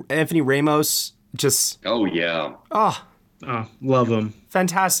 Anthony Ramos just. Oh yeah. Oh, love him.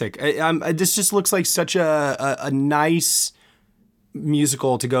 Fantastic. This just looks like such a nice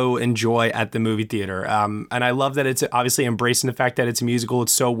musical to go enjoy at the movie theater. And I love that it's obviously embracing the fact that it's a musical.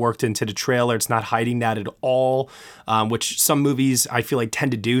 It's so worked into the trailer. It's not hiding that at all, which some movies I feel like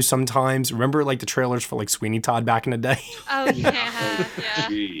tend to do sometimes. Remember like the trailers for like Sweeney Todd back in the day? Oh, yeah.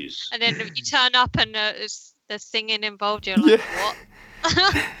 Jeez. And then you turn up and there's singing involved. You're like, what?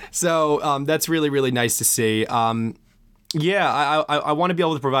 So that's really, really nice to see. I want to be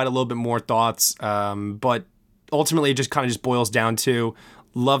able to provide a little bit more thoughts, but ultimately it just kind of just boils down to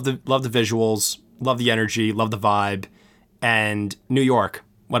love the visuals, love the energy, love the vibe, and New York.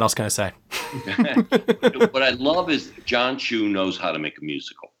 What else can I say? What I love is John Chu knows how to make a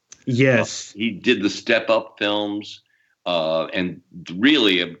musical. Yes. He did the Step Up films, and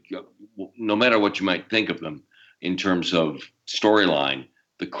really, no matter what you might think of them in terms of storyline,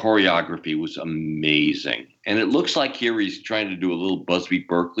 the choreography was amazing. And it looks like here he's trying to do a little Busby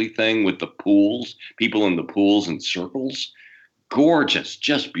Berkeley thing with the pools, people in the pools and circles. Gorgeous,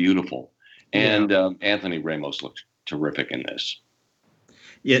 just beautiful. And Anthony Ramos looks terrific in this.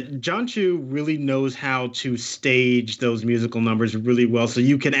 Yeah, John Chu really knows how to stage those musical numbers really well, so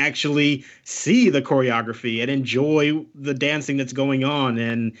you can actually see the choreography and enjoy the dancing that's going on.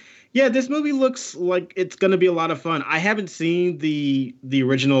 And yeah, this movie looks like it's going to be a lot of fun. I haven't seen the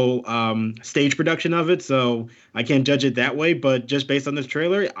original stage production of it, so I can't judge it that way. But just based on this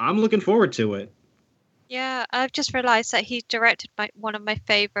trailer, I'm looking forward to it. Yeah, I've just realised that he directed one of my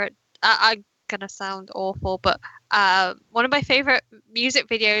favourite. I'm gonna sound awful, but one of my favourite music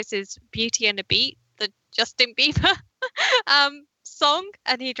videos is "Beauty and the Beat," the Justin Bieber song,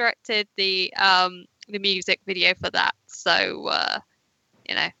 and he directed the music video for that. So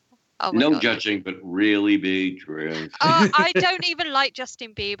Oh no God. judging, but really big truth. I don't even like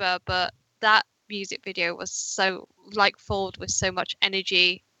Justin Bieber, but that music video was so filled with so much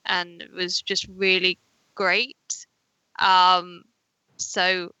energy and it was just really great.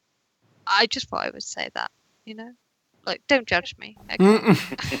 So I just thought I would say that, don't judge me.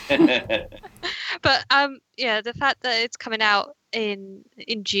 Okay. But the fact that it's coming out in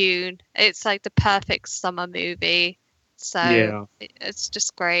June, it's like the perfect summer movie. So it's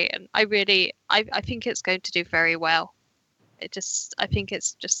just great, and I think it's going to do very well. It's a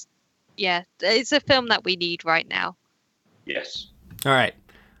film that we need right now. Yes. All right.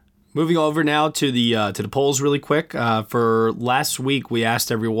 Moving over now to the polls really quick. For last week, we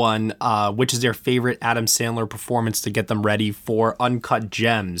asked everyone which is their favorite Adam Sandler performance to get them ready for Uncut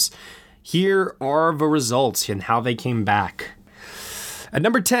Gems. Here are the results and how they came back. At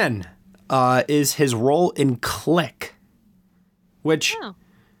number 10 is his role in Click. Which,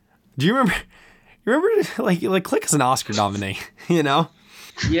 do you remember? Like Click is an Oscar nominee, Yeah.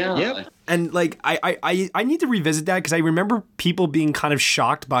 Yep. And I need to revisit that because I remember people being kind of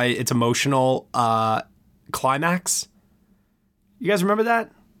shocked by its emotional climax. You guys remember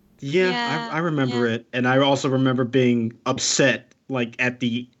that? Yeah. I remember it, and I also remember being upset like at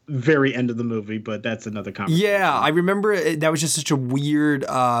the very end of the movie, but that's another conversation. Yeah, I remember that was just such a weird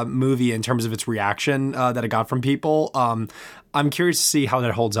movie in terms of its reaction that it got from people. I'm curious to see how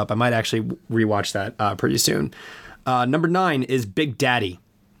that holds up. I might actually rewatch that pretty soon. Number 9 is Big Daddy.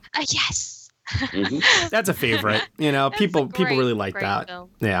 Yes. That's a favorite. You know, people really like that. Film.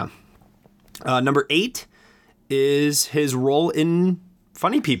 Yeah. Number 8 is his role in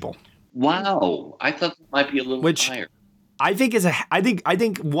Funny People. Wow, I thought that might be a little higher. I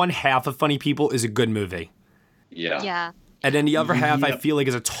think one half of Funny People is a good movie. Yeah. Yeah. And then the other half I feel like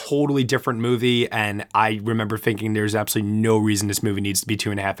is a totally different movie, and I remember thinking there's absolutely no reason this movie needs to be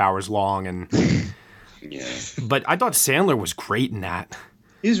 2.5 hours long. And yeah. But I thought Sandler was great in that.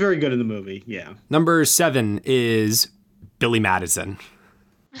 He's very good in the movie. Yeah. Number 7 is Billy Madison.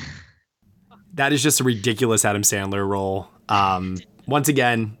 That is just a ridiculous Adam Sandler role. Once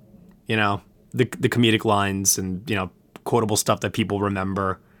again, you know, the comedic lines and, you know, quotable stuff that people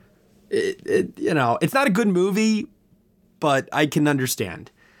remember. You know, it's not a good movie, but I can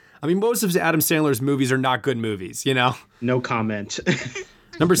understand. I mean, most of Adam Sandler's movies are not good movies, you know? No comment.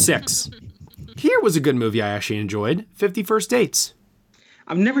 Number 6. Here was a good movie I actually enjoyed. 50 First Dates.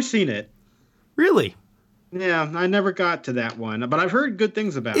 I've never seen it. Really? Yeah, I never got to that one, but I've heard good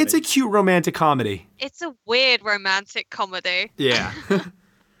things about it. It's a cute romantic comedy. It's a weird romantic comedy. Yeah.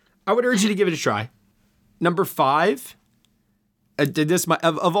 I would urge you to give it a try. Number 5.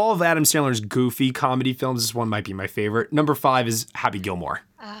 Of all of Adam Sandler's goofy comedy films, this one might be my favorite. Number 5 is Happy Gilmore.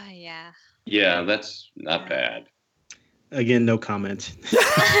 Yeah. Yeah, that's not bad. Again, no comment.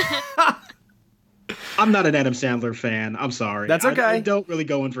 I'm not an Adam Sandler fan. I'm sorry. That's okay. I don't really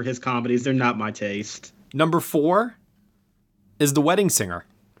go in for his comedies. They're not my taste. Number 4 is The Wedding Singer.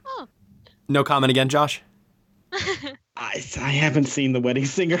 Oh. No comment again, Josh? I haven't seen The Wedding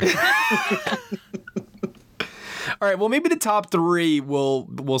Singer. All right, well, maybe the top 3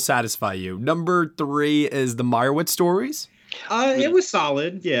 will satisfy you. Number 3 is The Meyerowitz Stories. It was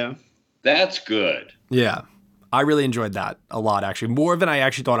solid, yeah. That's good. Yeah. I really enjoyed that a lot, actually. More than I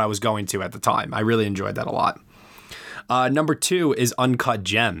actually thought I was going to at the time. I really enjoyed that a lot. Number 2 is Uncut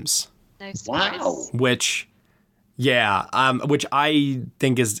Gems. No surprise. Wow. Which I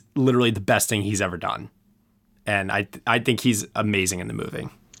think is literally the best thing he's ever done. And I think he's amazing in the movie.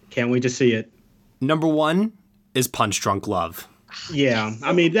 Can't wait to see it. Number 1 is Punch Drunk Love. Yeah,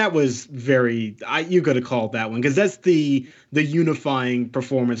 I mean, that was very... you could have called that one, because that's the unifying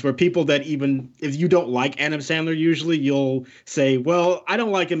performance, where people that even... If you don't like Adam Sandler, usually you'll say, well, I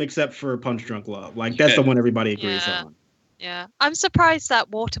don't like him except for Punch Drunk Love. Like, that's the one everybody agrees on. Yeah. I'm surprised that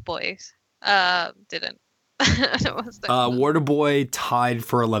Waterboy didn't. Waterboy tied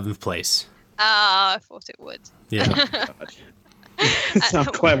for 11th place. I thought it would. Yeah. So I'm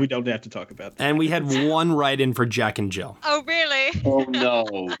glad we don't have to talk about that. And we had one write-in for Jack and Jill. Oh, really? Oh, no.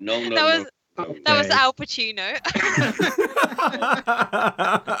 No. That was Al Pacino.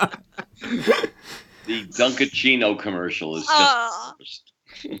 The Dunkachino commercial is just...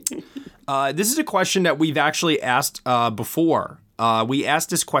 This is a question that we've actually asked before. We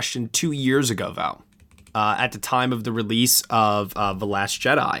asked this question 2 years ago, Val, at the time of the release of The Last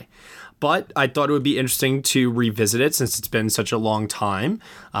Jedi. But I thought it would be interesting to revisit it since it's been such a long time.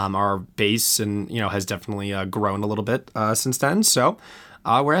 Our base has definitely grown a little bit since then. So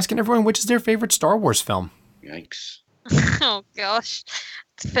we're asking everyone which is their favorite Star Wars film. Yikes. Oh, gosh.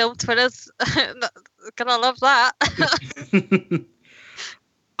 Film Twitter's gonna love that.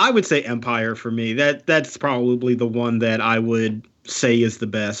 I would say Empire for me. That's probably the one that I would say is the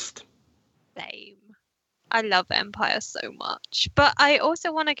best. Same. I love Empire so much. But I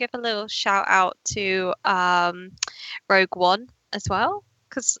also want to give a little shout out to Rogue One as well,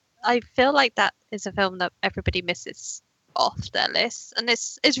 because I feel like that is a film that everybody misses off their list, and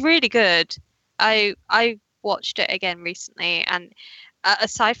it's really good. I watched it again recently, and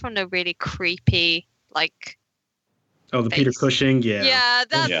aside from the really creepy the Peter Cushing, yeah,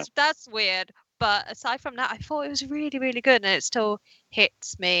 that's weird. But aside from that, I thought it was really, really good, and it still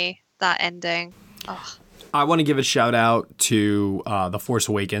hits me, that ending. Oh. I want to give a shout out to The Force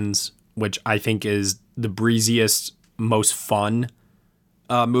Awakens, which I think is the breeziest, most fun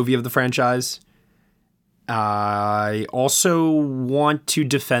movie of the franchise. I also want to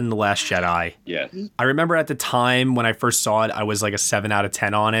defend The Last Jedi. Yes. I remember at the time when I first saw it, I was like a 7 out of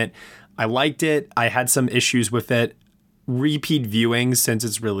 10 on it. I liked it. I had some issues with it. Repeat viewing since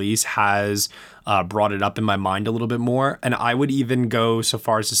its release has brought it up in my mind a little bit more. And I would even go so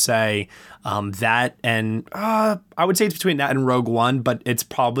far as to say that and I would say it's between that and Rogue One, but it's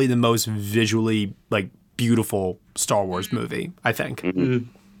probably the most visually beautiful Star Wars movie, I think. Mm-hmm.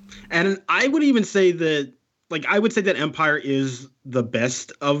 And I would even say that like I would say that Empire is the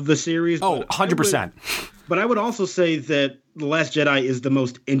best of the series. Oh, 100%. But I would also say that The Last Jedi is the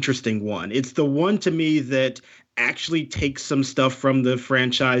most interesting one. It's the one to me that actually takes some stuff from the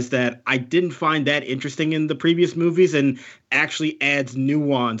franchise that I didn't find that interesting in the previous movies and actually adds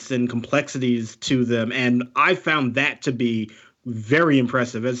nuance and complexities to them. And I found that to be very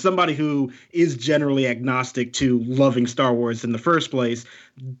impressive. As somebody who is generally agnostic to loving Star Wars in the first place,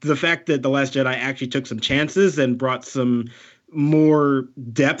 the fact that The Last Jedi actually took some chances and brought some more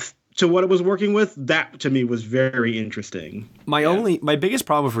depth to what it was working with, that to me was very interesting. My biggest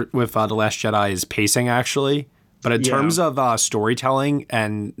problem with The Last Jedi is pacing, actually. But in terms of storytelling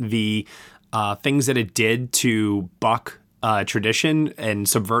and the things that it did to buck tradition and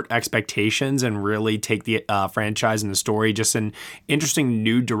subvert expectations and really take the franchise and the story just in interesting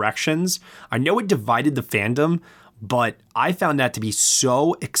new directions. I know it divided the fandom, but I found that to be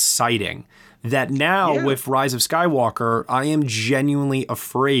so exciting that now with Rise of Skywalker, I am genuinely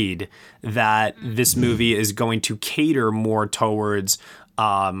afraid that this movie is going to cater more towards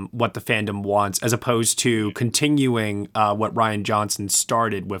what the fandom wants, as opposed to continuing what Rian Johnson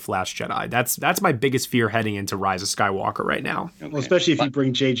started with Last Jedi. That's my biggest fear heading into Rise of Skywalker right now. Okay. Well, especially if you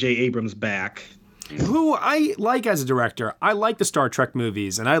bring J.J. Abrams back. Who I like as a director. I like the Star Trek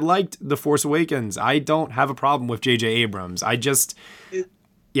movies, and I liked The Force Awakens. I don't have a problem with J.J. Abrams. He just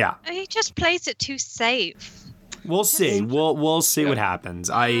plays it too safe. We'll see. We'll see what happens.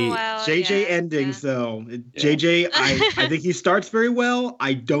 JJ endings though. JJ, I think he starts very well.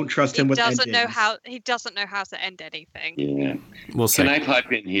 I don't trust him with endings. He doesn't know how to end anything. Yeah, we'll see. Can I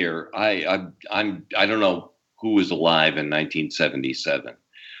pipe in here? I don't know who was alive in 1977,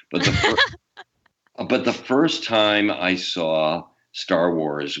 but the first time I saw Star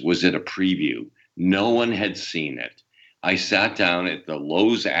Wars was at a preview. No one had seen it. I sat down at the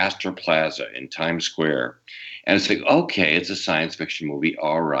Lowe's Astor Plaza in Times Square. And it's like, okay, it's a science fiction movie.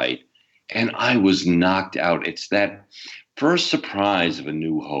 All right. And I was knocked out. It's that first surprise of A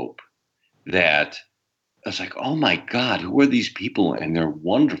New Hope that I was like, oh my God, who are these people? And they're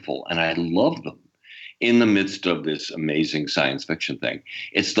wonderful. And I love them in the midst of this amazing science fiction thing.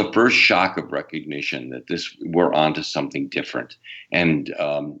 It's the first shock of recognition that we're onto something different. And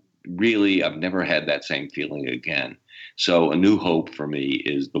really, I've never had that same feeling again. So A New Hope for me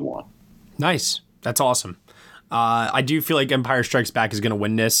is the one. Nice. That's awesome. I do feel like Empire Strikes Back is going to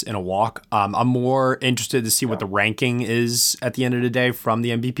win this in a walk. I'm more interested to see what the ranking is at the end of the day from the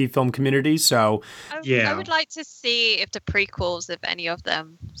MVP film community. So, I would like to see if the prequels, if any of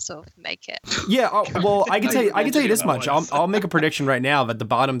them sort of make it. Yeah, well, I can tell you this much. I'll make a prediction right now that the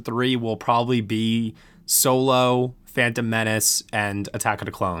bottom three will probably be Solo, Phantom Menace, and Attack of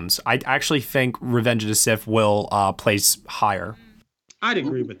the Clones. I actually think Revenge of the Sith will place higher. I'd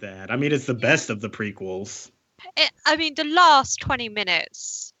agree with that. I mean, it's the best of the prequels. The last 20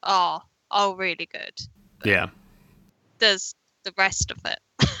 minutes are really good. Yeah. There's the rest of it.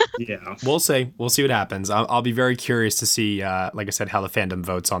 Yeah. We'll see. We'll see what happens. I'll be very curious to see, like I said, how the fandom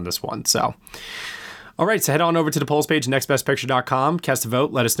votes on this one. So, all right. So head on over to the polls page, nextbestpicture.com, cast a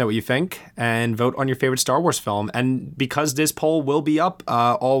vote, let us know what you think, and vote on your favorite Star Wars film. And because this poll will be up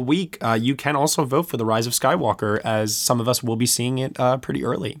all week, you can also vote for The Rise of Skywalker, as some of us will be seeing it pretty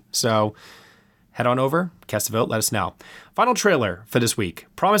early. So head on over, cast a vote, let us know. Final trailer for this week,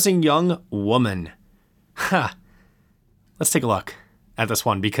 Promising Young Woman. Let's take a look at this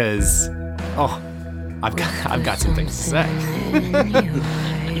one because, I've got some things to say.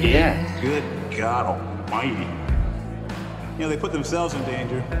 Yeah. Good God almighty. You know, they put themselves in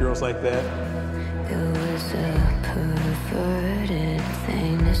danger, girls like that. It was a perverted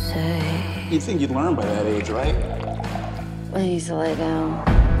thing to say. You'd think you'd learn by that age, right? Please lay down.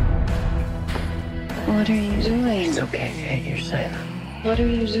 What are you doing? It's okay, hey, you're safe. What are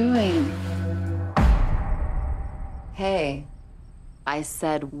you doing? Hey, I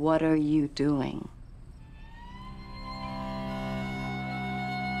said, what are you doing?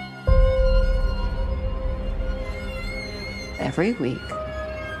 Every week,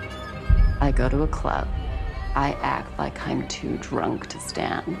 I go to a club. I act like I'm too drunk to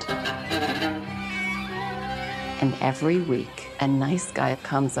stand. And every week, a nice guy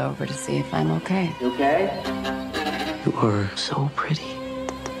comes over to see if I'm okay. You okay? You are so pretty.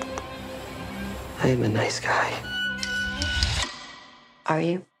 I am a nice guy. Are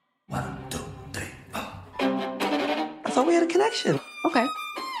you? 1, 2, 3, 4. I thought we had a connection. Okay.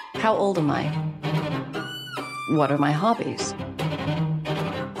 How old am I? What are my hobbies?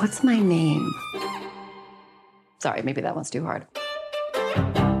 What's my name? Sorry, maybe that one's too hard.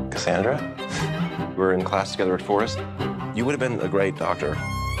 Cassandra? We were in class together at Forest. You would have been a great doctor.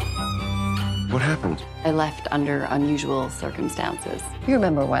 What happened? I left under unusual circumstances. You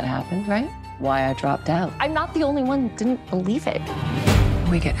remember what happened, right? Why I dropped out. I'm not the only one who didn't believe it.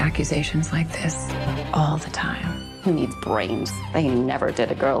 We get accusations like this all the time. Who needs brains? They never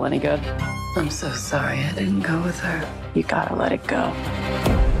did a girl any good. I'm so sorry I didn't go with her. You gotta let it go.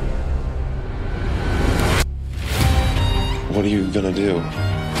 What are you gonna do?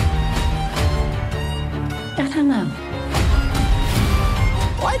 I don't know.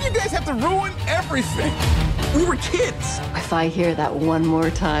 Why do you guys have to ruin everything? We were kids. If I hear that one more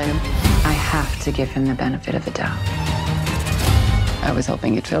time, I have to give him the benefit of the doubt. I was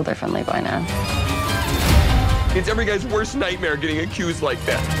hoping you'd feel differently by now. It's every guy's worst nightmare getting accused like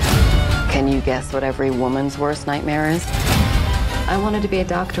that. Can you guess what every woman's worst nightmare is? I wanted to be a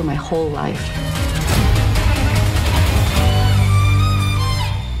doctor my whole life.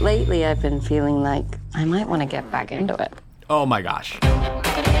 Lately, I've been feeling like I might want to get back into it. Oh my gosh.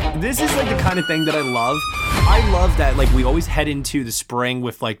 This is like the kind of thing that I love. I love that like we always head into the spring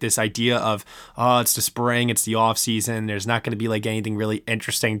with like this idea of, oh, it's the spring, it's the off season, there's not going to be like anything really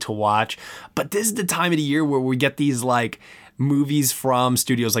interesting to watch. But this is the time of the year where we get these like movies from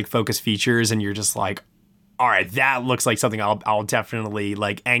studios like Focus Features and you're just like, all right, that looks like something I'll definitely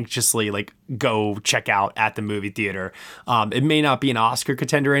like anxiously like go check out at the movie theater. It may not be an Oscar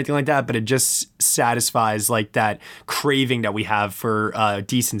contender or anything like that, but it just satisfies like that craving that we have for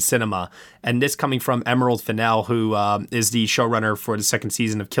decent cinema. And this coming from Emerald Fennell, who is the showrunner for the second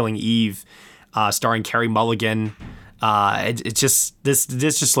season of Killing Eve, starring Carey Mulligan. It just this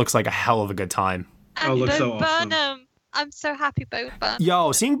just looks like a hell of a good time. And looks so awesome. I'm so happy Bo Burnham.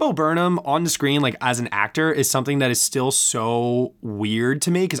 Yo, seeing Bo Burnham on the screen, like as an actor, is something that is still so weird to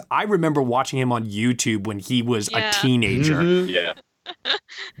me because I remember watching him on YouTube when he was a teenager. Mm-hmm. Yeah.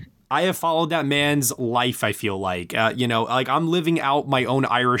 I have followed that man's life, I feel like. You know, like I'm living out my own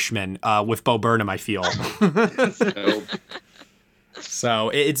Irishman with Bo Burnham, I feel. So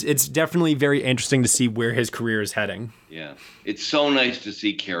it's definitely very interesting to see where his career is heading. Yeah. It's so nice to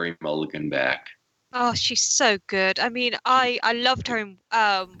see Carey Mulligan back. Oh, she's so good. I mean, I loved her in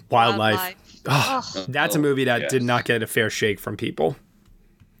Wildlife. Oh, that's a movie that did not get a fair shake from people.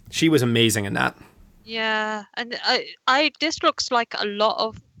 She was amazing in that. Yeah, and this looks like a lot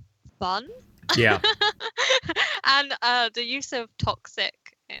of fun. Yeah. And the use of toxic.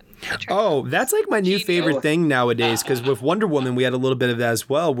 Oh, that's like my new favorite thing nowadays, because with Wonder Woman, we had a little bit of that as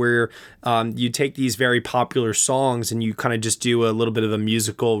well, where you take these very popular songs and you kind of just do a little bit of a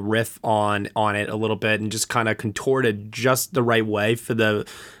musical riff on it a little bit and just kind of contort it just the right way for the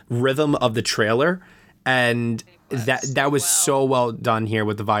rhythm of the trailer. And that was so well done here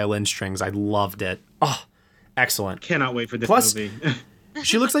with the violin strings. I loved it. Oh, excellent. Cannot wait for this movie.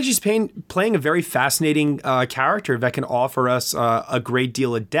 She looks like she's playing a very fascinating character that can offer us a great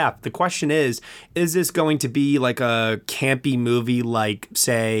deal of depth. The question is this going to be like a campy movie like,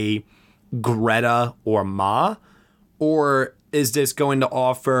 say, Greta or Ma? Or is this going to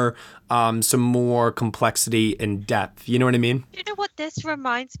offer some more complexity and depth? You know what I mean? You know what this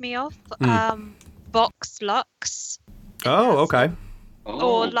reminds me of? Vox Lux. Oh, okay.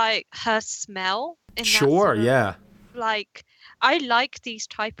 Or like her smell. In sure, yeah. Like... I like these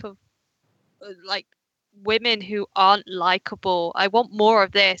type of like women who aren't likable. I want more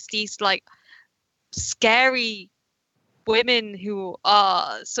of this. These like scary women who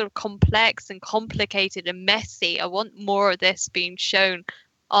are sort of complex and complicated and messy. I want more of this being shown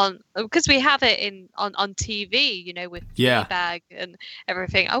on, because we have it on TV, you know, with Fleabag and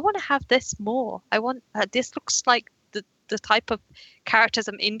everything. I want to have this more. I want this looks like the type of characters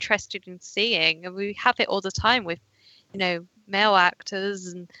I'm interested in seeing, and we have it all the time with, you know, male actors,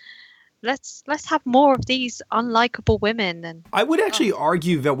 and let's have more of these unlikable women. And I would actually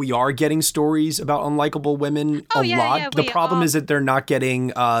argue that we are getting stories about unlikable women a lot. Yeah, the problem is that they're not getting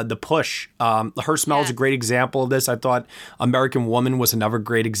the push. Her Smell is a great example of this. I thought American Woman was another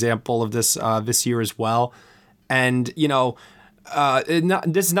great example of this this year as well. And you know,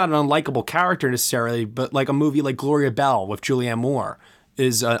 this is not an unlikable character necessarily, but like a movie like Gloria Bell with Julianne Moore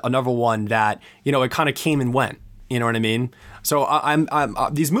is another one that, you know, it kind of came and went. You know what I mean? So I'm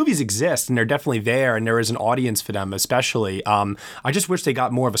these movies exist and they're definitely there, and there is an audience for them, especially. I just wish they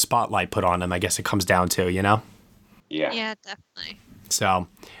got more of a spotlight put on them. I guess it comes down to, you know? Yeah, definitely. So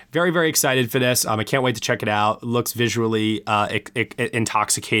very, very excited for this. I can't wait to check it out. It looks visually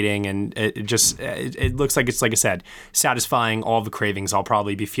intoxicating, and it looks like it's, like I said, satisfying all the cravings I'll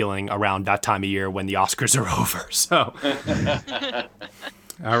probably be feeling around that time of year when the Oscars are over. So.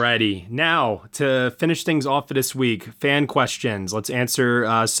 Alrighty, now to finish things off for this week, fan questions. Let's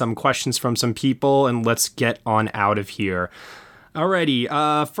answer some questions from some people and let's get on out of here.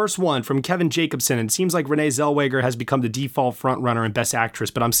 Alrighty, first one from Kevin Jacobson. It seems like Renee Zellweger has become the default frontrunner in Best Actress,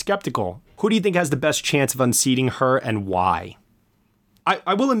 but I'm skeptical. Who do you think has the best chance of unseating her and why?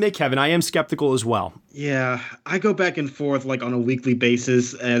 I will admit, Kevin, I am skeptical as well. Yeah, I go back and forth like on a weekly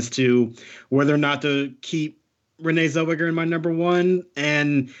basis as to whether or not to keep Renee Zellweger in my number one.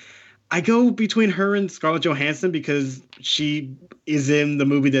 And I go between her and Scarlett Johansson because she is in the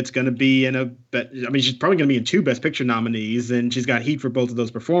movie that's going to be she's probably going to be in 2 Best Picture nominees, and she's got heat for both of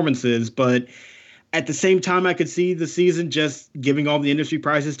those performances. But at the same time, I could see the season just giving all the industry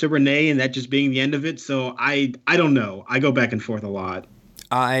prizes to Renee and that just being the end of it. So I don't know. I go back and forth a lot.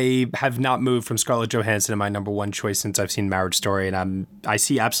 I have not moved from Scarlett Johansson in my number one choice since I've seen Marriage Story, and I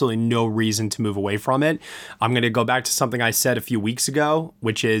see absolutely no reason to move away from it. I'm going to go back to something I said a few weeks ago,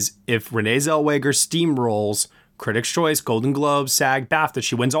 which is if Renee Zellweger steamrolls Critics' Choice, Golden Globe, SAG, BAFTA,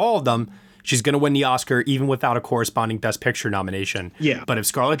 she wins all of them, she's going to win the Oscar even without a corresponding Best Picture nomination. Yeah. But if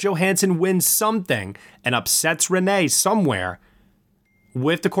Scarlett Johansson wins something and upsets Renee somewhere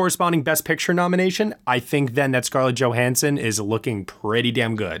with the corresponding Best Picture nomination, I think then that Scarlett Johansson is looking pretty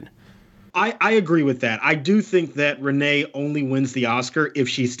damn good. I agree with that. I do think that Renee only wins the Oscar if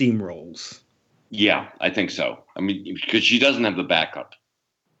she steamrolls. Yeah, I think so. I mean, because she doesn't have the backup.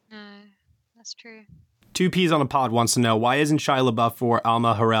 No, that's true. 2Ps on a Pod wants to know, why isn't Shia LaBeouf or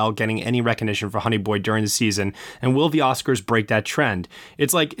Alma Harrell getting any recognition for Honey Boy during the season? And will the Oscars break that trend?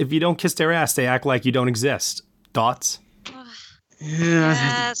 It's like, if you don't kiss their ass, they act like you don't exist. Thoughts? Yeah,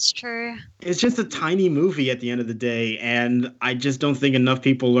 that's true. It's just a tiny movie at the end of the day, and I just don't think enough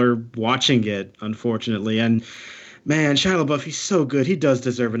people are watching it, unfortunately. And man, Shia LaBeouf, he's so good. He does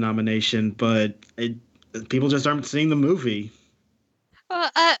deserve a nomination, but people just aren't seeing the movie. Well,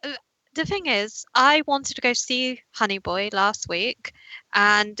 the thing is, I wanted to go see Honey Boy last week,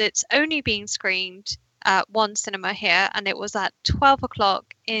 and it's only being screened at one cinema here, and it was at 12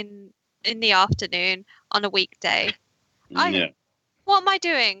 o'clock in the afternoon on a weekday. Yeah. What am I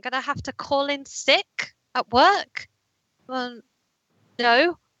doing? Gonna have to call in sick at work? Well,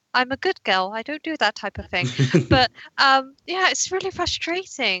 no, I'm a good girl. I don't do that type of thing. But yeah, it's really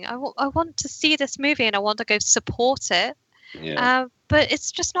frustrating. I want to see this movie and I want to go support it. Yeah. But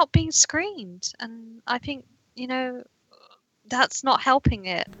it's just not being screened, and I think that's not helping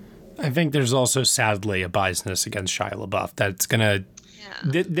it. I think there's also sadly a biasness against Shia LaBeouf that's gonna.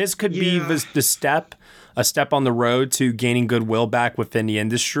 Yeah. This could be the step. A step on the road to gaining goodwill back within the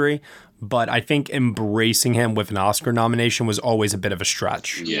industry, but I think embracing him with an Oscar nomination was always a bit of a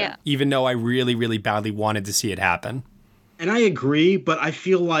stretch. Yeah. Even though I really, really badly wanted to see it happen. And I agree, but I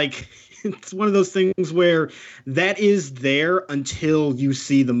feel like it's one of those things where that is there until you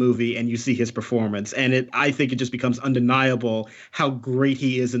see the movie and you see his performance. And I think it just becomes undeniable how great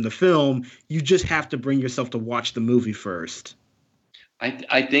he is in the film. You just have to bring yourself to watch the movie first.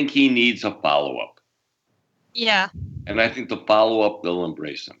 I think he needs a follow-up. Yeah. And I think the follow-up, they'll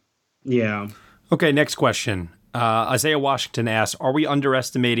embrace him. Yeah. Okay, next question. Isaiah Washington asks, are we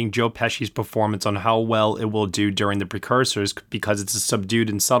underestimating Joe Pesci's performance on how well it will do during The Precursors because it's a subdued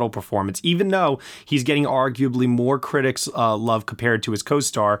and subtle performance, even though he's getting arguably more critics' love compared to his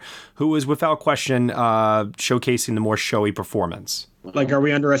co-star, who is without question showcasing the more showy performance? Like, are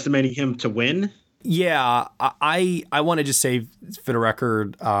we underestimating him to win? Yeah, I want to just say for the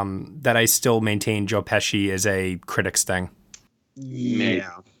record that I still maintain Joe Pesci is a critics thing.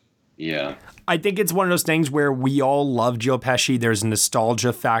 Yeah. Yeah. I think it's one of those things where we all love Joe Pesci. There's a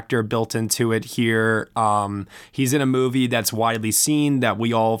nostalgia factor built into it here. He's in a movie that's widely seen that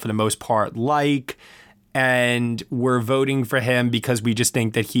we all, for the most part, like. And we're voting for him because we just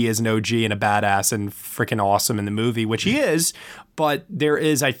think that he is an OG and a badass and freaking awesome in the movie, which he is. But there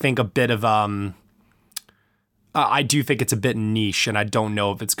is, I think, a bit of... I do think it's a bit niche, and I don't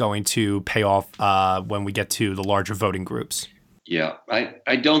know if it's going to pay off when we get to the larger voting groups. Yeah,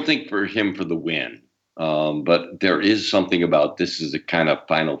 I don't think for him for the win, but there is something about this is a kind of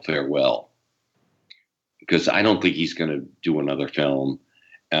final farewell, because I don't think he's going to do another film,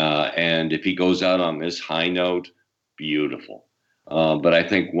 and if he goes out on this high note, beautiful. But I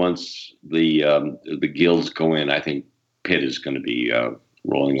think once the guilds go in, I think Pitt is going to be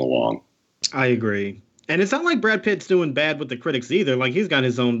rolling along. I agree. And it's not like Brad Pitt's doing bad with the critics either. Like, he's got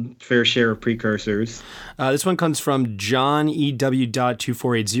his own fair share of precursors. This one comes from John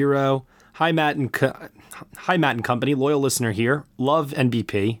EW.2480. Hi, Matt and company. Loyal listener here. Love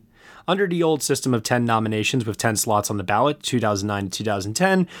NBP. Under the old system of 10 nominations with 10 slots on the ballot, 2009 to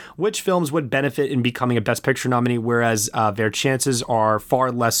 2010, which films would benefit in becoming a Best Picture nominee, whereas their chances are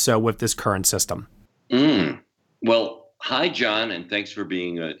far less so with this current system? Well, hi, John, and thanks for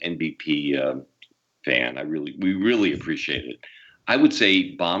being an NBP fan. We really appreciate it. I would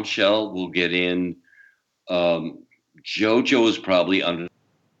say Bombshell will get in. JoJo is probably under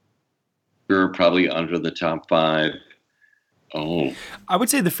the top 5. Oh, I would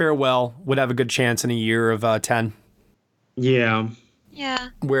say The Farewell would have a good chance in a year of 10. Yeah. Yeah.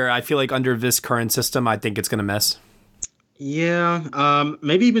 Where I feel like under this current system, I think it's going to miss. Yeah.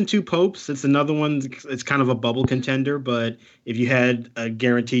 Maybe even Two Popes. It's another one. It's kind of a bubble contender, but if you had a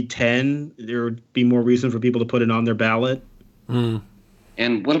guaranteed 10, there would be more reason for people to put it on their ballot. Mm.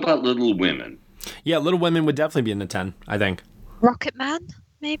 And what about Little Women? Yeah, Little Women would definitely be in the 10, I think. Rocket Man,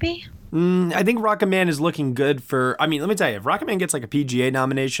 maybe? I think Rocket Man is looking good for... I mean, let me tell you, if Rocket Man gets like a PGA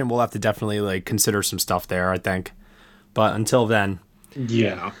nomination, we'll have to definitely like consider some stuff there, I think. But until then...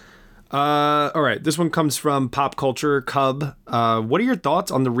 Yeah. All right, this one comes from Pop Culture Cub. What are your thoughts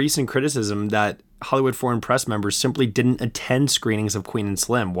on the recent criticism that Hollywood Foreign Press members simply didn't attend screenings of Queen and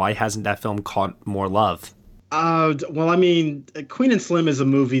Slim? Why hasn't that film caught more love? Well, I mean, Queen and Slim is a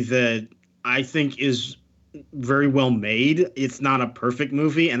movie that I think is very well made. It's not a perfect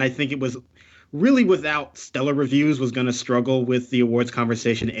movie, and I think it was really, without stellar reviews, was going to struggle with the awards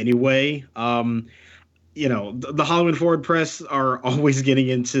conversation anyway. You know, the Hollywood Foreign Press are always getting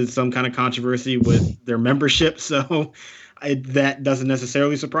into some kind of controversy with their membership, so that doesn't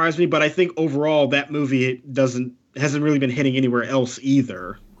necessarily surprise me. But I think overall that movie hasn't really been hitting anywhere else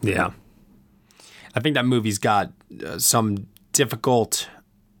either. Yeah, I think that movie's got some difficult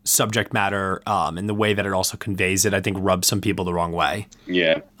subject matter, and the way that it also conveys it, I think, rubs some people the wrong way.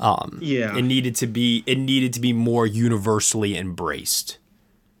 Yeah. Yeah. It needed to be more universally embraced.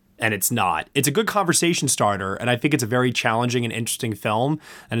 And it's not. It's a good conversation starter, and I think it's a very challenging and interesting film,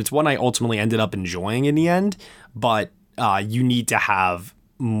 and it's one I ultimately ended up enjoying in the end, but you need to have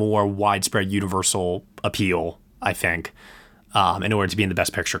more widespread universal appeal, I think, in order to be in the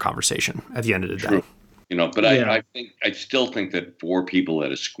Best Picture conversation at the end of the day. You know, but I still think that 4 people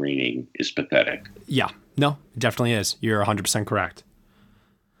at a screening is pathetic. Yeah, no, it definitely is. You're 100% correct.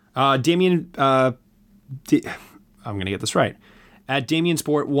 Damien, I'm going to get this right. At Damien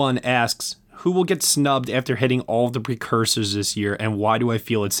Sport 1 asks, who will get snubbed after hitting all of the precursors this year, and why do I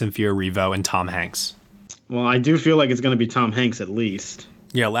feel it's Cynthia Erivo and Tom Hanks? Well, I do feel like it's going to be Tom Hanks at least.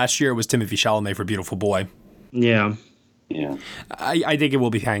 Yeah, last year it was Timothée Chalamet for Beautiful Boy. Yeah. Yeah. I think it will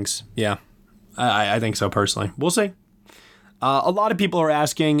be Hanks. Yeah. I think so, personally. We'll see. A lot of people are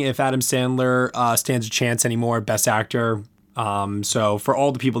asking if Adam Sandler stands a chance anymore, Best Actor. So for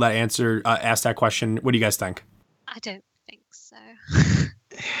all the people that asked that question, what do you guys think? I don't think so.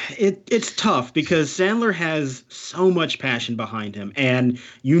 It's tough because Sandler has so much passion behind him, and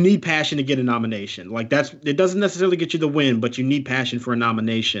you need passion to get a nomination. Like it doesn't necessarily get you the win, but you need passion for a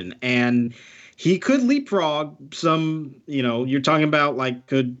nomination. And he could leapfrog some, you're talking about like,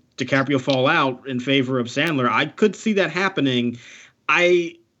 could DiCaprio fall out in favor of Sandler? I could see that happening.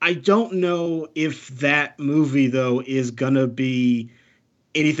 I don't know if that movie, though, is going to be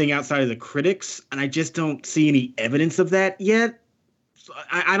anything outside of the critics, and I just don't see any evidence of that yet. So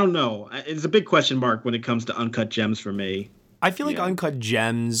I don't know. It's a big question mark when it comes to Uncut Gems for me. I feel like Uncut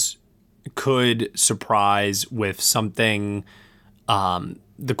Gems could surprise with something,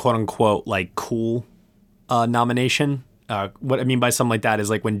 the quote-unquote, like, cool nomination. What I mean by something like that is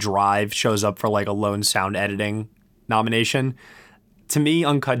like when Drive shows up for like a lone sound editing nomination. To me,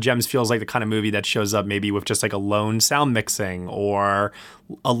 Uncut Gems feels like the kind of movie that shows up maybe with just like a lone sound mixing or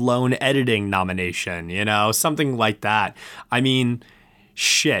a lone editing nomination, something like that. I mean,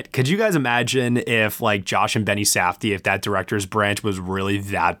 shit. Could you guys imagine if like Josh and Benny Safdie, if that director's branch was really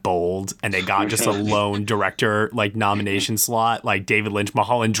that bold and they got just a lone director like nomination slot, like David Lynch,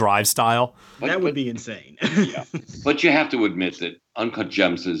 Mulholland Drive style? That would be insane. Yeah. But you have to admit that Uncut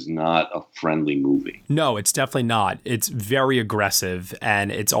Gems is not a friendly movie. No, it's definitely not. It's very aggressive,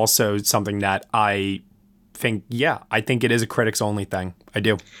 and it's also something that I think it is a critics only thing. I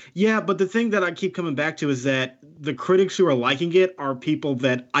do. Yeah, but the thing that I keep coming back to is that the critics who are liking it are people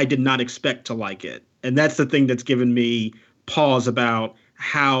that I did not expect to like it. And that's the thing that's given me pause about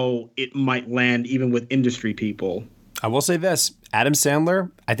how it might land even with industry people. I will say this, Adam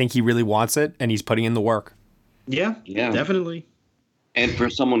Sandler, I think he really wants it, and he's putting in the work. Yeah, definitely. And for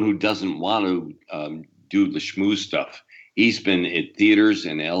someone who doesn't want to do the schmooze stuff, he's been at theaters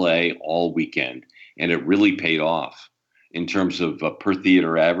in L.A. all weekend, and it really paid off. In terms of per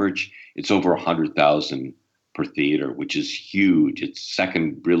theater average, it's over 100,000 per theater, which is huge. It's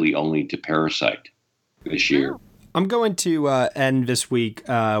second really only to Parasite this year. I'm going to end this week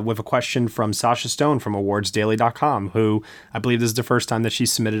with a question from Sasha Stone from awardsdaily.com, who I believe this is the first time that she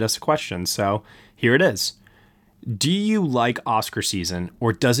submitted us a question. So here it is. Do you like Oscar season,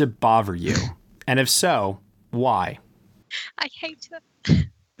 or does it bother you? And if so, why? I hate it.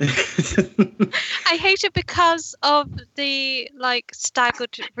 I hate it because of the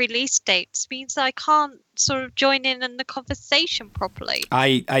staggered release dates. Means I can't sort of join in the conversation properly.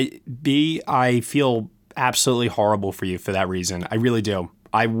 I feel absolutely horrible for you for that reason. I really do.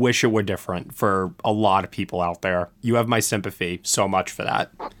 I wish it were different for a lot of people out there. You have my sympathy so much for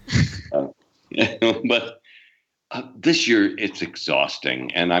that. But this year it's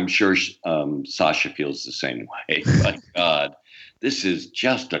exhausting, and I'm sure Sasha feels the same way. My God. This is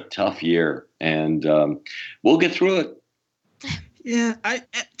just a tough year, and we'll get through it. Yeah,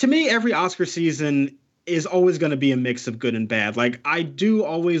 to me, every Oscar season is always going to be a mix of good and bad. Like, I do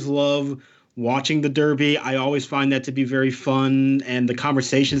always love watching the Derby. I always find that to be very fun, and the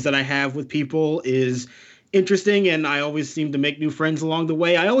conversations that I have with people is interesting, and I always seem to make new friends along the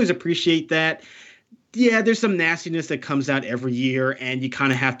way. I always appreciate that. Yeah, there's some nastiness that comes out every year, and you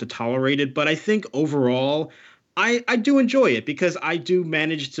kind of have to tolerate it. But I think overall, I do enjoy it because I do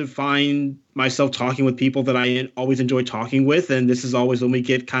manage to find myself talking with people that I always enjoy talking with. And this is always when we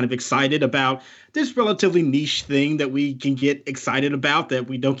get kind of excited about this relatively niche thing that we can get excited about that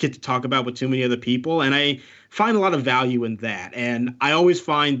we don't get to talk about with too many other people. And I find a lot of value in that. And I always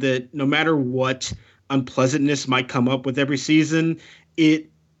find that no matter what unpleasantness might come up with every season, it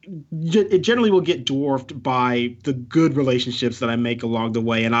generally will get dwarfed by the good relationships that I make along the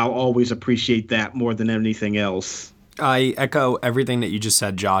way, and I'll always appreciate that more than anything else. I echo everything that you just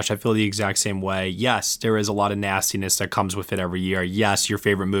said, Josh. I feel the exact same way. Yes, there is a lot of nastiness that comes with it every year. Yes, your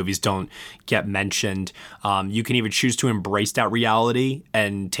favorite movies don't get mentioned. You can even choose to embrace that reality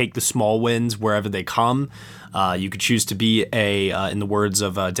and take the small wins wherever they come. You could choose to be in the words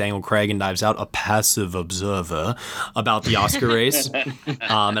of Daniel Craig in Knives Out, a passive observer about the Oscar race.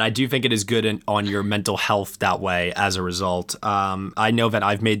 And I do think it is good on your mental health that way as a result. I know that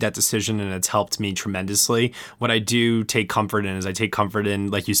I've made that decision and it's helped me tremendously. What I do take comfort in is I take comfort in,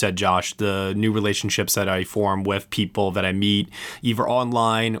 like you said, Josh, the new relationships that I form with people that I meet either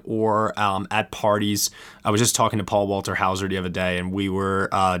online or at parties. I was just talking to Paul Walter Hauser the other day, and we were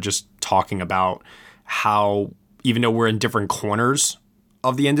just talking about how, even though we're in different corners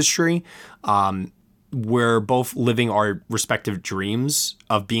of the industry, we're both living our respective dreams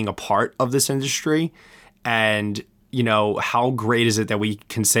of being a part of this industry. And, you know, how great is it that we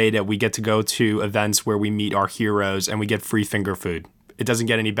can say that we get to go to events where we meet our heroes and we get free finger food? It doesn't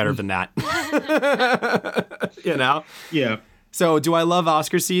get any better than that. You know? Yeah. So do I love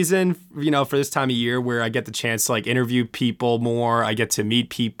Oscar season, you know, for this time of year where I get the chance to interview people more, I get to meet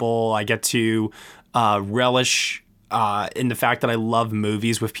people, I get to relish in the fact that I love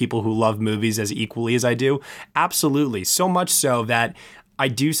movies with people who love movies as equally as I do? Absolutely. So much so that I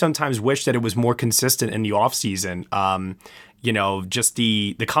do sometimes wish that it was more consistent in the off season. You know, just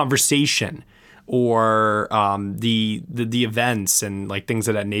the conversation or the events and things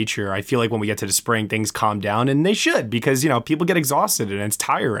of that nature. I feel like when we get to the spring, things calm down, and they should, because, you know, people get exhausted and it's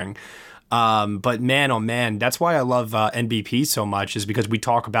tiring. But man, oh man, that's why I love NBP so much, is because we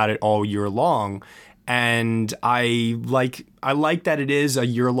talk about it all year long. And I like that it is a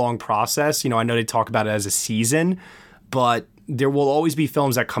year-long process. You know, I know they talk about it as a season, but there will always be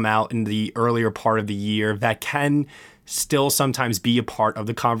films that come out in the earlier part of the year that can still sometimes be a part of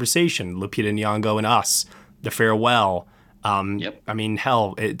the conversation. Lupita Nyong'o and Us, The Farewell. Yep. I mean,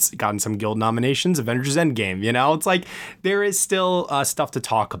 hell, it's gotten some Guild nominations, Avengers Endgame, you know? It's like there is still stuff to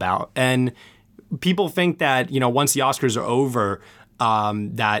talk about. And people think that, you know, once the Oscars are over,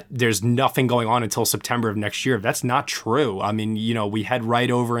 that there's nothing going on until September of next year. That's not true. I mean, you know, we head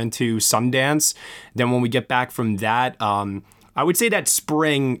right over into Sundance. Then when we get back from that, I would say that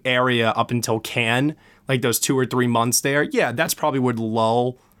spring area up until Cannes, like those 2 or 3 months there, yeah, that's probably where the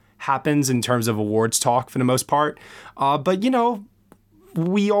lull happens in terms of awards talk for the most part. But, you know,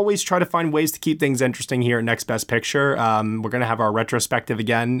 we always try to find ways to keep things interesting here at Next Best Picture. We're going to have our retrospective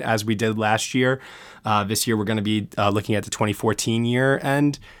again, as we did last year. This year, we're going to be looking at the 2014 year,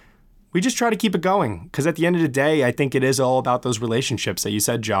 and we just try to keep it going. Because at the end of the day, I think it is all about those relationships that you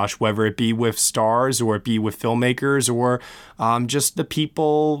said, Josh, whether it be with stars or it be with filmmakers or just the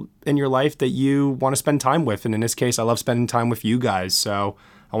people in your life that you want to spend time with. And in this case, I love spending time with you guys. So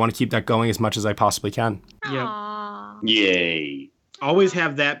I want to keep that going as much as I possibly can. Yeah. Yay. Always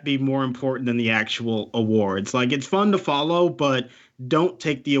have that be more important than the actual awards. Like, it's fun to follow, but don't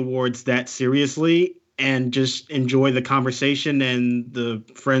take the awards that seriously, and just enjoy the conversation and the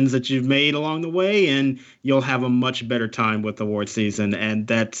friends that you've made along the way, and you'll have a much better time with award season. And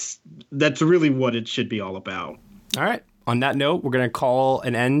that's really what it should be all about. All right. On that note, we're going to call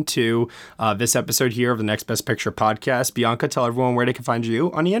an end to this episode here of the Next Best Picture podcast. Bianca, tell everyone where they can find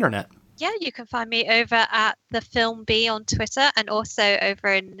you on the internet. you can find me over at the Film Bee on Twitter, and also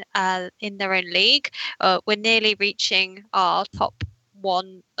over in Their Own League. We're nearly reaching our top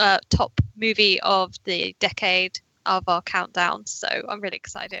movie of the decade of our countdown, so I'm really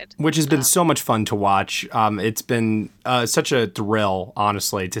excited. Which has been so much fun to watch. It's been such a thrill,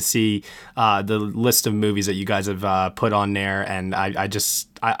 honestly, to see the list of movies that you guys have put on there, and I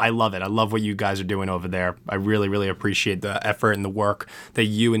love it. I love what you guys are doing over there. I really, really appreciate the effort and the work that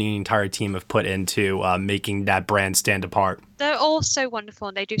you and the entire team have put into making that brand stand apart. They're all so wonderful,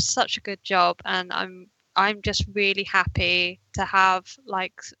 and they do such a good job, and I'm just really happy to have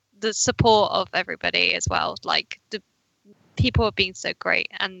like the support of everybody as well. Like the people have been so great,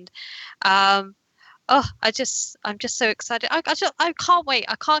 and I'm just so excited. I can't wait.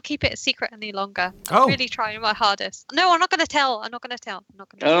 I can't keep it a secret any longer. I'm really trying my hardest. No, I'm not going to tell.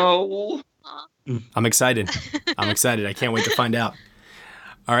 Oh. I'm excited. I can't wait to find out.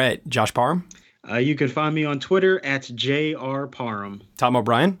 All right, Josh Parham. You can find me on Twitter at JR Parham. Tom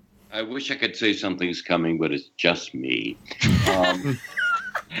O'Brien. I wish I could say something's coming, but it's just me.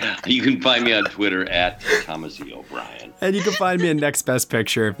 You can find me on Twitter at Thomas E. O'Brien. And you can find me in Next Best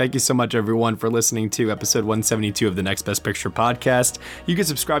Picture. Thank you so much, everyone, for listening to episode 172 of the Next Best Picture podcast. You can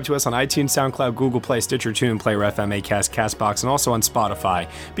subscribe to us on iTunes, SoundCloud, Google Play, Stitcher, TuneIn, Player FM, Acast, CastBox, and also on Spotify.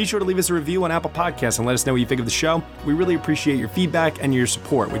 Be sure to leave us a review on Apple Podcasts and let us know what you think of the show. We really appreciate your feedback and your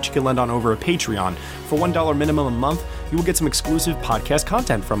support, which you can lend on over at Patreon. For $1 minimum a month, you will get some exclusive podcast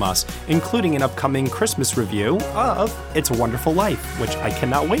content from us, including an upcoming Christmas review of It's a Wonderful Life, which I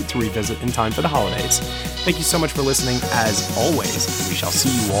cannot wait to revisit in time for the holidays. Thank you so much for listening. As always, we shall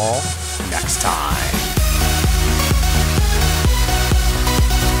see you all next time.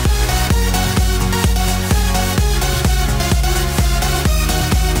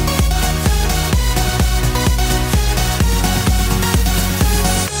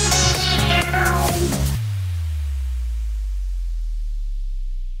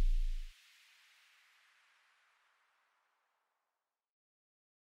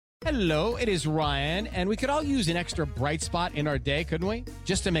 Hello, it is Ryan, and we could all use an extra bright spot in our day, couldn't we?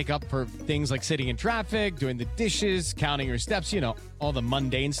 Just to make up for things like sitting in traffic, doing the dishes, counting your steps, all the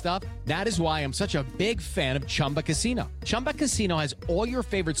mundane stuff. That is why I'm such a big fan of Chumba Casino. Chumba Casino has all your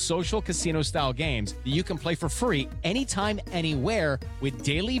favorite social casino-style games that you can play for free anytime, anywhere with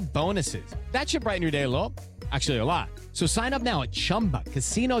daily bonuses. That should brighten your day a little. Actually, a lot. So sign up now at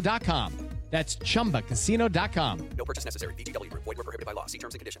ChumbaCasino.com. That's ChumbaCasino.com. No purchase necessary. VGW Group. Void where prohibited by law. See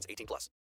terms and conditions. 18+.